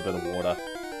cross a bit of water.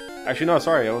 Actually, no,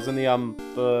 sorry, it was in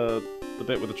the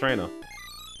bit with the trainer.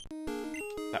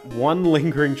 That one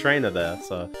lingering trainer there,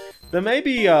 so... There may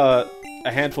be, a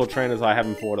handful of trainers I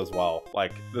haven't fought as well.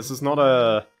 Like, this is not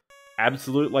a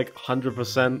absolute, like,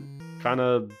 100% kind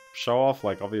of show-off.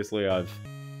 Like, obviously I've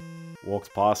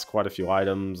walked past quite a few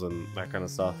items and that kind of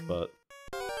stuff, but...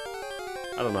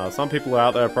 I don't know, some people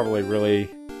out there are probably really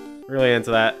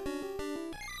into that.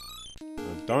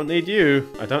 I don't need you.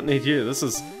 I don't need you. This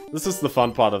is the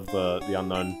fun part of the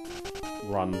unknown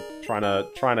run. Trying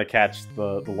to catch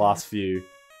the last few.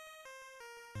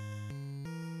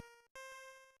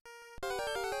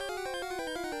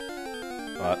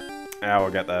 But yeah,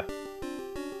 we'll get there.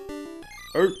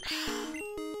 Oh.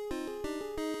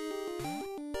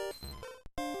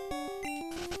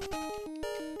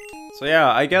 So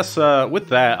yeah, I guess with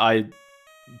that,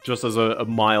 just as a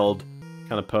mild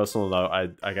kind of personal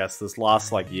note, I guess this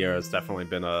last like year has definitely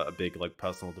been a big like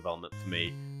personal development for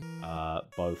me,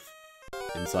 both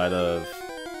inside of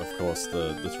course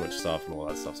the Twitch stuff and all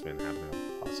that stuff's been happening over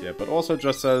the past year, but also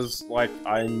just as like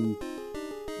I'm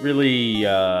really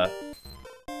I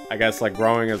guess like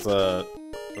growing as a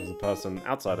person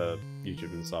outside of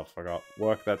YouTube and stuff. I got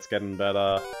work that's getting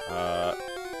better.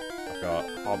 I've got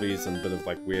hobbies and a bit of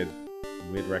like weird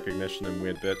recognition and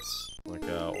weird bits, like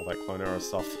all that clone era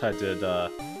stuff that I did. I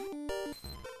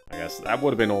guess that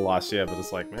would have been all last year, but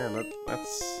it's like, man,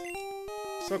 that's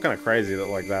still kind of crazy that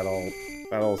like that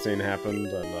whole scene happened,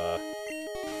 and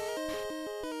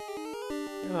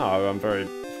you know, I'm very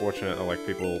fortunate that like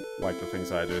people like the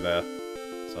things I do there,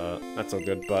 so that's all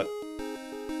good. But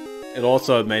it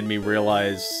also made me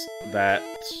realize that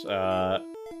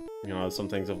you know, some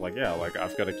things of like, yeah, like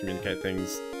I've got to communicate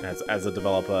things as a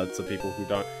developer to people who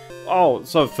don't. Oh,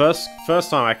 so first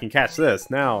time I can catch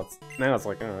this. Now it's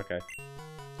like, oh, okay.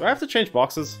 Do I have to change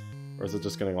boxes, or is it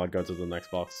just gonna like go to the next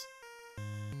box?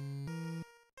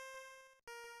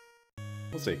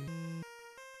 We'll see.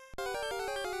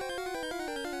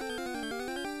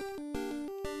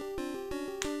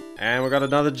 And we got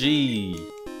another G.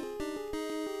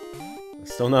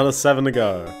 There's still another 7 to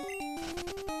go.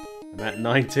 I'm at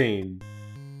 19.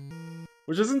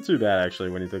 Which isn't too bad, actually,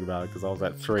 when you think about it, because I was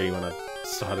at 3 when I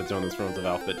started doing this Ruins of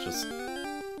Outfit just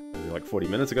maybe like 40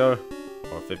 minutes ago,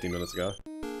 or 50 minutes ago.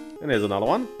 And here's another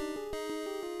one.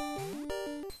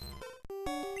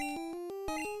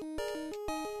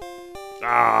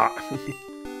 Ah!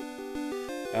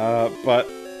 But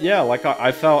yeah, like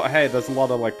I felt, hey, there's a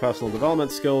lot of like personal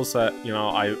development skills that, you know,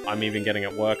 I'm even getting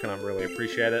at work, and I really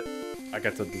appreciate it. I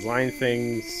get to design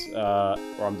things, or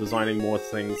I'm designing more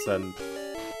things than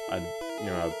I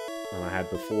had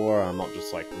before. I'm not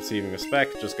just like receiving a spec,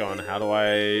 just going, how do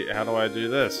I do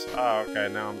this? Oh, okay,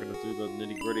 now I'm gonna do the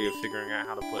nitty-gritty of figuring out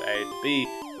how to put A to B.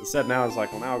 Instead, now it's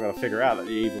like, well, now I've got to figure out that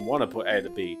you even want to put A to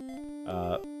B.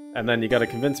 And then you got to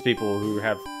convince people who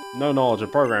have no knowledge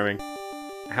of programming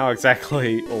how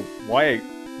exactly, or why,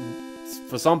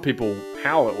 for some people,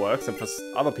 how it works, and for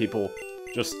other people,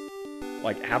 just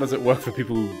like, how does it work for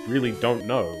people who really don't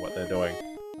know what they're doing?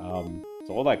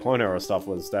 So all that clone era stuff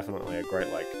was definitely a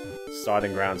great, like,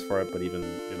 starting grounds for it, but even,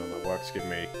 you know, the work's given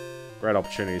me great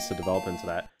opportunities to develop into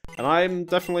that. And I'm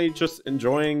definitely just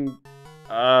enjoying,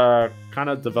 kind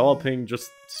of developing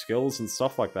just skills and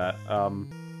stuff like that.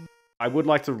 I would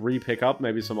like to re-pick up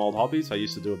maybe some old hobbies. I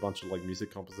used to do a bunch of, like,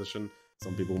 music composition.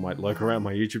 Some people might lurk around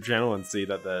my YouTube channel and see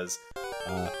that there's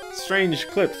strange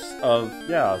clips of,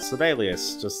 yeah,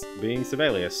 Sibelius, just being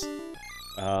Sibelius.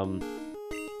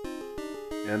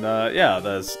 Yeah,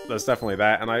 there's definitely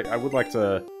that, and I would like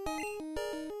to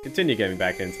continue getting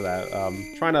back into that.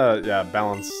 Trying to, yeah,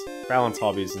 balance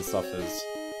hobbies and stuff is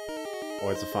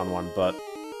always a fun one, but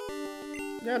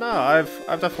yeah, no, I've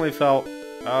definitely felt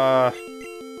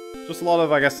just a lot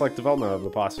of, I guess, like, development over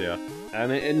the past year.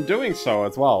 And in doing so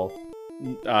as well,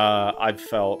 I've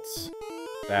felt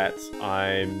that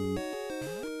I'm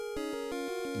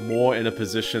more in a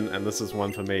position, and this is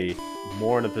one for me,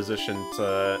 more in a position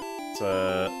to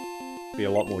be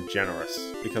a lot more generous.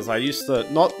 Because I used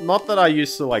to, not that I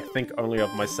used to, like, think only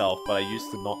of myself, but I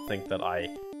used to not think that I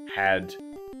had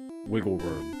wiggle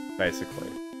room, basically.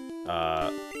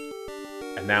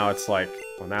 And now it's like,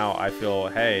 well, now I feel,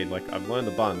 hey, like, I've learned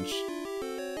a bunch,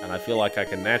 and I feel like I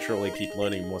can naturally keep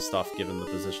learning more stuff given the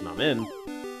position I'm in.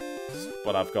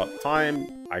 But I've got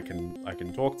time, I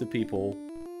can talk to people,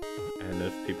 and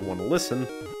if people want to listen,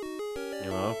 you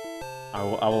know, I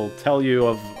will tell you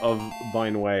of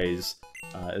thine ways.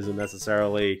 Is it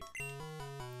necessarily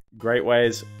great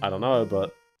ways? I don't know,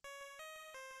 but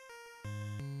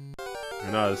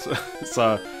who knows?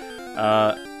 So,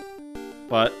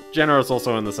 but generous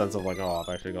also in the sense of like, oh,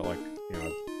 I've actually got like, you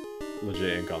know,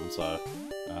 legit income, so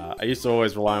I used to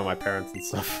always rely on my parents and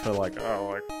stuff for like, oh,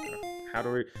 like,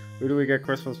 who do we get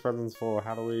Christmas presents for?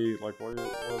 How do we, like, what do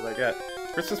they get?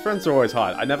 Christmas presents are always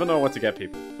hard. I never know what to get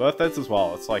people. Birthdays as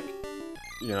well. It's like,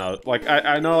 you know, like,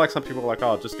 I know, like, some people are like,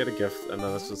 oh, just get a gift, and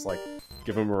then it's just like,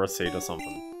 give them a receipt or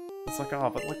something. It's like, oh,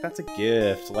 but, like, that's a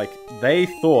gift. Like, they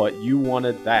thought you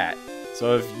wanted that.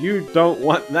 So if you don't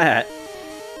want that,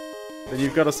 then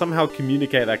you've got to somehow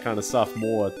communicate that kind of stuff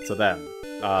more to them.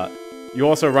 You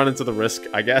also run into the risk,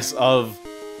 I guess, of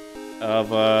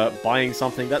buying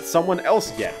something that someone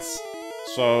else gets.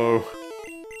 So,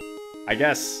 I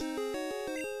guess...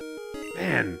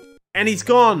 Man, and he's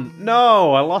gone!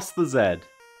 No, I lost the Zed.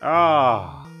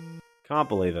 Ah, can't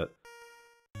believe it.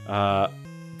 But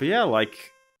yeah,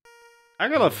 like, I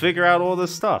gotta figure out all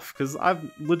this stuff, because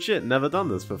I've legit never done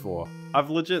this before. I've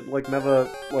legit, like, never,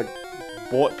 like,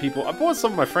 bought people... I bought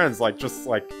some of my friends, like, just,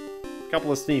 like, a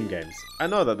couple of Steam games. I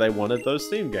know that they wanted those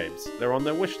Steam games. They're on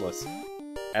their wish list.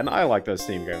 And I like those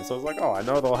Steam games, so I was like, oh, I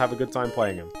know they'll have a good time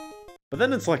playing them. But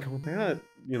then it's like, oh, man,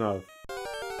 you know,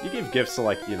 you give gifts to,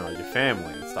 like, you know, your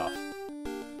family and stuff.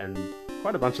 And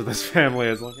quite a bunch of this family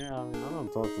is like, yeah, I mean, I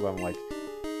don't talk to them, like,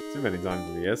 too many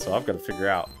times a year, so I've got to figure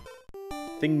out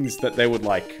things that they would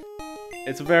like. It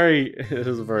is a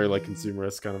very, like,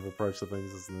 consumerist kind of approach to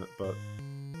things, isn't it? But,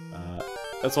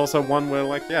 it's also one where,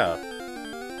 like, yeah,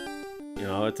 you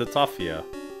know, it's a tough year.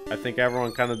 I think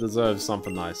everyone kind of deserves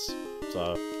something nice.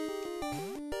 So,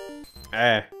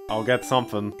 I'll get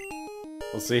something.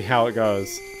 We'll see how it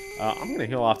goes. I'm gonna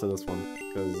heal after this one,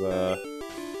 because,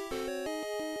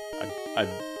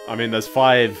 I mean, there's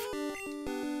 5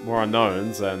 more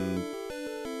unknowns, and...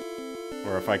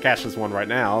 Or if I catch this one right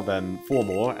now, then 4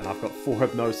 more, and I've got 4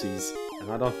 hypnoses,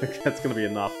 and I don't think that's gonna be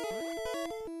enough.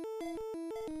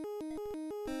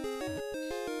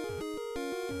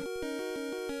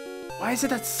 Why is it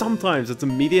that sometimes it's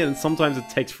immediate and sometimes it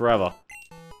takes forever?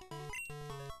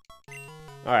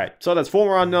 Alright, so that's 4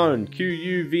 more unknown. Q,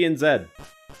 U, V, and Z.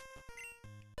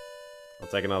 I'll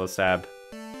take another stab.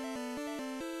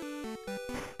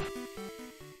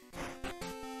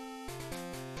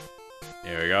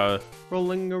 Here we go.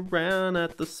 Rolling around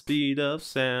at the speed of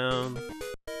sound.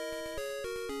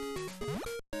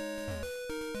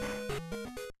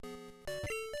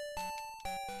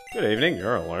 Good evening,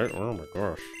 you're alert. Oh my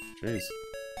gosh. Jeez.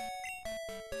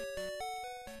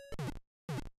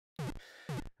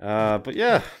 But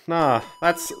yeah, nah,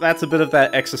 that's a bit of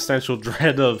that existential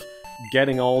dread of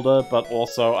getting older, but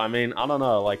also, I mean, I don't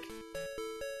know, like...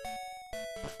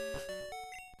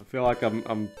 I feel like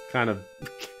I'm kind of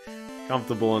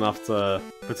comfortable enough to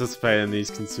participate in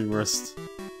these consumerist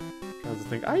kinds of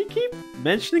things. I keep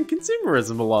mentioning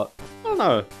consumerism a lot. I don't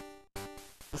know.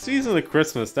 The season of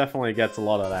Christmas definitely gets a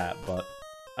lot of that, but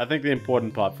I think the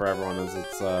important part for everyone is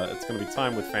it's gonna be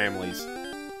time with families.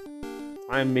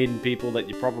 I'm meeting people that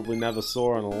you probably never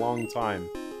saw in a long time.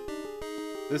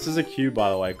 This is a Q, by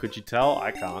the way. Could you tell?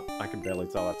 I can't. I can barely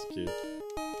tell that's a Q.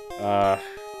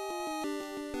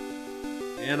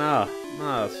 Yeah,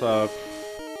 nah, so...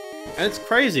 And it's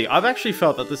crazy. I've actually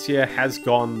felt that this year has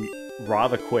gone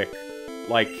rather quick.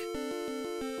 Like,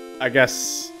 I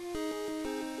guess...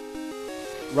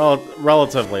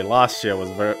 Relatively, last year was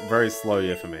a very, very slow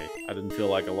year for me. I didn't feel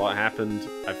like a lot happened.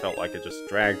 I felt like it just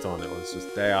dragged on. It was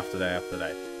just day after day after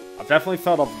day. I've definitely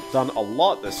felt I've done a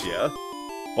lot this year,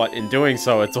 but in doing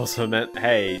so, it's also meant,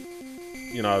 hey,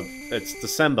 you know, it's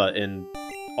December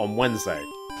on Wednesday.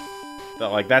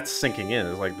 That, like, that's sinking in.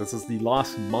 It's like, this is the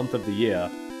last month of the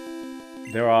year.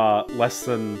 There are less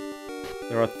than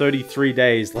There are 33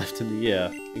 days left in the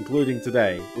year, including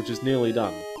today, which is nearly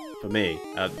done. For me.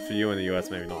 For you in the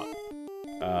US, maybe not.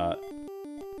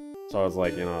 So I was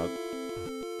like, you know...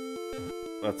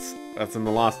 That's in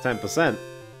the last 10%.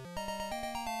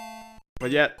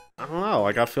 But yet, I don't know,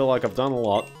 like, I feel like I've done a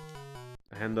lot.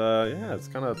 And, yeah, it's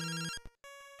kind of...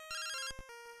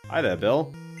 Hi there,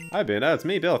 Bill. Hi, Ben. It's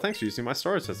me, Bill. Thanks for using my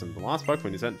storage system. The last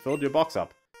Pokemon you sent filled your box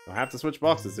up. You'll have to switch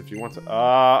boxes if you want to...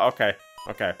 okay.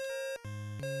 Okay.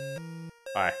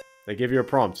 Alright. They give you a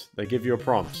prompt. They give you a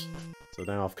prompt. So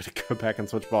now I've got to go back and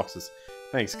switch boxes.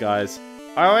 Thanks, guys.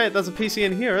 Oh, wait, there's a PC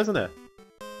in here, isn't there?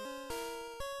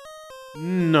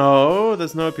 No,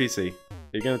 there's no PC. Are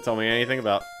you gonna tell me anything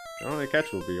about... Only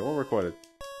catch will be all recorded.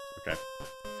 Okay.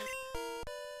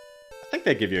 I think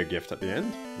they give you a gift at the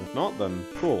end. If not, then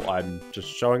cool. I'm just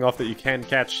showing off that you can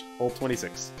catch all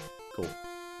 26. Cool.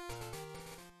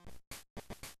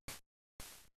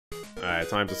 Alright,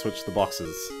 time to switch the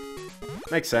boxes.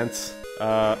 Makes sense.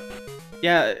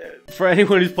 Yeah, for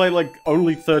anyone who's played, like,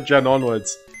 only 3rd gen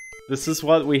onwards, this is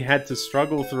what we had to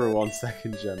struggle through on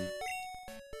 2nd gen.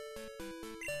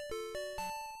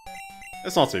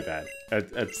 It's not too bad.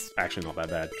 It's actually not that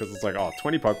bad, because it's like, oh,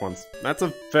 20 Pokemons. That's a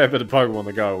fair bit of Pokemon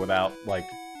to go without, like,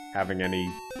 having any,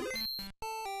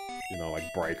 you know, like,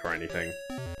 break or anything.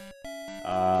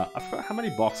 I forgot how many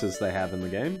boxes they have in the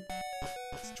game.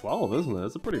 It's 12, isn't it?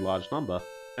 It's a pretty large number.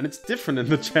 And it's different in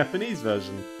the Japanese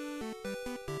version.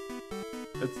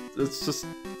 It's just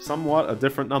somewhat a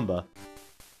different number.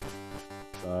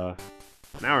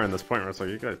 Now we're in this point where it's like,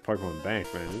 you got Pokemon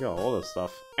Bank, man. You got all this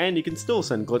stuff. And you can still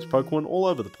send glitch Pokemon all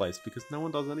over the place because no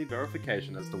one does any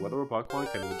verification as to whether a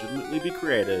Pokemon can legitimately be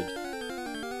created.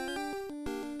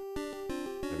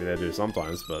 Maybe they do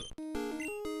sometimes, but...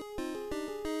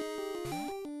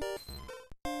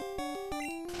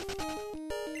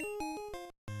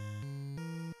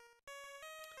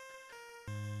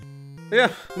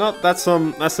 Yeah, no, that's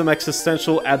some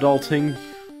existential adulting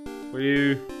for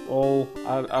you all.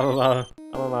 I don't know.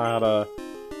 I don't know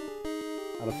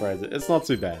how to phrase it. It's not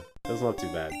too bad. It's not too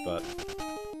bad, but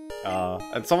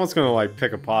and someone's gonna like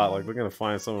pick apart, like they're gonna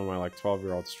find some of my like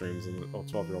 12-year-old streams or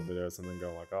 12-year-old videos and then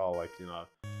go like, oh, like, you know,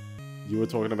 you were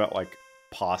talking about like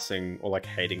passing or like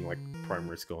hating like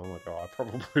primary school. I'm like, oh, I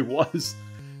probably was,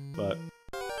 but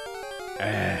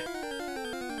I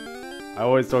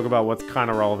always talk about what's kind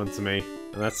of relevant to me,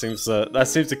 and that seems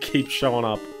to keep showing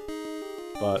up.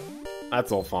 But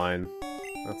that's all fine.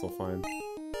 That's all fine.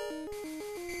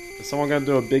 Is someone gonna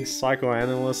do a big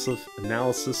psychoanalysis?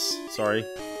 Sorry.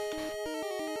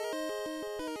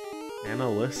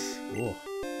 Analyst? Ooh.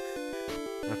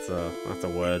 That's a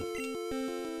word.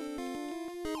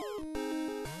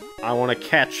 I want to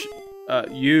catch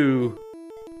you.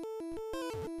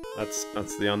 That's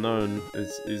the unknown.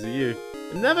 Is you.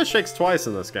 It never shakes twice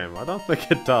in this game. I don't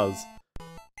think it does.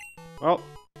 Well,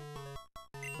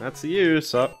 that's you,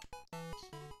 so...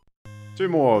 2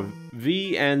 more.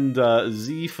 V and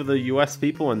Z for the US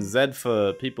people and Z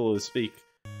for people who speak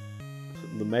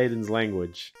the maiden's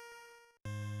language.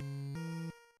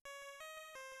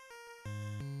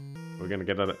 We're gonna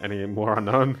get any more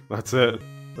unknown? That's it.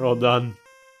 We're all done.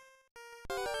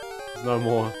 There's no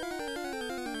more.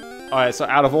 Alright, so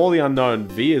out of all the unknown,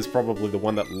 V is probably the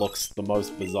one that looks the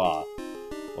most bizarre.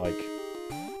 Like,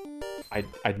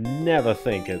 I'd never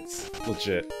think it's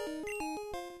legit.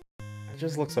 It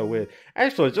just looks so weird.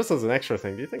 Actually, just as an extra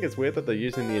thing, do you think it's weird that they're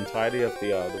using the entirety of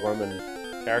the Roman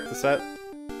character set?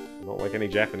 Not like any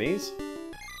Japanese?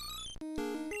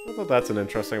 I thought that's an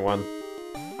interesting one.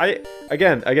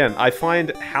 Again, I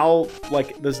find how,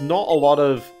 like, there's not a lot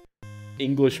of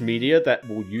English media that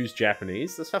will use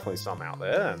Japanese. There's definitely some out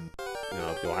there, and, you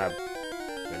know, you'll have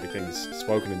everything's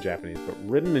spoken in Japanese, but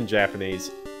written in Japanese,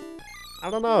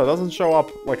 I don't know, it doesn't show up,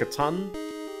 like, a ton,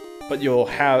 but you'll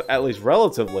have, at least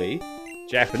relatively,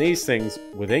 Japanese things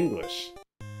with English,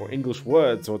 or English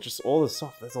words, or just all this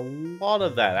stuff. There's a lot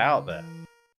of that out there.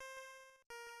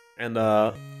 And,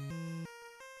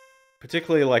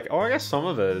 particularly, like, oh, I guess some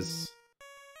of it is,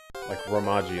 like,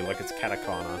 Romaji, like, it's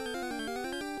katakana,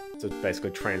 to basically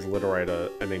transliterate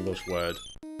an English word.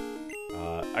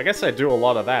 I guess they do a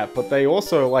lot of that, but they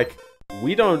also, like,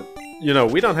 we don't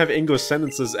have English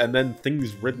sentences and then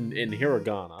things written in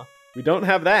hiragana. We don't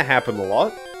have that happen a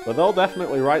lot, but they'll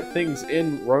definitely write things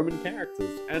in Roman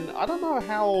characters. And I don't know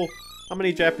how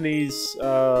many Japanese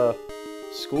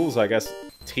schools, I guess,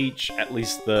 teach at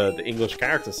least the English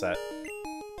character set.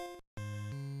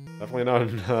 Definitely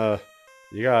not,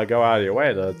 you gotta go out of your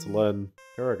way to learn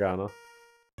hiragana.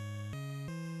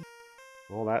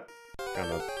 All that kind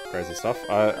of crazy stuff.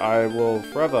 I will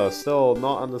forever still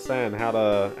not understand how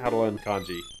to learn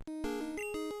kanji.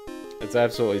 It's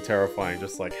absolutely terrifying,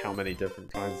 just like how many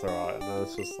different kinds there are. And then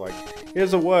it's just like,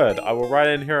 here's a word. I will write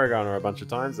in hiragana a bunch of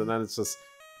times, and then it's just,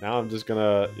 now I'm just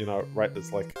gonna, you know, write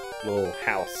this like little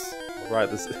house. I'll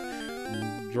write this,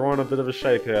 drawing a bit of a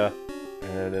shape here,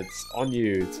 and it's on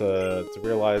you to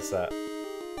realize that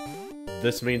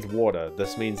this means water,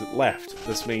 this means left,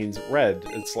 this means red.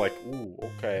 It's like, ooh,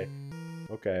 okay,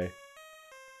 okay.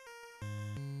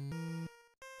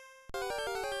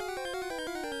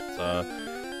 So,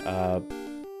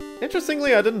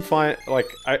 interestingly, I didn't find, like,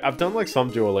 I've done, like, some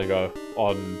Duolingo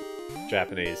on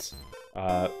Japanese.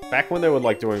 Back when they were,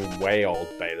 like, doing way old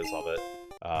betas of it,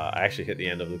 I actually hit the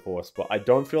end of the course, but I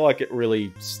don't feel like it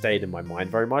really stayed in my mind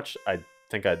very much. I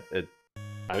think I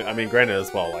mean, granted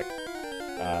as well, like,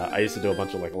 I used to do a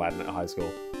bunch of, like, Latin at high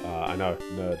school. I know,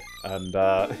 nerd. And,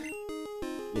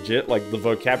 legit, like, the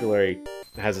vocabulary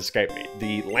has escaped me.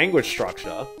 The language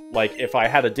structure, like, if I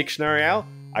had a dictionary out,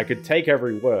 I could take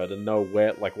every word and know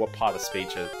where, like, what part of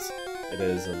speech it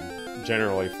is, and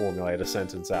generally formulate a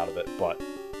sentence out of it, but,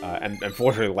 and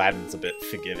unfortunately Latin's a bit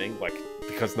forgiving, like,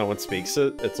 because no one speaks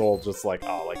it, it's all just like,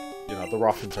 oh, like, you know, the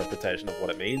rough interpretation of what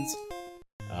it means.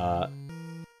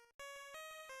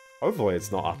 Hopefully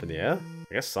it's not up in the air.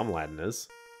 I guess some Latin is.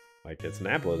 Like, it's an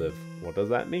ablative. What does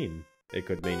that mean? It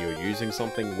could mean you're using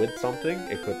something with something.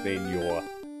 It could mean you're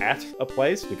at a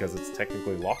place, because it's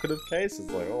technically locative case.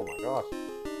 It's like, oh my gosh.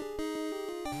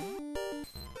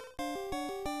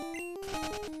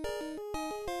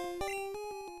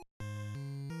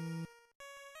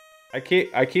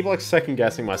 I keep like second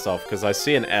guessing myself, because I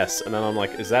see an S, and then I'm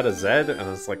like, is that a Z? And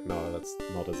it's like, no, that's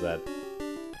not a Z.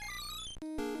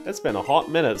 It's been a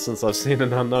hot minute since I've seen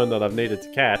an unknown that I've needed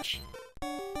to catch.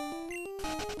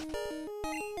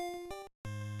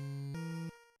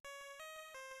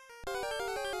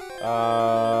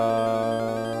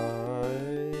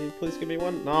 Please give me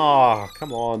one. Nah,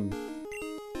 come on.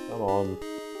 Come on.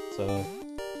 So,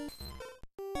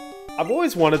 I've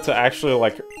always wanted to actually,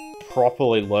 like,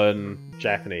 properly learn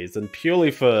Japanese, and purely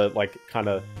for, like, kind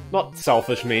of, not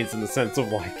selfish means in the sense of,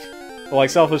 like, well, like,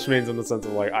 selfish means in the sense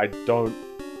of, like, I don't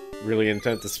really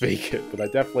intend to speak it, but I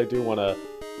definitely do want to,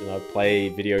 you know, play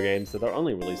video games that are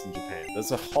only released in Japan.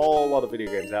 There's a whole lot of video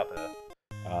games out there,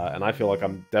 and I feel like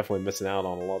I'm definitely missing out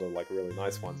on a lot of, like, really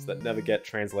nice ones that never get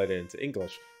translated into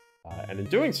English. And in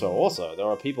doing so, also, there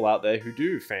are people out there who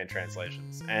do fan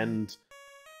translations, and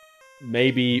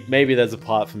maybe there's a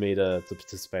part for me to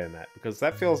participate in that, because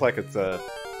that feels like it's a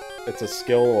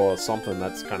skill or something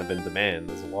that's kind of in demand.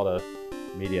 There's a lot of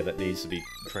media that needs to be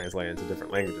translated into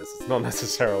different languages. It's not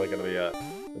necessarily going to be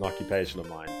an occupation of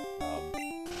mine.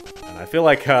 And I feel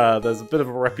like there's a bit of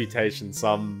a reputation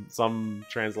some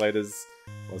translators,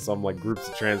 or some like groups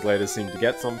of translators seem to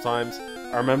get sometimes.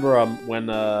 I remember when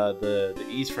the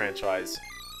Ys franchise...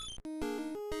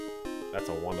 That's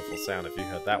a wonderful sound if you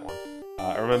heard that one.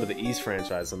 I remember the Ys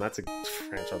franchise, and that's a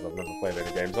franchise I've never played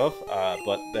any games of,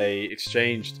 but they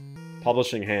exchanged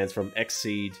publishing hands from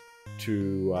Xseed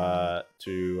to I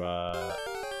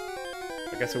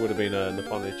guess it would have been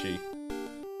Nipponichi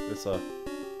Visa,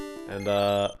 and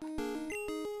I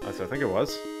think it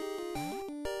was.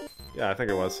 Yeah, I think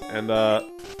it was. And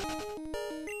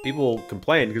people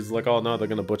complained because like, oh no, they're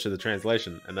gonna butcher the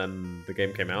translation. And then the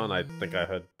game came out, and I think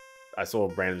I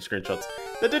saw random screenshots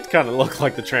that did kind of look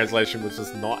like the translation was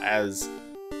just not as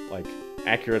like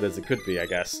accurate as it could be, I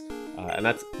guess. And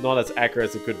that's not as accurate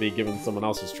as it could be given someone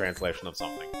else's translation of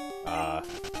something.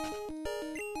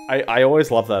 I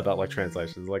always love that about like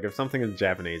translations. Like if something is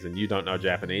Japanese and you don't know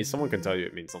Japanese, someone can tell you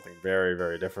it means something very,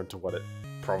 very different to what it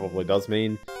probably does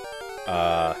mean.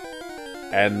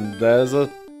 And there's a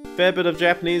fair bit of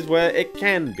Japanese where it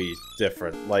can be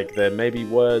different. Like there may be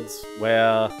words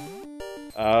where,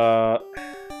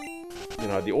 you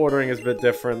know, the ordering is a bit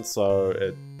different, so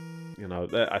it, you know,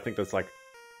 I think there's like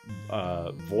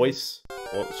voice,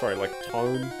 or sorry, like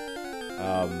tone,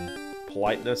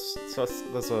 politeness. So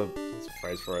there's a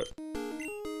phrase for it.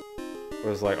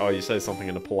 Where it's like, oh, you say something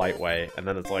in a polite way, and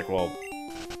then it's like, well,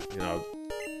 you know,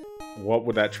 what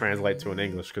would that translate to in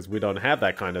English? Because we don't have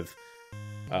that kind of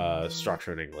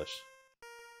structure in English.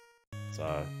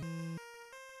 So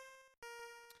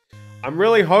I'm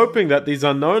really hoping that these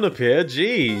unknown appear.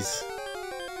 Jeez.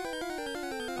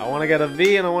 I want to get a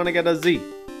V and I want to get a Z.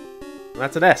 And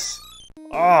that's an S.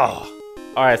 Oh.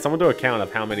 Alright, someone do a count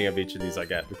of how many of each of these I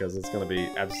get, because it's going to be,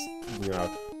 you know,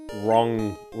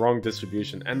 wrong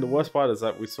distribution. And the worst part is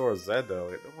that we saw a Z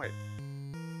earlier. Oh, wait.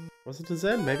 Was it a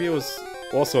Z? Maybe it was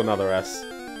also another S.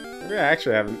 Maybe I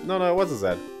actually haven't. No, it was a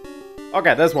Z.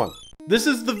 Okay, there's one. This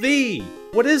is the V.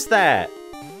 What is that?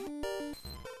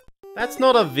 That's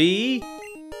not a V.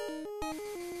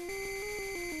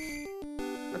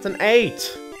 That's an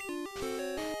 8!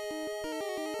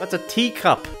 That's a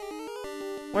teacup!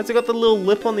 Why's it got the little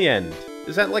lip on the end?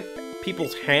 Is that like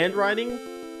people's handwriting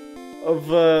of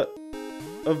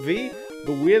V?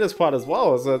 The weirdest part as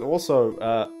well is that also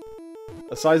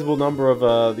a sizable number of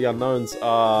the unknowns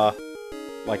are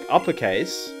like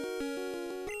uppercase.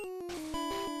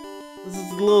 This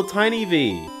is a little tiny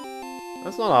V.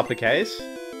 That's not uppercase.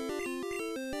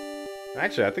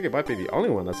 Actually, I think it might be the only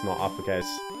one that's not uppercase.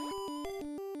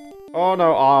 Oh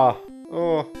no, R.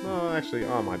 Oh, no, actually,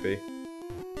 R might be.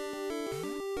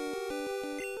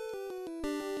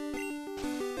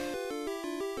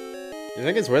 You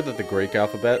think it's weird that the Greek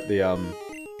alphabet, the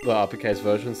uppercase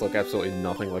versions look absolutely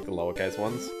nothing like the lowercase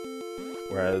ones?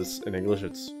 Whereas in English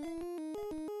it's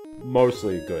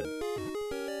mostly good.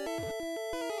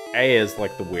 A is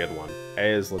like the weird one.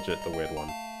 A is legit the weird one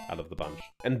out of the bunch.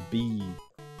 And B.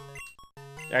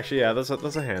 Actually, yeah, there's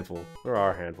a handful. There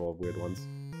are a handful of weird ones.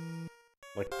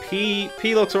 Like P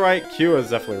looks alright, Q is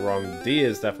definitely wrong, D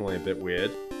is definitely a bit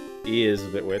weird, E is a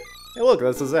bit weird. Hey look,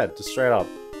 that's a Z, just straight up.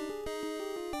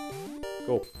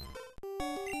 Cool.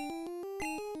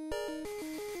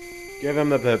 Give him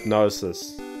the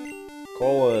hypnosis.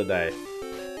 Call it a day.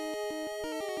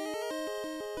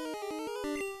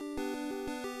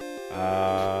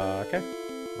 Okay.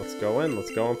 Let's go in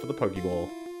for the Pokeball.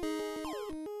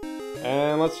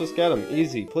 And let's just get him.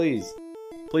 Easy, please.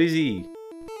 Pleasey.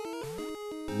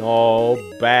 No,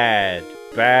 bad.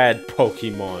 Bad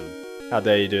Pokemon. How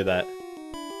dare you do that?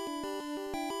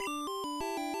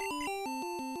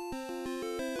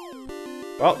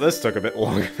 Well, this took a bit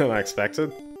longer than I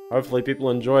expected. Hopefully people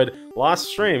enjoyed last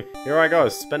stream. Here I go,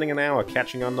 spending an hour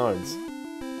catching unknowns.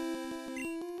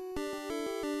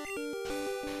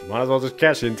 Might as well just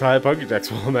catch the entire Pokédex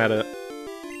while I'm at it.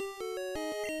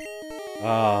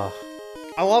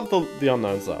 I love the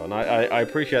unknowns though, and I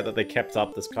appreciate that they kept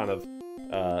up this kind of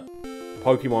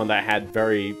Pokemon that had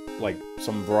very, like,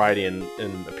 some variety in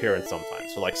appearance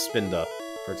sometimes. So like Spinder,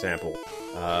 for example,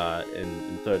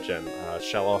 in 3rd gen,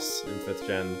 Shellos in 5th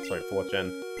gen, sorry, 4th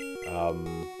gen,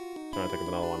 trying to think of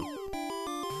another one.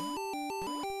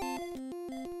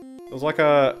 It was like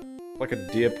a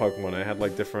deer Pokemon, it had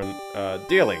like different,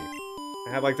 Deerling.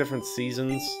 It had like different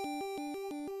seasons.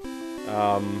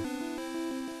 So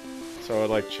it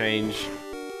would like change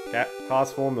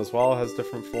cast form as well, has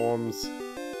different forms.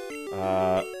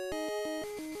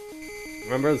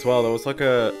 Remember as well, there was like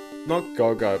a, not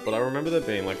Go-Go, but I remember there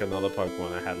being like another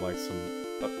Pokemon that had like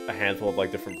a handful of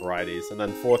like different varieties. And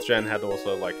then 4th gen had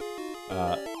also like,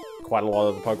 quite a lot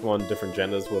of the Pokemon, different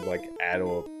genders would like add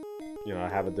or, you know,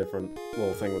 have a different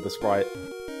little thing with the sprite.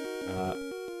 I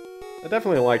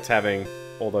definitely liked having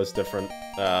all those different,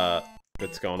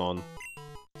 bits going on.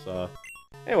 So,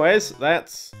 anyways,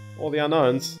 that's all the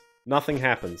unknowns. Nothing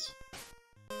happens.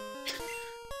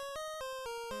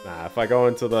 Nah, if I go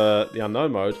into the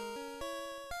unknown mode,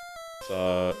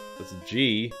 so there's a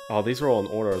G. Oh, these are all in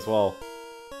order as well.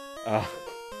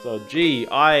 So G,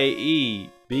 I, E,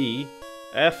 B,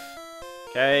 F,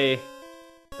 K,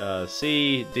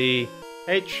 C, D,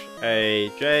 H,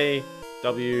 A, J,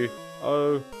 W,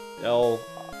 O, L,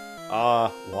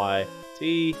 R, Y,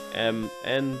 T, M,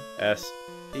 N, S,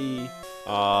 P,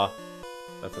 R,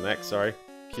 that's an X, sorry,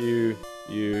 Q,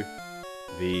 U,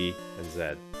 V, and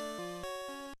Z.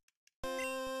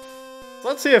 So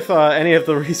let's see if any of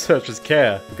the researchers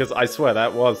care, because I swear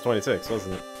that was 26,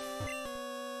 wasn't it?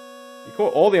 You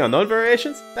caught all the unknown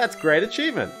variations? That's great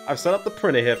achievement! I've set up the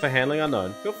printer here for handling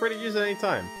unknown. Feel free to use it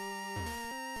anytime.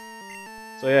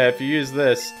 So yeah, if you use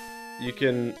this, you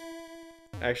can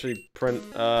actually print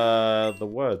the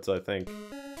words, I think.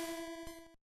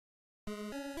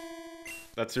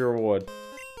 That's your reward.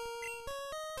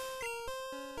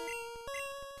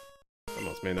 That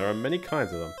must mean there are many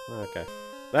kinds of them. Okay.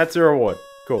 That's your reward.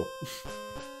 Cool.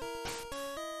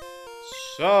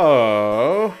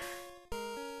 So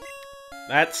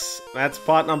that's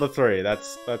part number 3.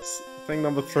 That's thing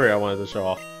number 3 I wanted to show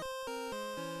off.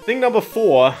 Thing number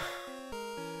 4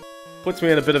 puts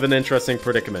me in a bit of an interesting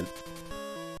predicament.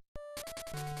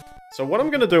 So what I'm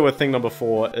gonna do with thing number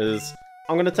 4 is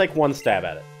I'm gonna take one stab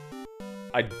at it.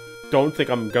 I don't think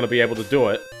I'm gonna be able to do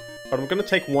it, but I'm gonna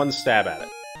take one stab at it.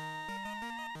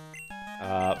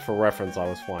 For reference, I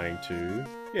was flying to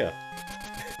here.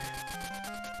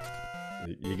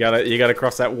 you gotta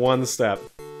cross that one step.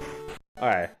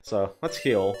 Alright, so let's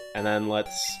heal, and then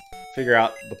let's figure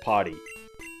out the party.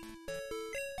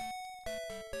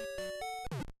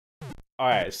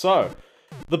 Alright, so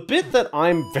the bit that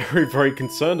I'm very, very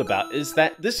concerned about is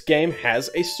that this game has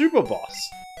a super boss.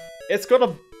 It's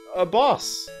got a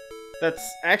boss that's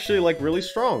actually like really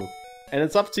strong, and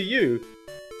it's up to you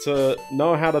to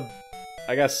know how to,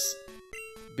 I guess,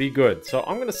 be good. So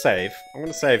I'm gonna save. I'm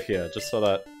gonna save here, just so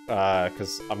that,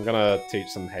 because I'm gonna teach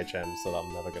some HMs that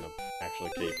I'm never gonna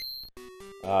actually keep.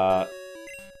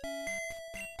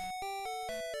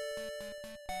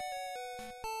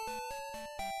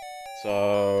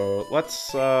 So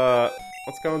let's go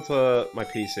into my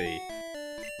PC.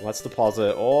 Let's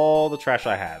deposit all the trash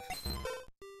I have.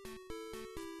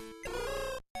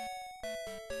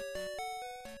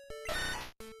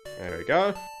 There we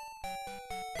go.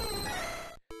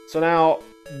 So now,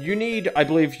 you need, I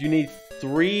believe you need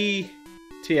 3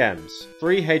 TMs,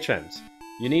 3 HMs.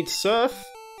 You need Surf,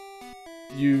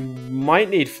 you might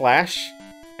need Flash,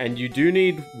 and you do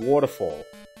need Waterfall.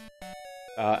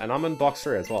 And I'm in box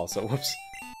 3 as well, so whoops.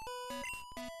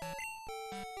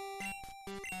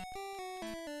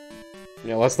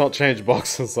 Yeah, let's not change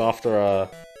boxes after I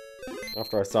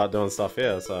start doing stuff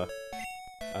here, so...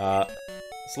 so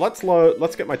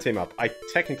let's get my team up. I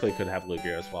technically could have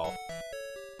Lugia as well.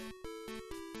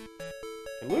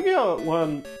 Can Lugia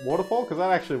learn Waterfall? Because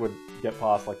that actually would get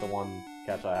past, like, the one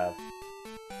catch I have.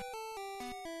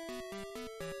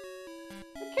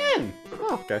 It can!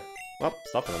 Oh, okay. Well,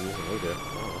 stop it, I'm using Lugia.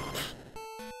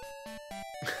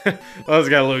 Oh. Let's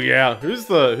get Lugia out. Who's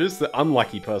the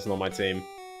unlucky person on my team,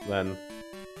 then?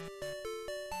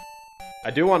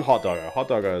 I do want Hot Doggo. Hot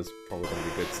Doggo is probably gonna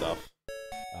be good stuff.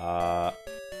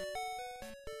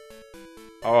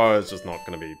 Oh, it's just not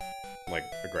gonna be, like,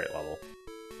 a great level.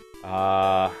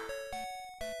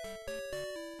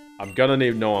 I'm gonna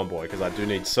need No On Boy, because I do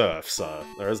need Surf, so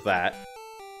there is that.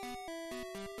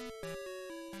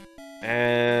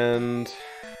 And...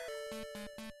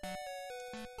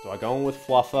 do I go in with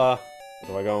Fluffer, or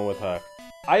do I go in with Herc?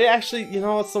 I actually, you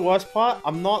know what's the worst part?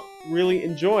 I'm not really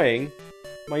enjoying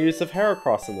my use of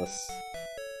Heracross in this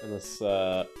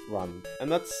run.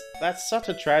 And that's such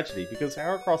a tragedy, because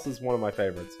Heracross is one of my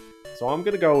favorites. So I'm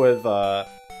gonna go with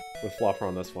Fluffer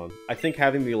on this one. I think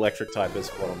having the electric type is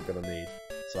what I'm gonna need.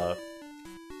 So,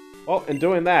 well, in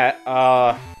doing that,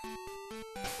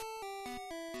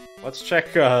 let's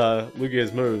check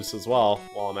Lugia's moves as well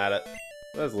while I'm at it.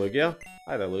 There's Lugia.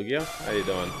 Hi there, Lugia. How you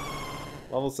doing?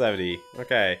 Level 70.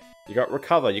 Okay. You got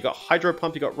Recover, you got Hydro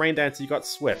Pump, you got Rain Dancer, you got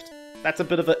Swift. That's a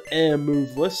bit of an air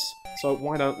moveless, so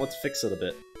why don't let's fix it a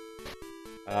bit.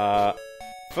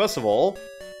 First of all,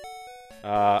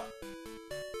 how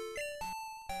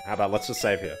about let's just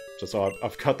save here, just so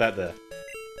I've got that there.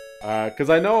 Because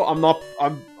I know I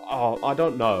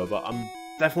don't know, but I'm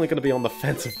definitely going to be on the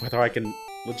fence of whether I can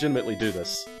legitimately do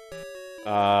this.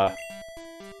 So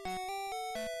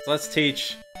let's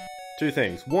teach 2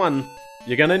 things. 1,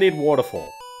 you're going to need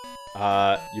Waterfall.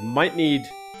 You might need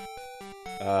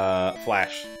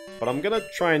Flash, but I'm going to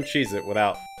try and cheese it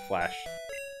without Flash.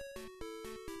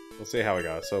 We'll see how we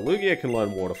go. So Lugia can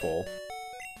learn Waterfall.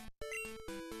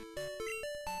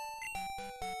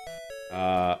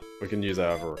 We can use that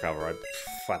over Recover.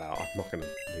 Flat out, I'm not gonna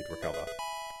need Recover.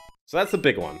 So that's the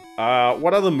big one.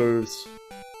 What other moves?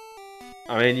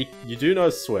 I mean, you do know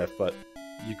Swift, but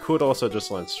you could also just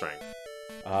learn Strength.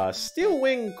 Steel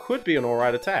Wing could be an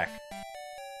alright attack.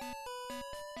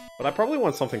 But I probably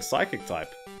want something Psychic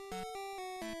type.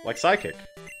 Like Psychic.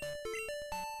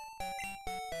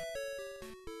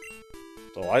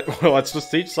 So well, let's just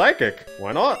teach Psychic.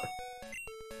 Why not?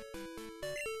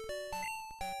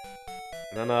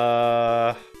 And then,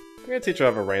 I'm gonna teach her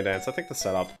over Rain Dance. I think the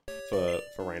setup for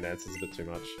Rain Dance is a bit too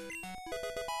much.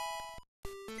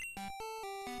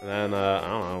 And then, I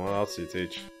don't know, what else do you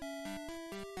teach?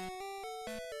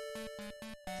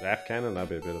 Zap Cannon? That'd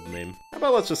be a bit of a meme. How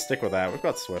about let's just stick with that? We've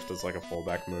got Swift as like a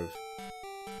fallback move.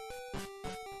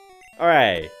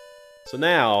 Alright. So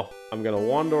now, I'm gonna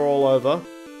wander all over.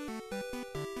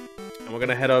 And we're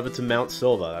gonna head over to Mount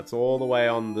Silver. That's all the way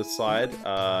on this side.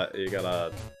 You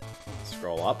gotta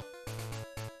scroll up.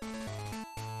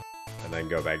 And then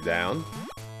go back down.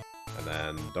 And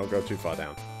then don't go too far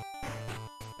down.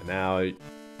 And now... in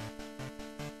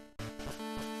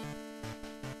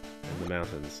the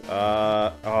mountains.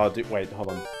 Wait, hold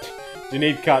on. Do you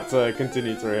need cut to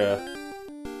continue through here?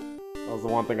 That was the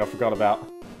one thing I forgot about.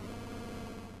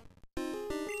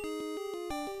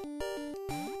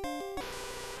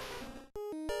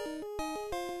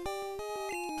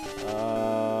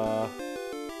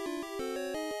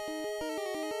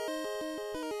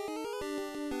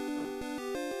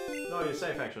 No, you're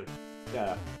safe actually.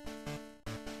 Yeah.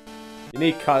 You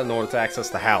need cut in order to access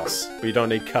the house, but you don't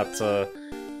need cut to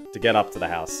get up to the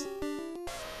house.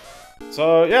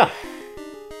 So, yeah.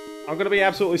 I'm gonna be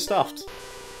absolutely stuffed.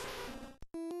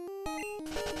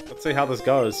 Let's see how this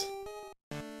goes.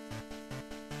 I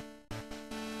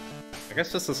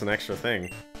guess this is an extra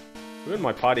thing. Who in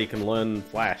my party can learn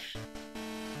Flash?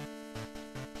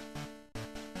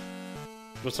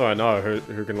 Just so I know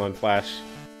who can learn Flash.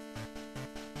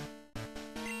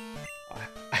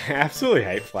 I absolutely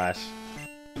hate Flash.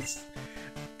 It's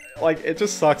like, it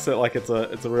just sucks that like it's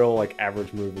a real like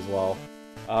average move as well.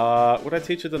 Would I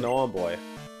teach it to No Arm Boy?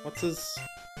 What's his?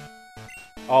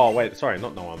 Oh wait, sorry,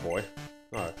 not No Arm Boy.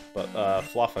 No, but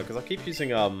Fluffer, because I keep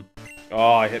using Oh,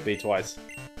 I hit B twice.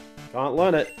 Can't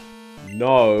learn it.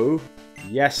 No.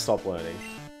 Yes, stop learning.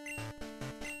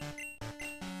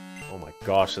 Oh my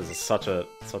gosh, this is such a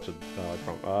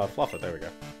Fluffer. There we go.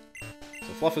 So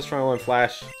Fluffer's trying to learn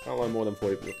Flash. Can't learn more than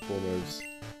 4 moves.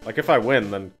 Like if I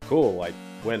win, then cool. Like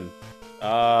win.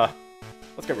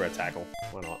 Let's get rid of Tackle.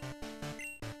 Why not?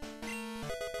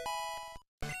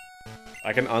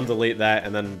 I can undelete that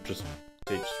and then just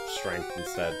teach Strength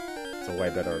instead. It's a way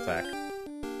better attack.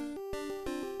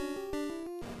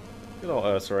 Good old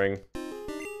Ursaring.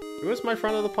 Who is my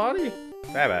friend of the party?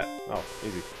 Babat. Oh,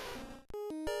 easy.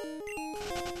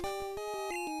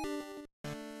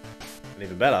 And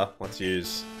even better, let's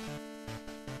use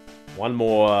one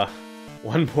more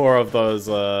of those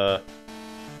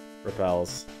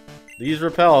repels. These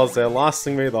repels, they're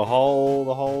lasting me the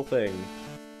whole thing.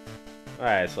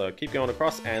 Alright, so keep going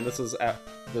across, and this is at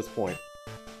this point.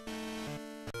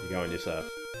 You go and you surf.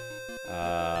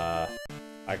 I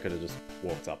could have just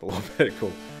walked up a little bit.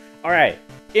 Cool. Alright,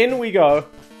 in we go.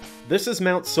 This is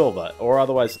Mount Silver, or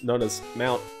otherwise known as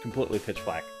Mount Completely Pitch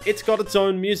Black. It's got its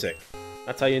own music.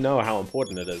 That's how you know how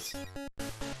important it is.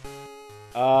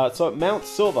 So Mount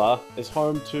Silver is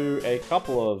home to a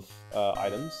couple of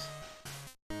items.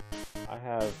 I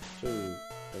have 2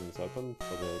 things open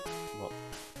for the... not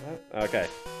that? Okay.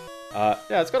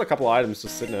 Yeah, it's got a couple of items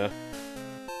just sitting there.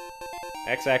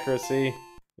 X accuracy,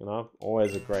 you know,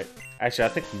 always a great... Actually, I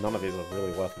think none of these are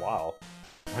really worthwhile.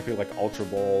 Might be like Ultra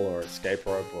Ball or Escape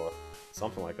Rope or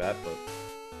something like that, but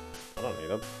I don't need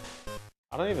them.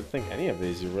 I don't even think any of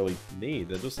these you really need.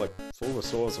 They're just like full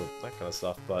resource or that kind of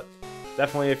stuff, but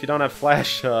definitely if you don't have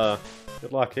Flash, good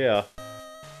luck here.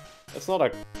 It's not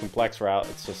a complex route,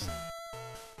 it's just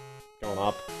going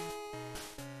up.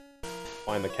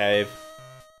 Find the cave.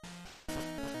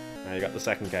 Now you got the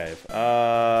second cave.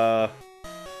 I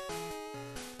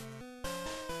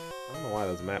don't know why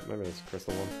there's a map, maybe it's a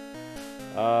crystal one.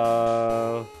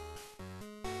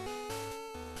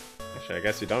 Actually, I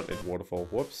guess you don't need Waterfall.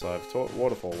 Whoops, I've taught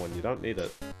Waterfall when you don't need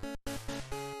it.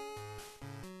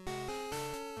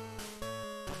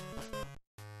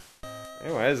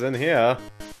 Anyways, in here...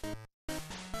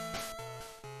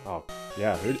 Oh,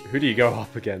 yeah, who do you go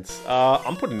up against?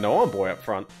 I'm putting No Arm Boy up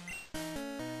front.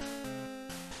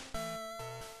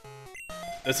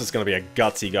 This is gonna be a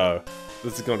gutsy go.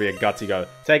 This is gonna be a gutsy go.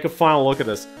 Take a final look at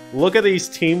this. Look at these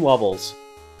team levels.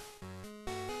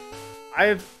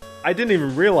 I didn't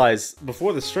even realize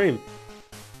before the stream,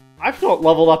 I've not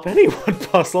leveled up anyone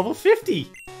past level 50!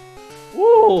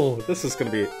 Whoa, this is gonna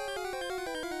be...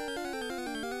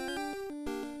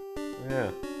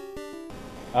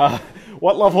 Yeah.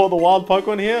 What level are the wild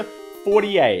Pokemon here?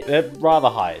 48. They're rather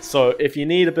high. So if you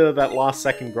need a bit of that last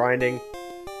second grinding,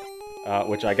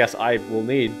 which I guess I will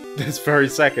need this very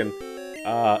second,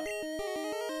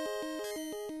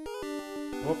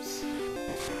 whoops.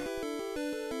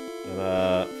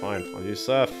 And, fine, I'll use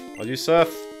Surf. I'll use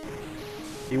Surf.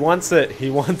 He wants it, he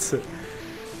wants it.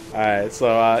 Alright,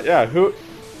 so, yeah,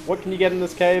 what can you get in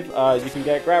this cave? You can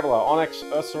get Graveler, Onyx,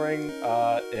 Ursaring,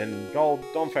 in Gold,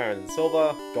 Donphan in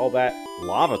Silver, Golbat,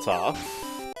 Larvitar.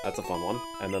 That's a fun one.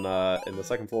 And then, in the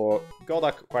second floor,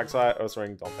 Golduck, Quagsire,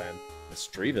 Ursaring, Donphan,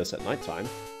 Mischievous at nighttime,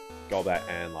 Golbat,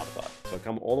 and Larvitar. So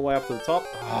come all the way up to the top.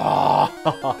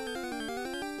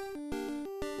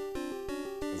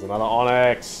 There's another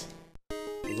Onyx!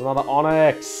 There's another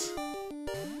Onyx!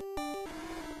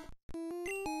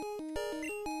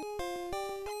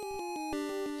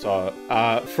 So,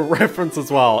 for reference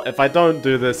as well, if I don't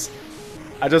do this,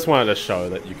 I just wanted to show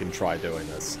that you can try doing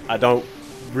this. I don't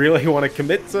really want to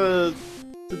commit to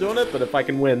doing it, but if I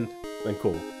can win, then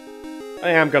cool. I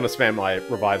am going to spam my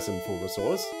revives and full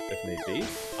resource, if need be.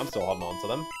 I'm still holding on to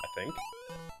them, I think.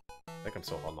 I think I'm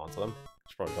still holding on to them.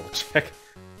 Should probably double check.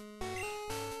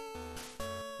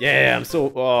 Yeah, I'm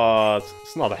still...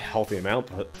 it's not a healthy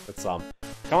amount, but it's, come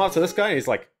up to this guy and he's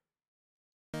like...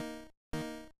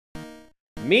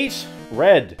 Meet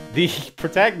Red, the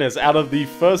protagonist out of the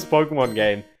first Pokemon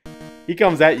game. He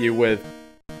comes at you with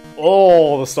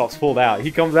all the stops pulled out. He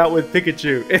comes out with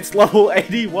Pikachu. It's level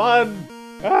 81!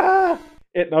 Ah!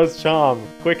 It knows Charm,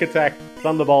 Quick Attack,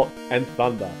 Thunderbolt, and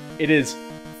Thunder. It is,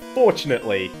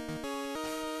 fortunately...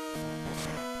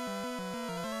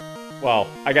 Well,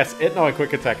 I guess it knowing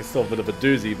quick attack is still a bit of a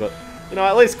doozy, but, you know,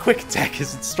 at least quick attack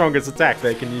is its strongest attack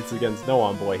they can use against No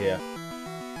Arm Boy here.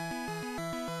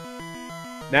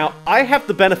 Now, I have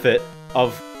the benefit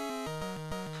of...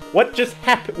 What just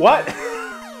happened? What?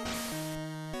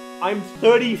 I'm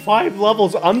 35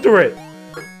 levels under it!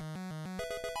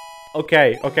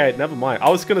 Okay, never mind. I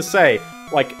was gonna say,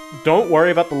 like, don't worry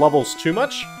about the levels too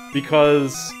much,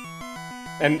 because...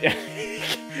 And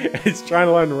it's trying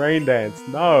to learn Rain Dance.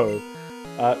 No.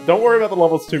 Don't worry about the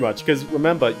levels too much, because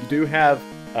remember, you do have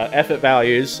effort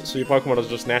values, so your Pokemon is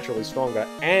just naturally stronger,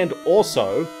 and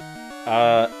also,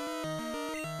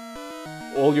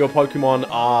 all your Pokemon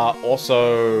are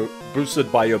also boosted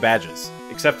by your badges,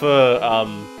 except for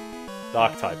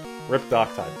Dark-type. Rip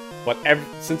Dark-type. But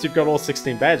since you've got all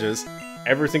 16 badges,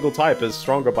 every single type is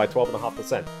stronger by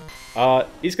 12.5%.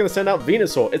 He's going to send out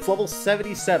Venusaur. It's level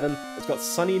 77. It's got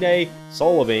Sunny Day,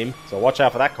 Solar Beam, so watch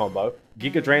out for that combo.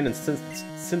 Giga Drain and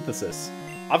Synthesis.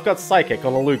 I've got Psychic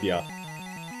on a Lugia.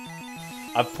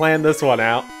 I've planned this one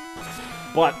out.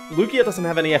 But Lugia doesn't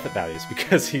have any effort values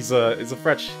because he's a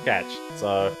fresh catch.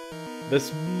 So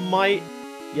this might...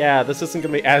 Yeah, this isn't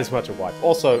going to be as much a wipe.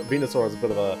 Also, Venusaur is a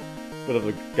bit of a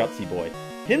gutsy boy.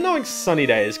 Him knowing Sunny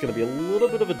Day is going to be a little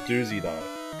bit of a doozy though.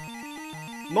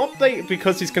 Not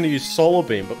because he's going to use Solar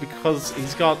Beam, but because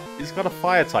he's got a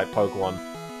Fire-type Pokemon.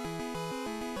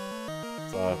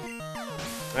 So,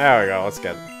 there we go. Let's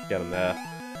get him there.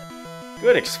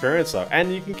 Good experience though,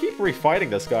 and you can keep refighting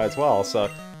this guy as well. So,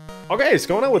 okay, he's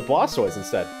going out with Blastoise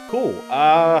instead. Cool.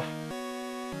 I'm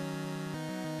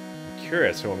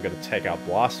curious who I'm going to take out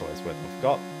Blastoise with.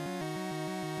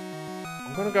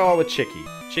 I'm going to go out with Chicky.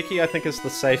 Chicky, I think, is the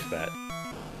safe bet.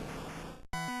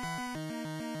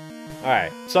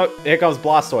 Alright, so here comes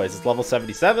Blastoise. It's level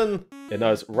 77. It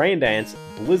knows Rain Dance,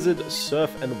 Blizzard, Surf,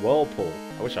 and Whirlpool.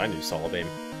 I wish I knew Solar Beam.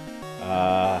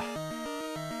 I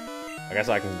guess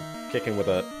I can kick him with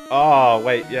a... Oh,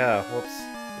 wait, yeah, whoops.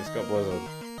 He's got Blizzard.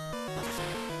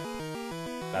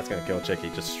 That's gonna kill Chicky,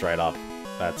 just straight up.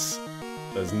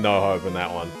 There's no hope in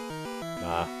that one.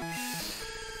 Nah.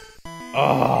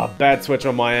 Oh, bad switch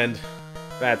on my end.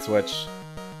 Bad switch.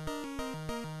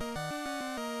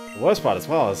 The worst part as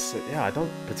well is, yeah, I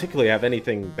don't particularly have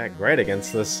anything that great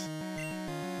against this.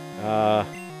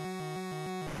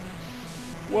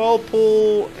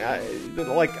 Whirlpool,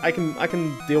 like, I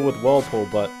can deal with Whirlpool,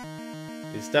 but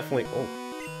he's definitely... Oh,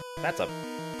 that's a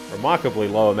remarkably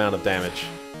low amount of damage.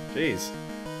 Jeez.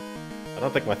 I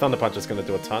don't think my Thunder Punch is going to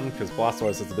do a ton, because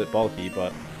Blastoise is a bit bulky,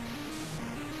 but...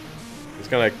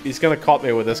 He's gonna caught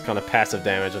me with this kind of passive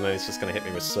damage, and then he's just gonna hit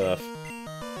me with Surf.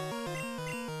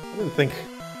 I didn't think...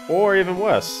 Or even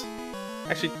worse.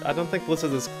 Actually, I don't think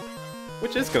Blizzard is...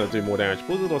 Which is gonna do more damage,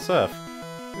 Blizzard or Surf?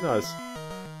 Who knows?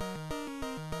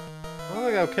 I don't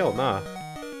think I'll kill, nah.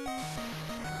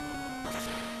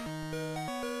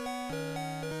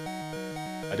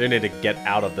 I do need to get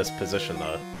out of this position,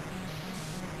 though.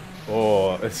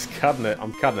 Oh, it's cutting it.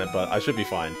 I'm cutting it, but I should be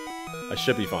fine. I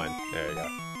should be fine. There we go.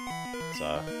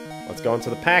 So, let's go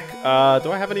into the pack.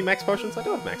 Do I have any Max Potions? I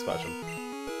do have Max Potion.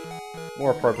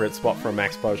 More appropriate spot for a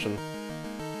Max Potion.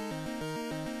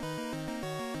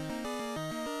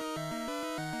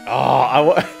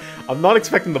 Oh, I'm not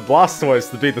expecting the Blastoise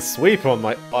to be the sweep on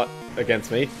my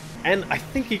against me. And I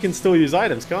think he can still use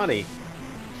items, can't he?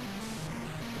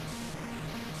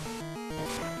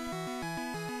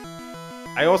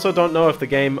 I also don't know if the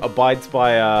game abides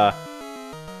by,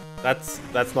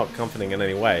 That's not comforting in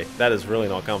any way. That is really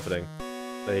not comforting.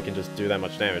 That he can just do that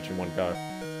much damage in one go.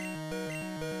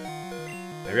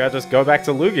 Maybe I'll just go back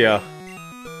to Lugia.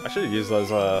 I should have used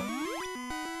those,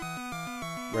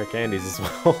 rare candies as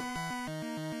well.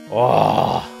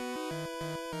 Oh!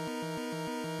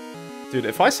 Dude,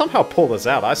 if I somehow pull this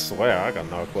out, I swear, I got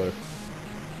no clue.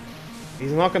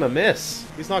 He's not gonna miss.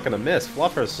 He's not gonna miss.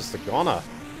 Fluffer is just a goner.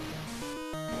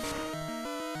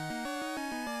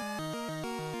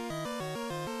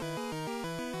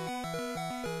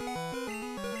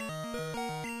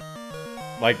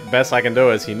 Like, best I can do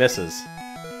is he misses.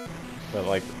 But,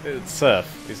 like, it's Surf.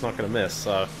 He's not gonna miss,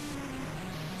 so...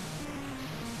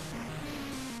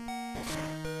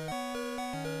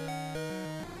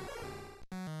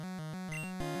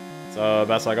 So,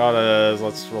 best I got is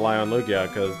let's rely on Lugia,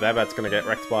 because Babat's gonna get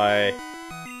wrecked by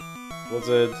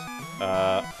Blizzard.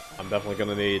 I'm definitely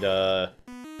gonna need,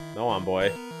 No Arm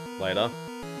Boy later.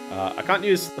 I can't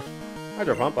use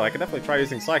Hydro Pump, but I can definitely try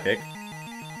using Psychic.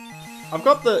 I've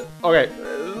got the... Okay,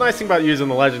 the nice thing about using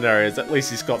the Legendary is at least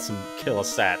he's got some killer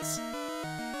stats.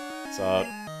 So...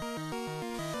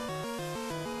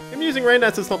 him using Rain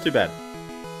Dance is not too bad.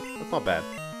 That's not bad.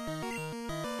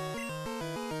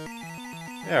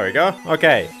 There we go.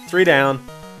 Okay, 3 down.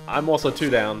 I'm also 2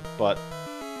 down, but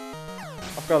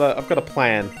I've got a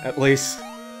plan, at least.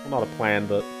 Well, not a plan,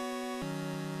 but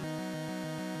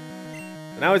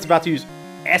now he's about to use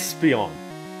Espeon.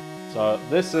 So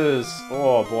this is,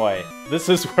 oh boy, this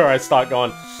is where I start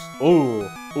going, ooh,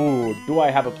 do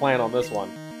I have a plan on this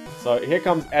one? So here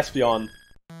comes Espeon.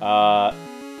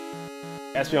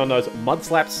 Espeon knows Mud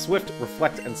Slap, Swift,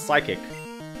 Reflect, and Psychic.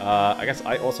 I guess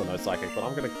I also know Psychic, but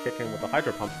I'm gonna kick in with the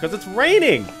Hydro Pump because it's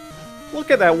raining!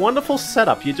 Look at that wonderful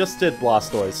setup you just did,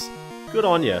 Blastoise. Good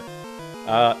on you.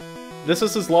 This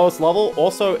is his lowest level.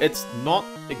 Also, it's not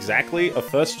exactly a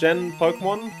first-gen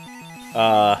Pokemon.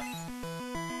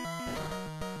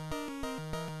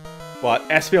 But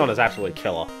Espeon is absolutely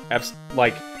killer.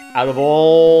 Like, out of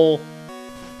all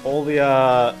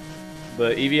the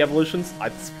EV evolutions,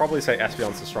 I'd probably say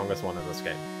Espeon's the strongest one in this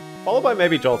game. Followed by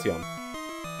maybe Jolteon.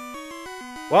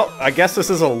 Well, I guess this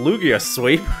is a Lugia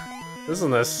sweep,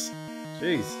 isn't this?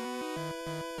 Jeez.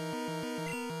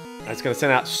 It's gonna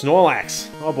send out Snorlax.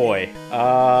 Oh boy.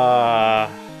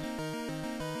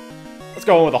 Let's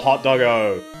go on with a Hot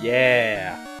Doggo.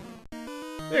 Yeah.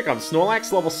 Here comes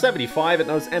Snorlax, level 75. It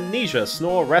knows Amnesia,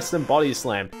 Snore, Rest, and Body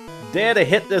Slam. Dare to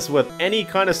hit this with any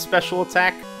kind of special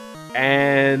attack,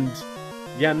 and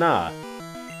yeah, nah.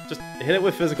 Just hit it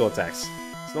with physical attacks.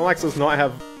 Snorlax does not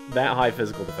have that high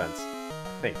physical defense,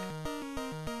 I think.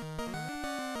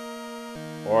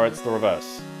 Or it's the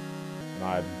reverse. And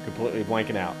I'm completely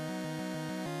blanking out.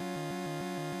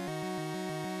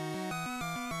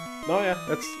 No, yeah,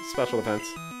 that's special defense.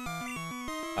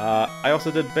 I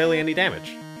also did barely any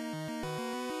damage.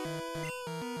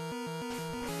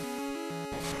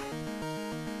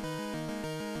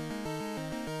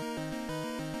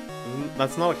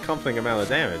 That's not a comforting amount of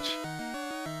damage.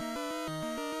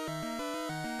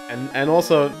 And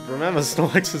also, remember,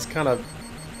 Snorlax is kind of...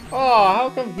 Oh,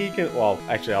 how come he can... Well,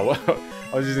 actually, I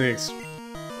was using...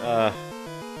 I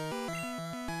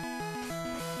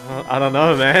don't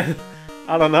know, man.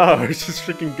 I don't know, just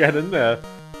freaking get in there.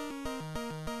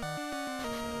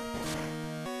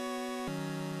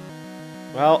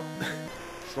 Well,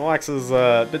 Snorlax is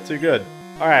a bit too good.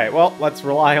 Alright, well, let's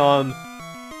rely on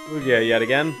Lugia yet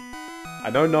again. I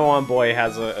know Noan Boy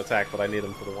has an attack, but I need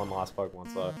him for the one last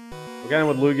Pokemon, so... We're going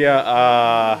with Lugia,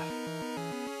 I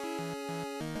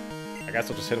guess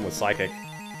I'll just hit him with Psychic.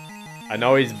 I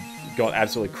know he's got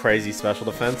absolutely crazy special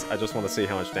defense, I just want to see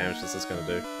how much damage this is going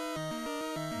to do.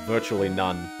 Virtually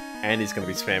none. And he's going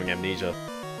to be spamming Amnesia.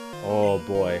 Oh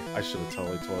boy, I should have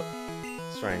totally taught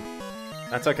Strength.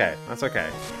 That's okay, that's okay.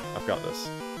 I've got this.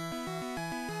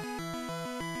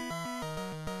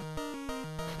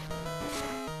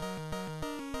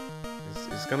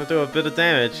 He's gonna do a bit of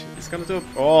damage. He's gonna do a...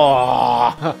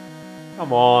 Oh!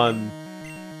 Come on.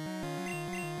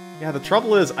 Yeah, the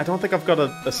trouble is, I don't think I've got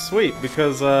a sweep,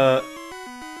 because,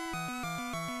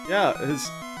 yeah,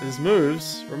 his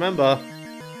moves, remember...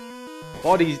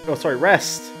 Body... Oh, sorry,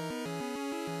 Rest!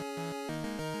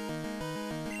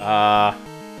 You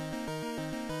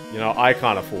know, I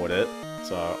can't afford it,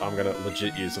 so I'm gonna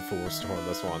legit use a full restore on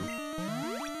this one.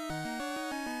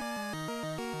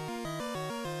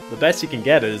 The best you can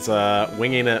get is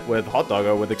winging it with Hot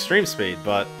Doggo with extreme speed,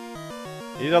 but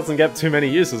he doesn't get too many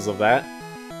uses of that.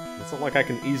 It's not like I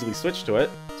can easily switch to it,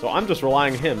 so I'm just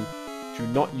relying on him to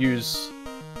not use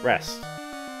Rest.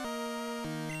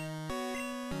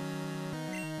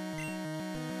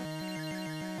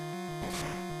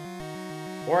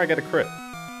 Or I get a crit.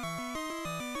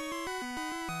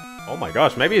 Oh my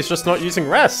gosh, maybe he's just not using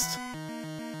Rest!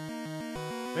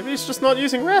 Maybe he's just not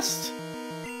using Rest!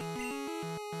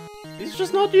 He's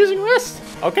just not using Rest!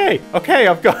 Okay, okay,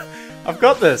 I've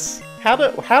got this! How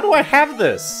do I have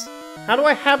this? How do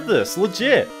I have this?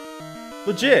 Legit!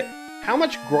 Legit! How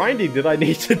much grinding did I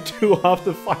need to do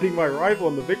after fighting my rival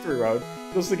on the victory road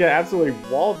just to get absolutely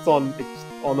walloped on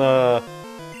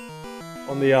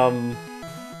the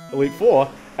Elite Four?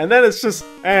 And then it's just,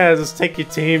 just take your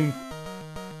team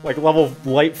like level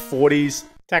late 40s,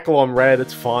 tackle on red,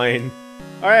 it's fine.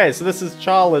 Alright, so this is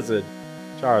Charizard.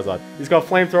 He's got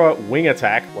Flamethrower, Wing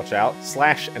Attack, watch out,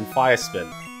 Slash, and Fire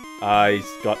Spin. He's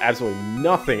got absolutely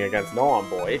nothing against Noan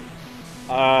Boy.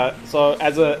 So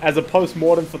as a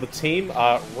post-mortem for the team,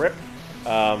 RIP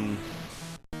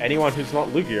anyone who's not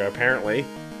Lugia, apparently,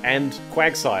 and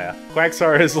Quagsire.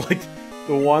 Quagsire is like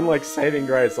the one like saving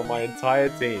grace on my entire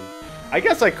team. I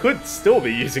guess I could still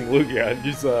be using Lugia and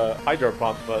use a Hydro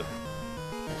Pump, but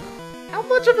how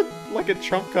much of a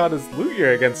trump card is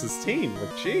Lugia against his team?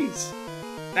 Like, jeez.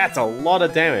 That's a lot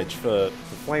of damage for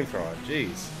Flamethrower,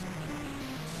 jeez.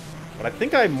 But I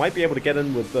think I might be able to get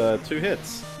in with 2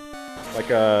 hits. Like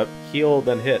a heal,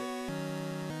 then hit.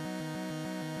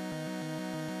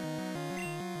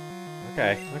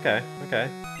 Okay, okay, okay.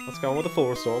 Let's go on with the full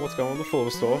restore. Let's go on with the full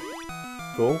restore.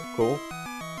 Cool, cool.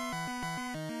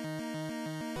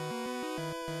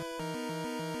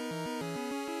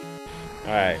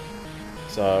 Alright.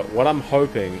 So, what I'm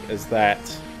hoping is that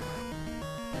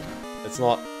it's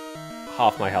not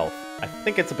half my health. I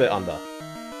think it's a bit under.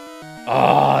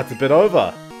 Ah, it's a bit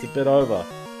over. It's a bit over.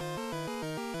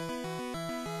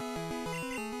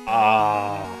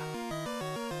 Ah.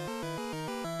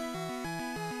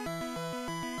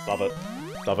 Stop it.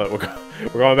 Stop it.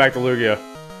 We're going back to Lugia.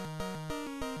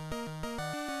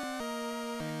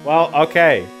 Well,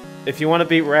 okay. If you want to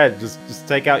beat Red, just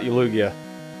take out your Lugia.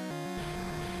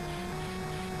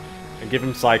 And give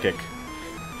him Psychic.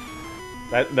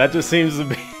 That just seems to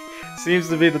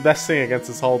be the best thing against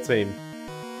this whole team.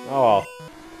 Oh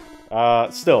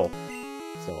well. Still.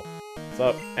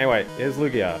 So, anyway, here's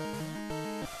Lugia.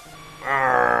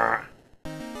 Arrgh.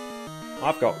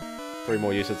 I've got 3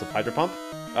 more uses of Hydro Pump.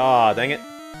 Ah, dang it.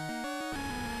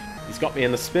 He's got me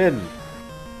in the spin.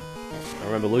 I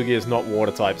remember Lugia is not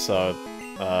water type, so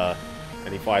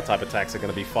any fire type attacks are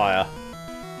going to be fire.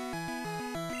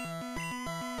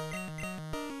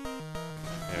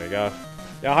 There we go.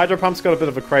 Yeah, Hydro Pump's got a bit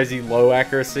of a crazy low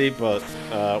accuracy, but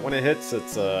when it hits,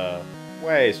 it's a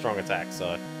way strong attack,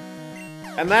 so...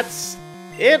 And that's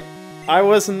it! I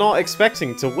was not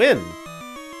expecting to win!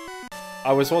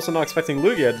 I was also not expecting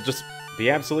Lugia to just be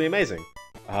absolutely amazing.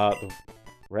 The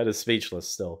Red is speechless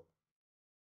still.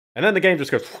 And then the game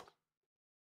just goes...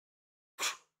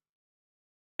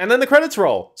 And then the credits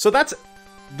roll! So that's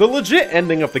the legit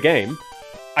ending of the game.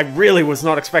 I really was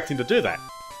not expecting to do that.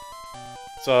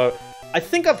 So, I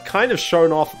think I've kind of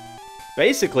shown off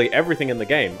basically everything in the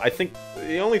game. I think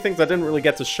the only things I didn't really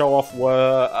get to show off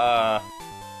were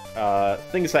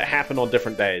things that happen on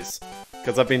different days.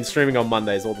 Because I've been streaming on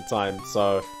Mondays all the time,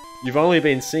 so you've only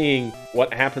been seeing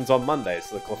what happens on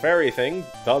Mondays. The Clefairy thing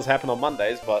does happen on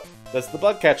Mondays, but there's the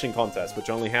bug catching contest,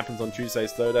 which only happens on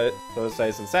Tuesdays,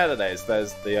 Thursdays, and Saturdays.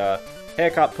 There's the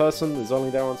haircut person who's only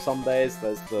there on some days.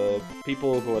 There's the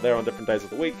people who are there on different days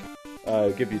of the week.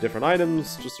 Give you different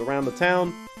items just around the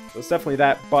town. There's definitely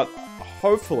that, but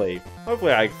hopefully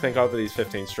I think over these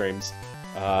 15 streams,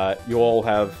 you all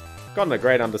have gotten a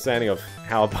great understanding of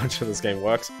how a bunch of this game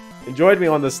works. Enjoyed me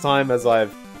on this time as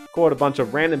I've caught a bunch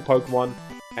of random Pokemon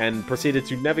and proceeded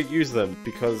to never use them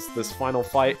because this final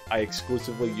fight I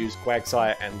exclusively used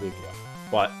Quagsire and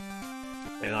Lugia.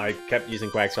 And I kept using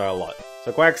Quagsire a lot.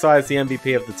 So Quagsire is the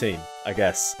MVP of the team, I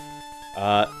guess.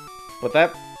 But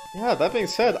that being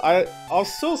said, I'll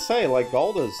still say, like,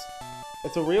 Gold is...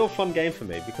 It's a real fun game for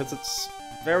me, because it's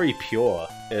very pure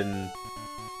in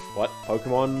what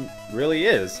Pokemon really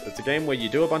is. It's a game where you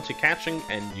do a bunch of catching,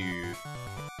 and you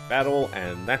battle,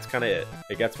 and that's kind of it.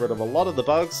 It gets rid of a lot of the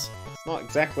bugs. It's not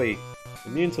exactly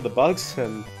immune to the bugs,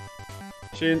 and...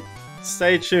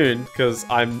 Stay tuned, because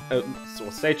I'm...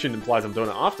 well, stay tuned implies I'm doing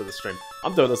it after the stream.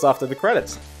 I'm doing this after the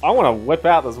credits. I want to whip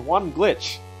out this one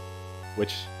glitch,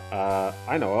 which...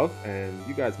 I know of, and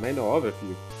you guys may know of if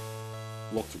you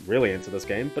looked really into this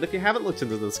game, but if you haven't looked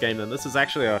into this game, then this is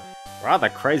actually a rather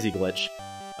crazy glitch.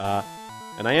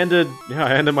 And I ended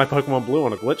my Pokemon Blue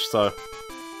on a glitch, so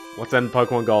let's end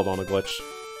Pokemon Gold on a glitch.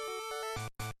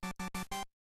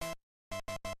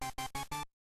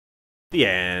 The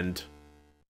end.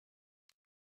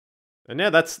 And yeah,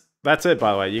 that's it,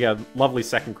 by the way. You got lovely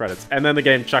second credits. And then the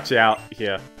game chucks you out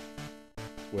here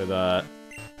with,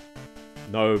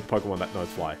 no Pokemon that knows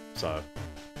Fly, so...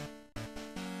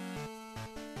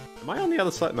 Am I on the other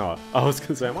side? No, I was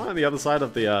gonna say, am I on the other side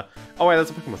of the, Oh wait,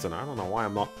 that's a Pokemon Center. I don't know why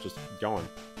I'm not just going.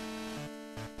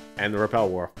 And the Repel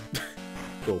War.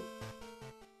 Cool.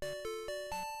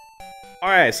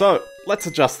 Alright, so, let's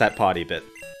adjust that party a bit.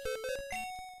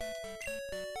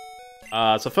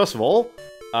 So first of all,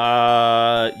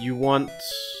 you want...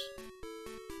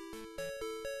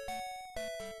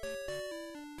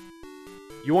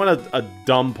 You want a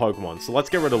dumb Pokemon, so let's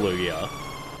get rid of Lugia.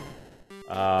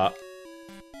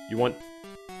 You want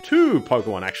 2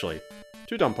 Pokemon, actually.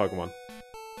 2 dumb Pokemon.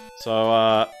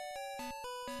 So,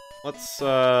 let's,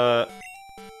 yeah,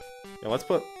 let's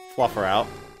put Fluffer out.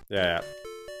 Yeah.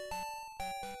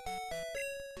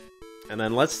 And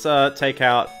then let's, take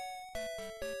out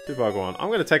 2 Pokemon.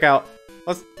 I'm gonna take out...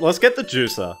 Let's get the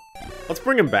Juicer. Let's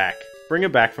bring him back. Bring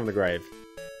him back from the grave.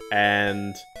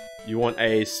 And... You want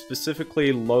a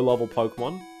specifically low-level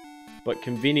Pokemon, but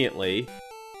conveniently...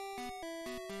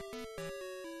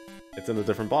 It's in a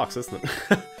different box, isn't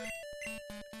it?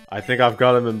 I think I've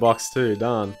got him in box 2,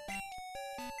 darn.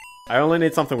 I only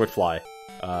need something with Fly.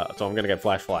 So I'm gonna get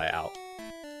Flashfly out.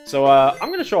 So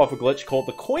I'm gonna show off a glitch called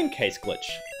the coin case glitch.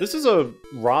 This is a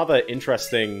rather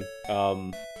interesting, as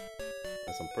I'm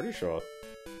pretty sure.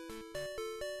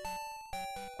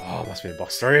 Oh, must be in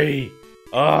box 3!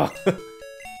 Oh!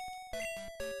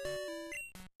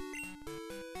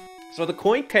 So the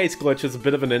coin case glitch is a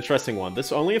bit of an interesting one.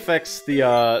 This only affects the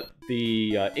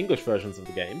English versions of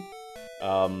the game.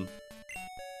 Yeah,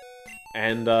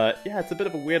 it's a bit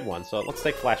of a weird one, so let's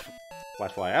take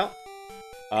Flashfly out.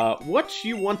 What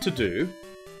you want to do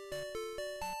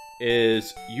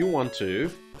is you want to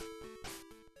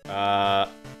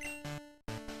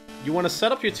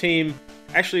set up your team.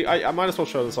 Actually, I might as well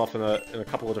show this off in a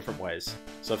couple of different ways.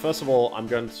 So first of all, I'm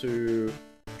going to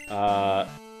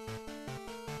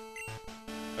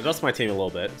adjust my team a little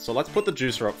bit. So let's put the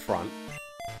juicer up front.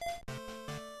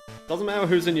 Doesn't matter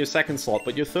who's in your second slot,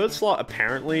 but your third slot,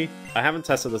 apparently, I haven't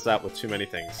tested this out with too many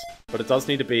things, but it does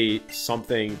need to be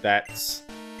something that's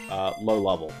low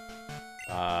level.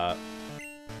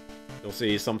 You'll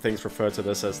see some things refer to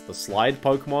this as the slide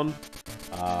Pokemon.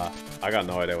 I got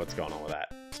no idea what's going on with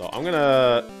that. So I'm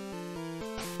gonna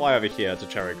fly over here to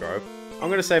Cherry Grove. I'm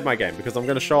gonna save my game because I'm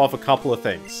gonna show off a couple of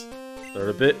things. They're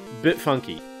a bit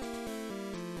funky.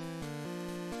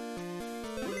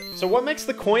 So what makes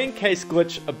the coin case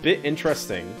glitch a bit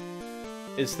interesting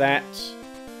is that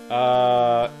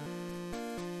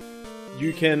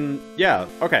you can, yeah,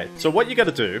 okay, so what you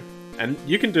gotta do, and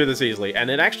you can do this easily,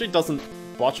 and it actually doesn't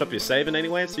botch up your save in any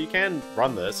way, so you can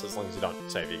run this as long as you don't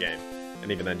save your game.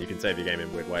 And even then, you can save your game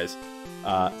in weird ways.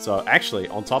 So actually,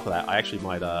 on top of that, I actually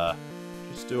might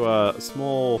just do a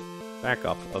small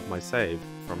backup of my save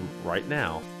from right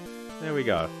now. There we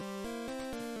go.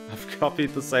 I've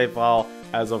copied the save file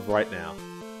as of right now.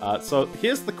 So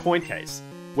here's the coin case.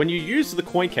 When you use the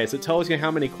coin case, it tells you how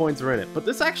many coins are in it. But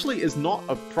this actually is not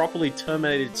a properly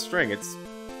terminated string. It's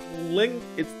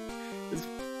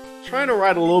trying to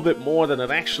write a little bit more than it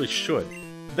actually should.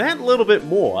 That little bit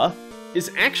more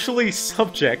is actually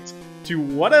subject to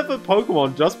whatever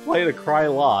Pokemon just played a cry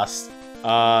last.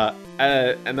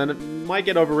 And then it might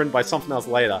get overridden by something else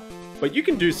later. But you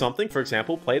can do something, for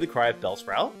example, play the cry of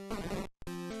Bellsprout,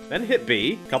 then hit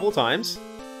B a couple of times,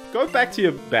 go back to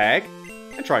your bag,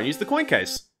 and try and use the coin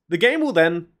case. The game will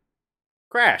then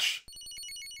crash.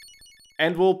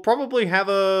 And we'll probably have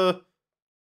a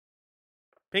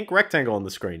pink rectangle on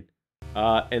the screen.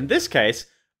 In this case,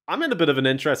 I'm in a bit of an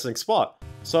interesting spot.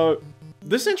 So,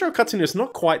 this intro cutscene is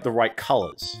not quite the right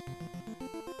colors.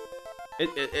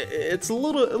 It's a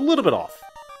little bit off.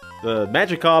 The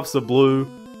Magikarps are blue.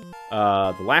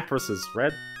 The Lapras is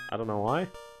red. I don't know why.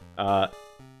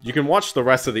 You can watch the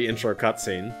rest of the intro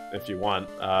cutscene if you want.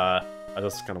 I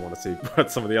just kind of want to see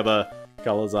what some of the other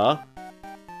colors are.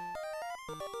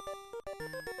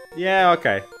 Yeah,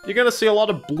 okay. You're gonna see a lot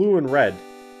of blue and red.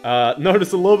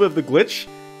 Notice a little bit of the glitch.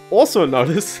 Also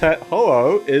notice that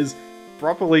Ho-Oh is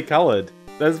properly colored.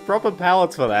 There's proper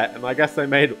palettes for that, and I guess they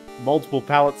made multiple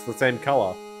palettes the same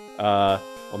color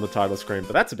on the title screen,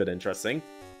 but that's a bit interesting.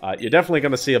 You're definitely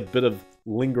going to see a bit of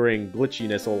lingering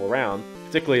glitchiness all around.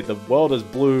 Particularly, the world is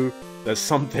blue. There's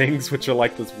some things which are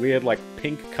like this weird, like,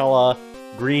 pink color,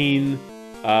 green.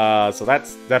 So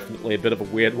that's definitely a bit of a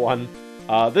weird one.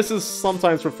 This is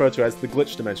sometimes referred to as the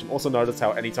glitch dimension. Also notice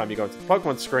how anytime you go into the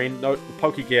Pokemon screen, note the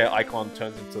Pokegear icon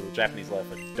turns into the Japanese letter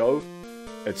for Do.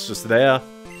 It's just there.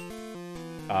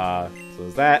 So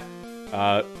there's that.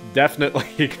 Definitely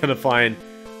you're going to find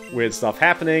weird stuff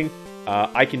happening.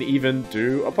 I can even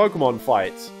do a Pokemon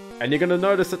fight. And you're going to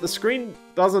notice that the screen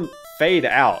doesn't fade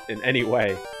out in any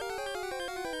way.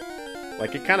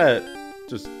 Like, it kind of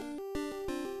just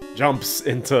jumps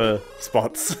into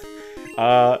spots.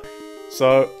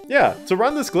 So, yeah, to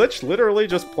run this glitch, literally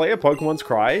just play a Pokemon's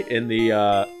Cry in the,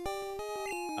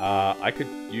 I could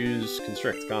use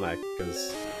Constrict, can't I?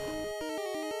 Because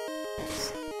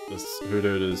this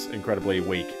Hoothoot is incredibly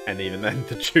weak, and even then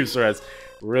the Juicer has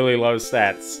really low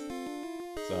stats.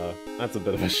 So, that's a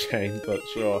bit of a shame, but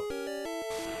sure.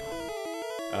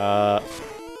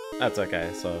 That's okay.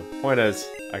 So, point is,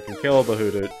 I can kill the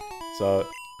Hoothoot. So,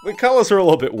 the colors are a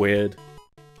little bit weird.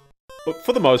 But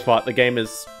for the most part, the game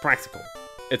is practical.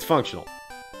 It's functional.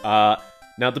 Now,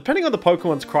 depending on the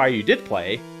Pokemon's Cry you did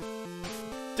play,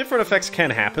 different effects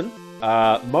can happen.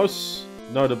 Most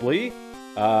notably,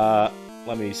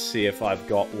 let me see if I've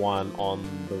got one on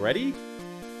the ready.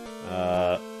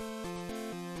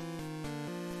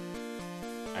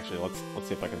 Actually, let's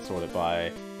see if I can sort it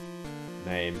by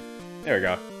name. There we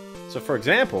go. So, for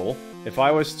example, if I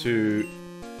was to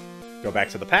go back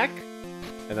to the pack,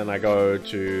 and then I go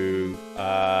to,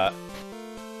 yeah,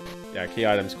 key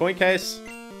items, coin case.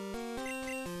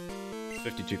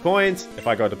 52 coins. If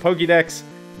I go to Pokédex,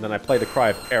 and then I play the cry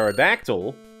of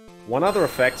Aerodactyl, one other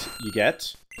effect you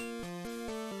get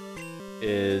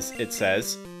is it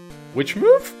says, which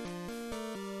move?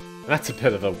 That's a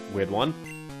bit of a weird one.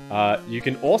 You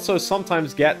can also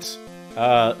sometimes get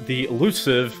the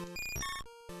elusive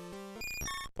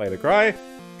play the cry,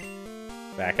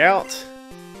 back out.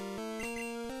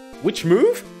 Which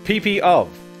move? PP of.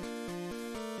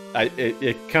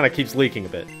 It kind of keeps leaking a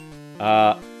bit.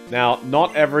 Now,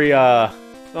 not every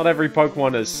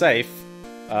Pokemon is safe.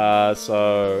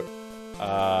 So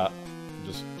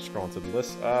just scrolling to the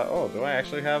list. Oh, do I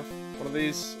actually have one of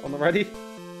these on the ready?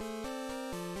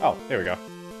 Oh, here we go.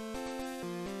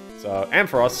 So,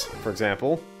 Ampharos, for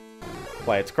example,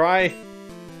 play its cry,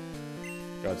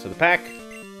 go to the pack.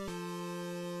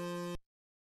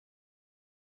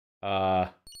 Well,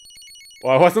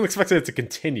 I wasn't expecting it to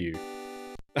continue.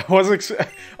 I was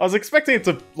expecting it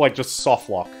to, like, just soft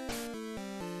lock.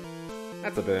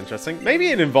 That's a bit interesting. Maybe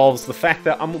it involves the fact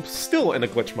that I'm still in a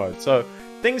glitch mode, so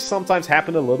things sometimes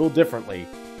happen a little differently,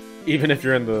 even if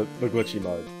you're in the glitchy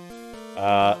mode.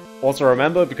 Also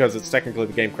remember, because it's technically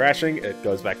the game crashing, it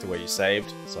goes back to where you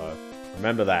saved, so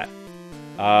remember that.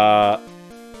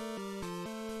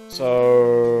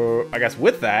 So I guess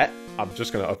with that, I'm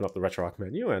just going to open up the RetroArch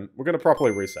menu, and we're going to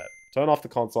properly reset. Turn off the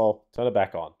console, turn it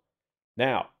back on.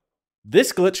 Now,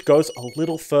 this glitch goes a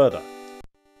little further.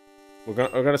 We're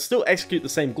gonna still execute the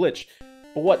same glitch,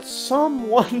 but what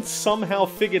someone somehow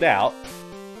figured out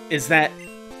is that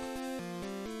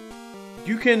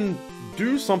you can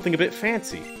do something a bit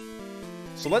fancy.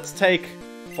 So let's take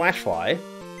Flashfly,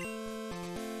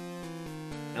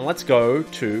 and let's go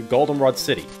to Goldenrod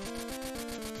City.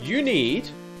 You need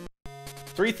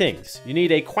 3 things. You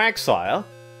need a Quagsire,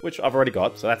 which I've already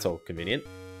got, so that's all convenient.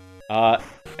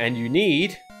 And you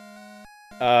need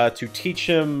to teach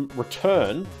him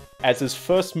Return as his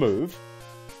first move,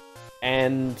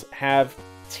 and have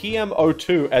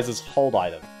TM02 as his hold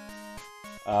item.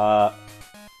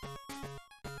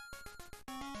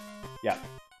 Yeah.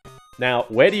 Now,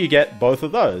 where do you get both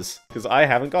of those? Because I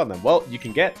haven't gotten them. Well, you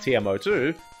can get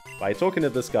TM02 by talking to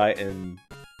this guy in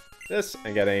this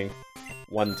and getting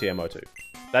 1 TM02.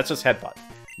 That's just Headbutt.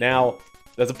 Now,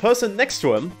 there's a person next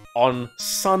to him on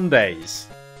Sundays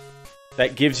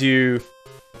that gives you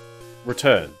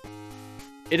Return.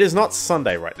 It is not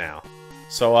Sunday right now.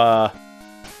 So,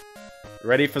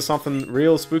 ready for something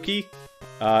real spooky?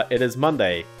 It is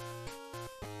Monday.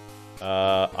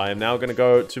 I am now gonna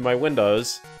go to my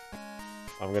windows.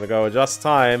 I'm gonna go adjust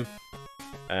time.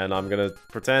 And I'm gonna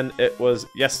pretend it was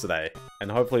yesterday.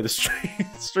 And hopefully the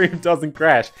stream doesn't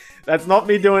crash. That's not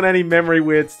me doing any memory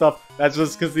weird stuff. That's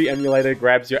just because the emulator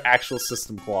grabs your actual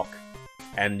system clock.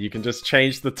 And you can just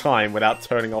change the time without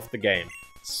turning off the game.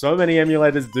 So many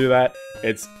emulators do that.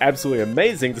 It's absolutely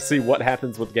amazing to see what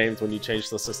happens with games when you change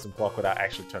the system clock without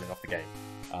actually turning off the game.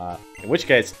 In which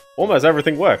case, almost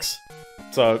everything works.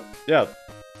 So, yeah.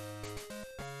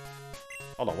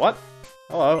 Hold on, what?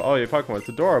 Hello, oh, your Pokemon, it's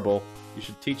adorable. You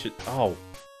should teach it. Oh.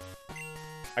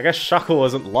 I guess Shuckle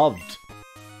isn't loved.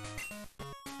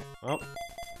 Well.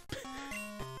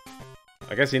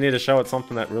 I guess you need to show it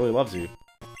something that really loves you.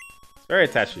 It's very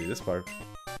attached to you, this Poke.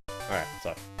 Alright,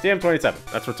 so, TM27,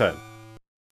 that's Return.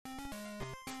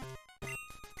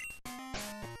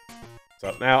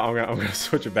 So, now I'm gonna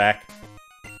switch it back.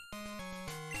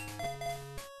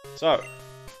 So,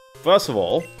 first of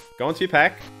all, go into your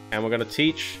pack, and we're gonna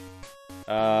teach,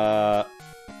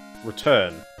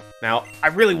 Return. Now, I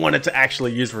really wanted to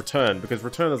actually use Return, because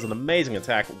Return is an amazing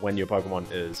attack when your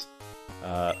Pokemon is,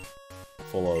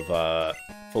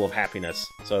 full of happiness.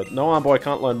 So, no Arm Boy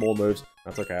can't learn more moves.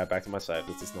 That's okay, back to my save.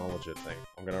 This is not a legit thing.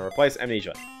 I'm gonna replace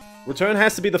Amnesia. Return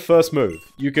has to be the first move.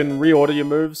 You can reorder your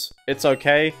moves, it's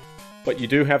okay, but you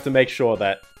do have to make sure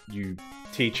that you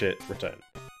teach it Return.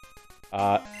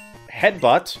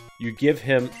 Headbutt, you give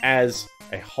him as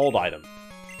a hold item.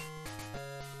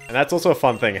 And that's also a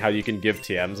fun thing, how you can give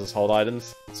TMs as hold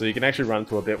items. So you can actually run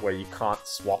into a bit where you can't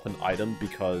swap an item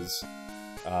because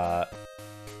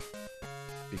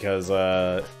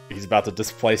he's about to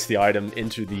displace the item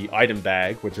into the item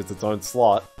bag, which is its own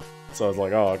slot. So I was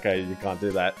like, oh, okay, you can't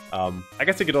do that. I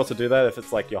guess you could also do that if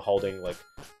it's like you're holding like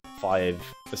 5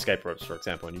 escape ropes, for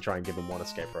example, and you try and give him 1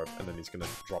 escape rope, and then he's gonna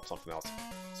drop something else.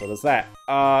 So there's that.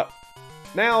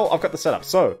 Now I've got the setup.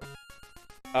 So,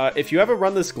 if you ever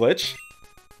run this glitch,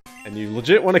 and you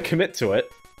legit want to commit to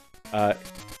it,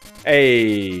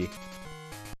 hey,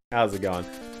 how's it going?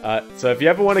 So if you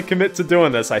ever want to commit to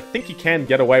doing this, I think you can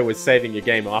get away with saving your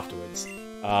game afterwards.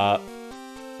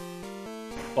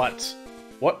 But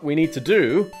what we need to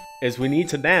do is we need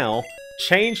to now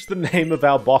change the name of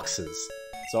our boxes.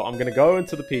 So I'm gonna go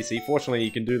into the PC. Fortunately,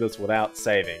 you can do this without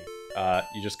saving.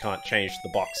 You just can't change the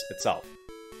box itself.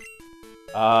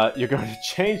 You're going to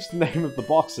change the name of the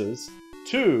boxes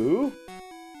to...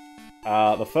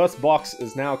 the first box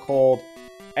is now called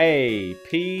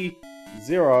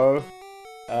AP0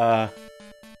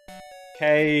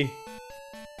 K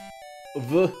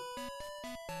V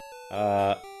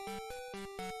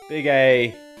Big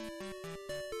A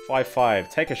 55.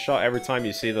 Take a shot every time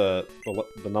you see the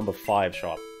number 5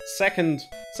 shot. Second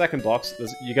box,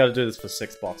 you gotta do this for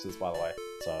 6 boxes, by the way,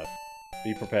 so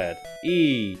be prepared.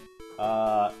 E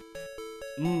 2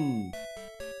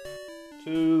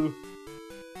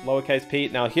 lowercase p.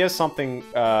 Now here's something,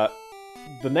 the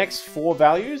next 4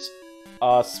 values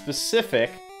are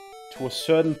specific to a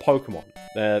certain Pokemon.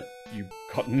 That you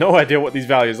got no idea what these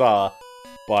values are,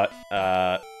 but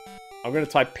I'm gonna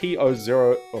type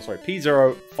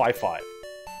P055.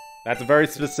 That's a very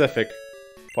specific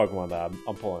Pokemon that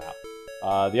I'm pulling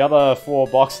out. The other 4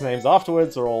 box names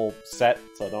afterwards are all set,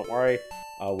 so don't worry.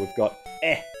 We've got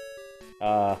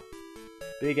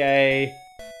Big A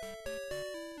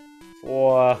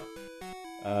 4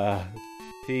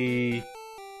 P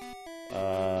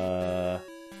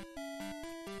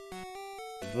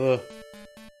the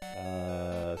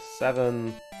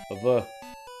 7 the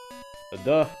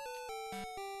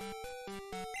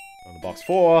on the box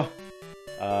 4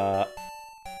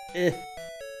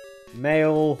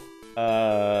 male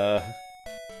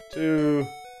 2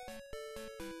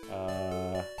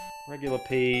 regular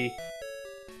P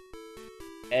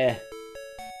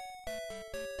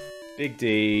big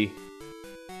D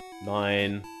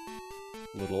 9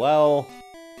 little L.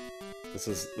 This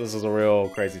is a real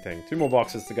crazy thing. 2 more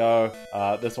boxes to go.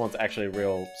 This one's actually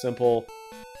real simple.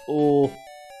 Ooh,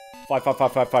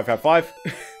 5555555.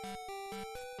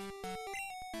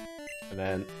 And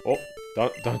then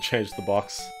don't change the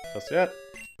box just yet.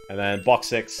 And then box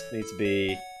 6 needs to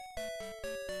be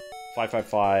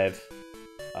 555.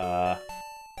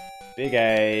 Big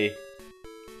A.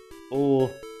 Ooh.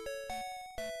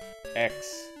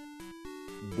 X.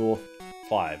 Do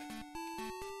 5.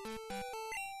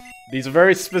 These are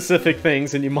very specific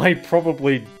things, and you might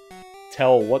probably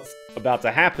tell what's about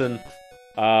to happen.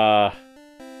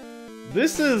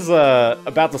 This is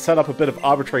about to set up a bit of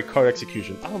arbitrary code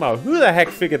execution. I don't know who the heck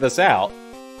figured this out,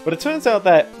 but it turns out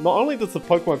that not only does the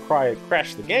Pokemon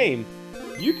crash the game,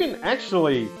 you can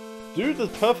actually do the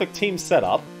perfect team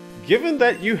setup, given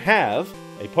that you have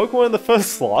a Pokemon in the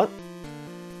first slot,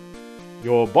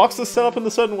 your box is set up in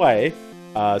a certain way,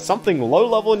 something low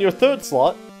level in your third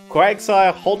slot,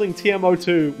 Quagsire holding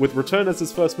TMO2 with return as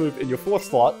his first move in your 4th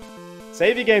slot,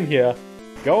 save your game here,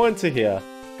 go into here,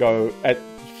 go at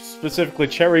specifically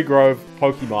Cherry Grove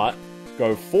Pokemart,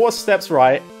 go 4 steps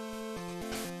right,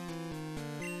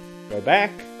 go back,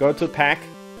 go to pack,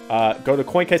 go to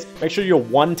coin case, make sure you're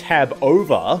 1 tab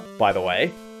over, by the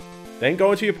way, then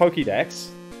go into your Pokédex,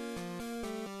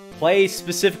 play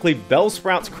specifically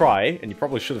Bellsprout's Cry, and you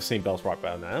probably should have seen Bellsprout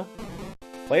by now,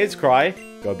 play its Cry,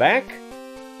 go back,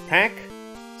 pack,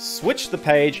 switch the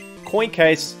page, coin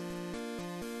case,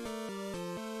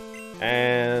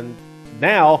 and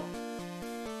now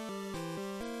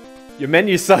your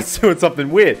menu starts doing something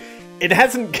weird. It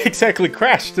hasn't exactly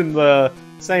crashed in the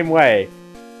same way.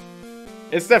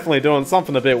 It's definitely doing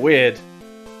something a bit weird.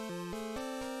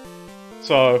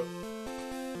 So,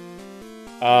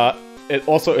 it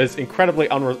also is incredibly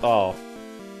oh.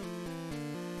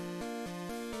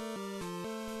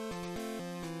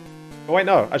 Oh wait,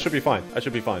 no, I should be fine. I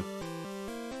should be fine.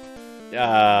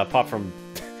 Apart from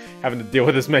having to deal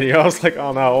with this menu, I was like,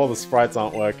 oh no, all the sprites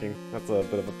aren't working. That's a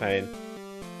bit of a pain.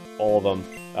 All of them.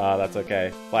 That's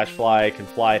okay. Flash Fly can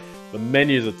fly. The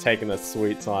menus are taking a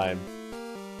sweet time.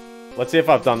 Let's see if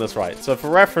I've done this right. So for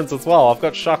reference as well, I've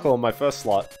got Shuckle in my first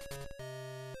slot.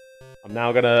 I'm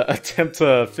now gonna attempt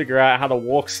to figure out how to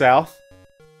walk south.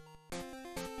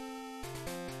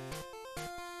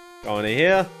 Go into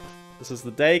here. This is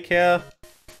the daycare.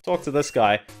 Talk to this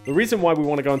guy. The reason why we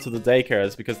want to go into the daycare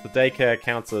is because the daycare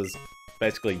counts as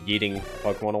basically yeeting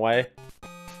Pokemon away.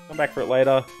 Come back for it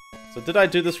later. So did I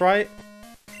do this right?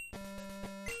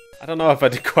 I don't know if I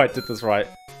quite did this right.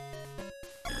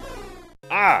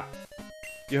 Ah!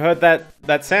 You heard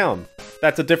that sound.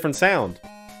 That's a different sound.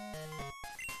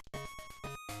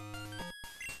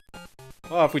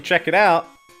 Well, if we check it out,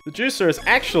 the juicer is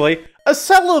actually a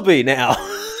Celebi now!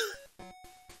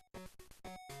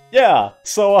 Yeah,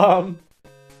 so,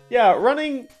 yeah,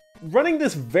 running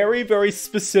this very, very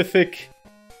specific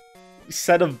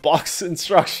set of box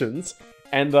instructions,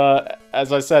 and,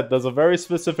 as I said, there's a very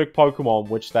specific Pokemon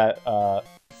which that,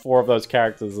 4 of those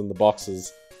characters in the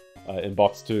boxes, in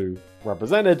box 2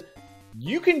 represented,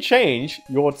 you can change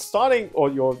your starting, or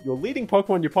your leading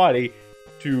Pokemon in your party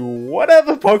to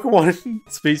whatever Pokemon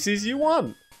species you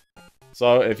want.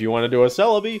 So if you want to do a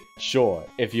Celebi, sure.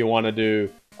 If you want to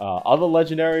do other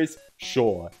legendaries,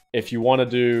 sure. If you want to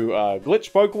do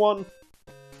glitch Pokemon,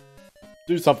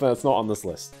 do something that's not on this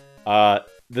list.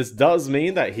 This does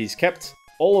mean that he's kept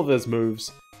all of his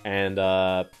moves, and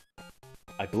I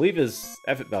believe his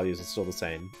effort values are still the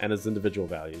same, and his individual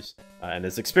values, and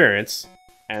his experience.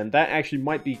 And that actually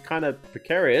might be kind of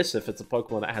precarious if it's a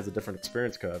Pokemon that has a different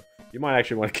experience curve. You might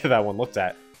actually want to get that one looked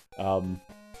at.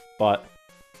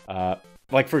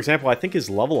 Like, for example, I think his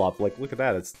level up, like, look at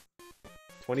that, it's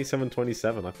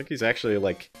 27-27. I think he's actually,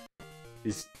 like,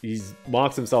 he's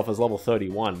marks himself as level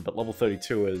 31, but level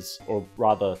 32 is, or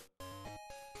rather,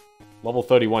 level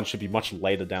 31 should be much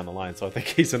later down the line, so I think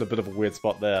he's in a bit of a weird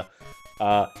spot there.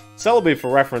 Celebi, for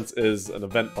reference, is an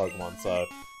event Pokemon, so...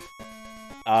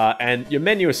 and your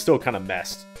menu is still kind of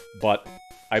messed, but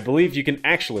I believe you can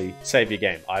actually save your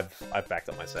game. I've backed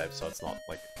up my save, so it's not,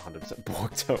 like, 100%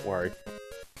 blocked, don't worry.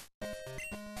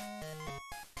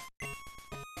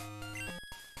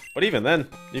 But even then,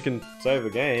 you can save the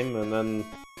game and then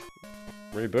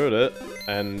reboot it,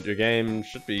 and your game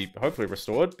should be hopefully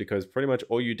restored, because pretty much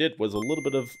all you did was a little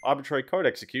bit of arbitrary code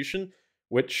execution,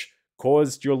 which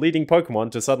caused your leading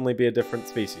Pokemon to suddenly be a different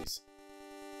species.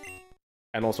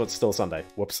 And also, it's still Sunday.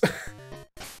 Whoops.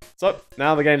 So,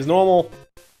 now the game's normal.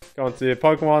 Go into your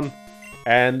Pokemon,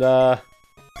 and,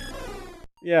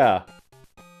 yeah.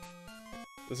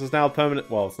 This is now permanent.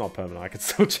 Well, it's not permanent. I can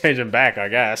still change them back, I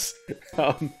guess.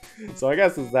 So I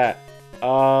guess it's that.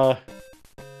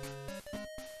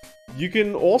 You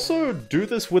can also do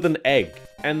this with an egg.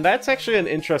 And that's actually an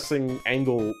interesting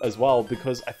angle as well,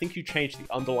 because I think you change the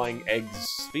underlying egg's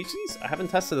species? I haven't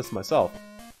tested this myself.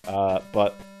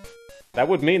 But that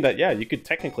would mean that, yeah, you could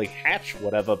technically hatch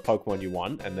whatever Pokemon you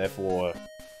want, and therefore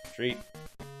treat,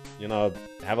 you know,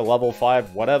 have a level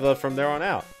 5 whatever from there on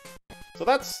out. So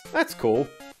that's cool.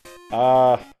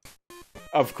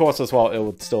 Of course, as well, it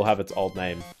would still have its old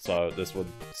name, so this would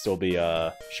still be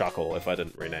Shuckle if I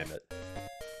didn't rename it.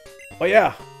 But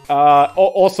yeah,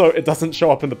 also, it doesn't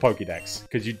show up in the Pokédex,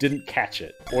 because you didn't catch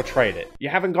it, or trade it. You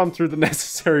haven't gone through the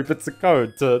necessary bits of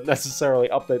code to necessarily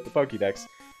update the Pokédex.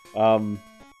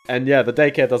 And yeah, the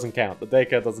daycare doesn't count. The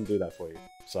daycare doesn't do that for you.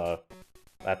 So,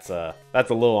 that's a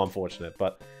little unfortunate,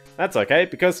 but that's okay,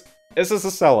 because this is a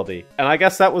Celebi, and I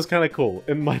guess that was kind of cool.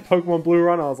 In my Pokemon Blue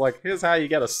run, I was like, here's how you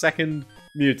get a second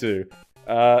Mewtwo.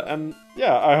 And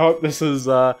yeah, I hope this is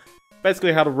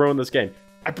basically how to ruin this game.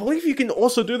 I believe you can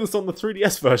also do this on the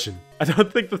 3DS version. I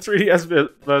don't think the 3DS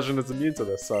version is immune to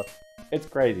this, so it's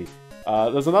crazy.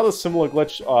 There's another similar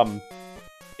glitch.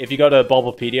 If you go to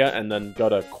Bulbapedia and then go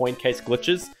to Coin Case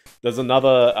Glitches, there's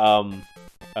another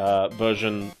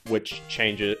version which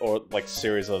changes, or like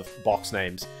series of box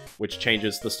names, which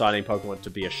changes the starting Pokemon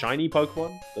to be a shiny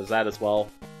Pokemon. There's that as well.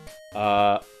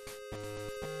 But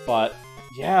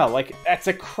yeah, like, that's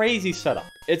a crazy setup.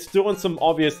 It's doing some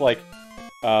obvious, like,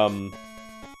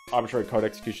 arbitrary code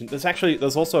execution.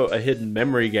 There's also a hidden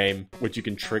memory game which you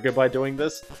can trigger by doing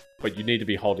this, but you need to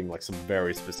be holding, like, some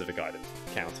very specific item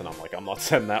counts, and I'm like, I'm not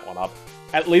setting that one up.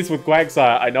 At least with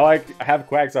Quagsire, I know I have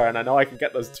Quagsire, and I know I can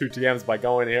get those 2 TMs by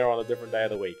going here on a different day of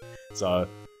the week. So,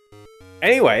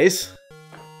 anyways,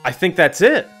 I think that's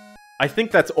it. I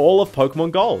think that's all of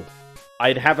Pokemon Gold.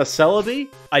 I'd have a Celebi,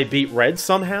 I beat Red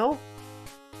somehow,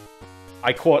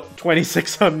 I caught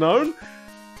 26 Unknown,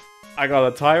 I got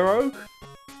a Tyrogue.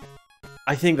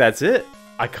 I think that's it.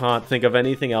 I can't think of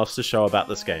anything else to show about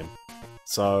this game.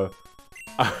 So,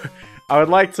 I would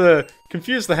like to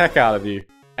confuse the heck out of you,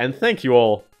 and thank you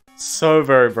all so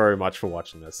very, very much for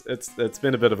watching this. It's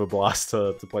been a bit of a blast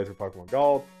to play through Pokemon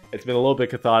Gold. It's been a little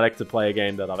bit cathartic to play a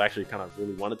game that I've actually kind of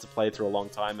really wanted to play through a long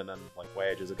time, and then, like,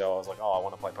 way ages ago, I was like, oh, I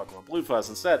want to play Pokemon Blue first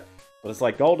instead. But it's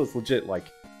like, Gold is legit, like,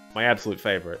 my absolute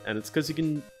favorite, and it's because you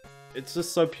can... It's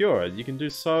just so pure. You can do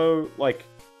so, like...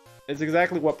 It's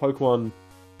exactly what Pokemon,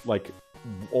 like,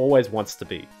 always wants to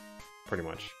be, pretty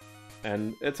much.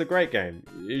 And it's a great game.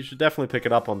 You should definitely pick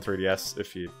it up on 3DS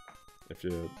if you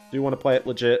do want to play it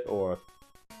legit, or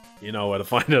you know where to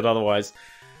find it otherwise.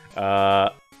 And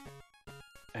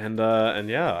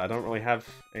yeah, I don't really have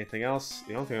anything else.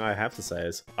 The only thing I have to say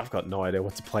is I've got no idea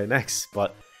what to play next.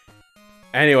 But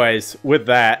anyways, with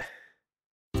that,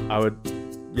 I would,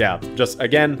 yeah, just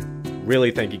again,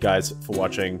 really thank you guys for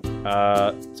watching.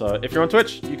 So if you're on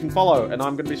Twitch, you can follow, and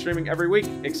I'm going to be streaming every week,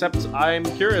 except I'm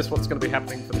curious what's going to be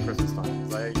happening for the Christmas time,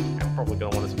 because I am probably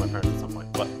going to want to see my parents at some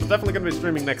point. But I'm definitely going to be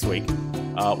streaming next week.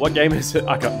 What game is it?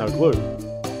 I got no clue.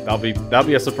 That'll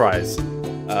be a surprise.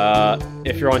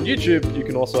 If you're on YouTube, you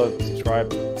can also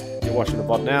subscribe. If you're watching the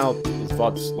VOD now, there's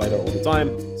VODs later all the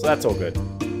time, so that's all good.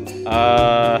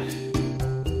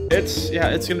 It's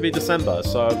gonna be December,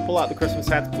 so pull out the Christmas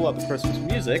hats, pull out the Christmas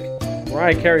music.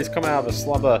 Mariah Carey's come out of a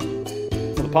slumber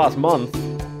for the past month,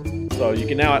 so you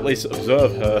can now at least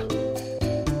observe her,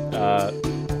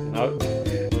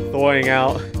 thawing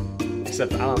out.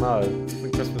 Except, I don't know,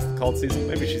 isn't Christmas the cold season?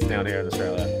 Maybe she's down here in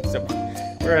Australia. Except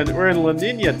we're in La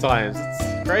Nina times.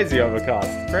 It's crazy overcast.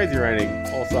 It's crazy raining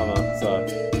all summer. So,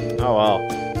 oh well.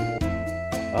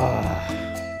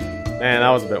 Man, that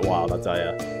was a bit wild, I'll tell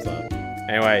you. So,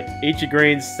 anyway, eat your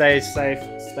greens, stay safe,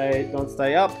 don't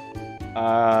stay up,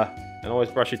 and always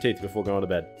brush your teeth before going to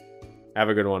bed. Have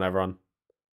a good one, everyone.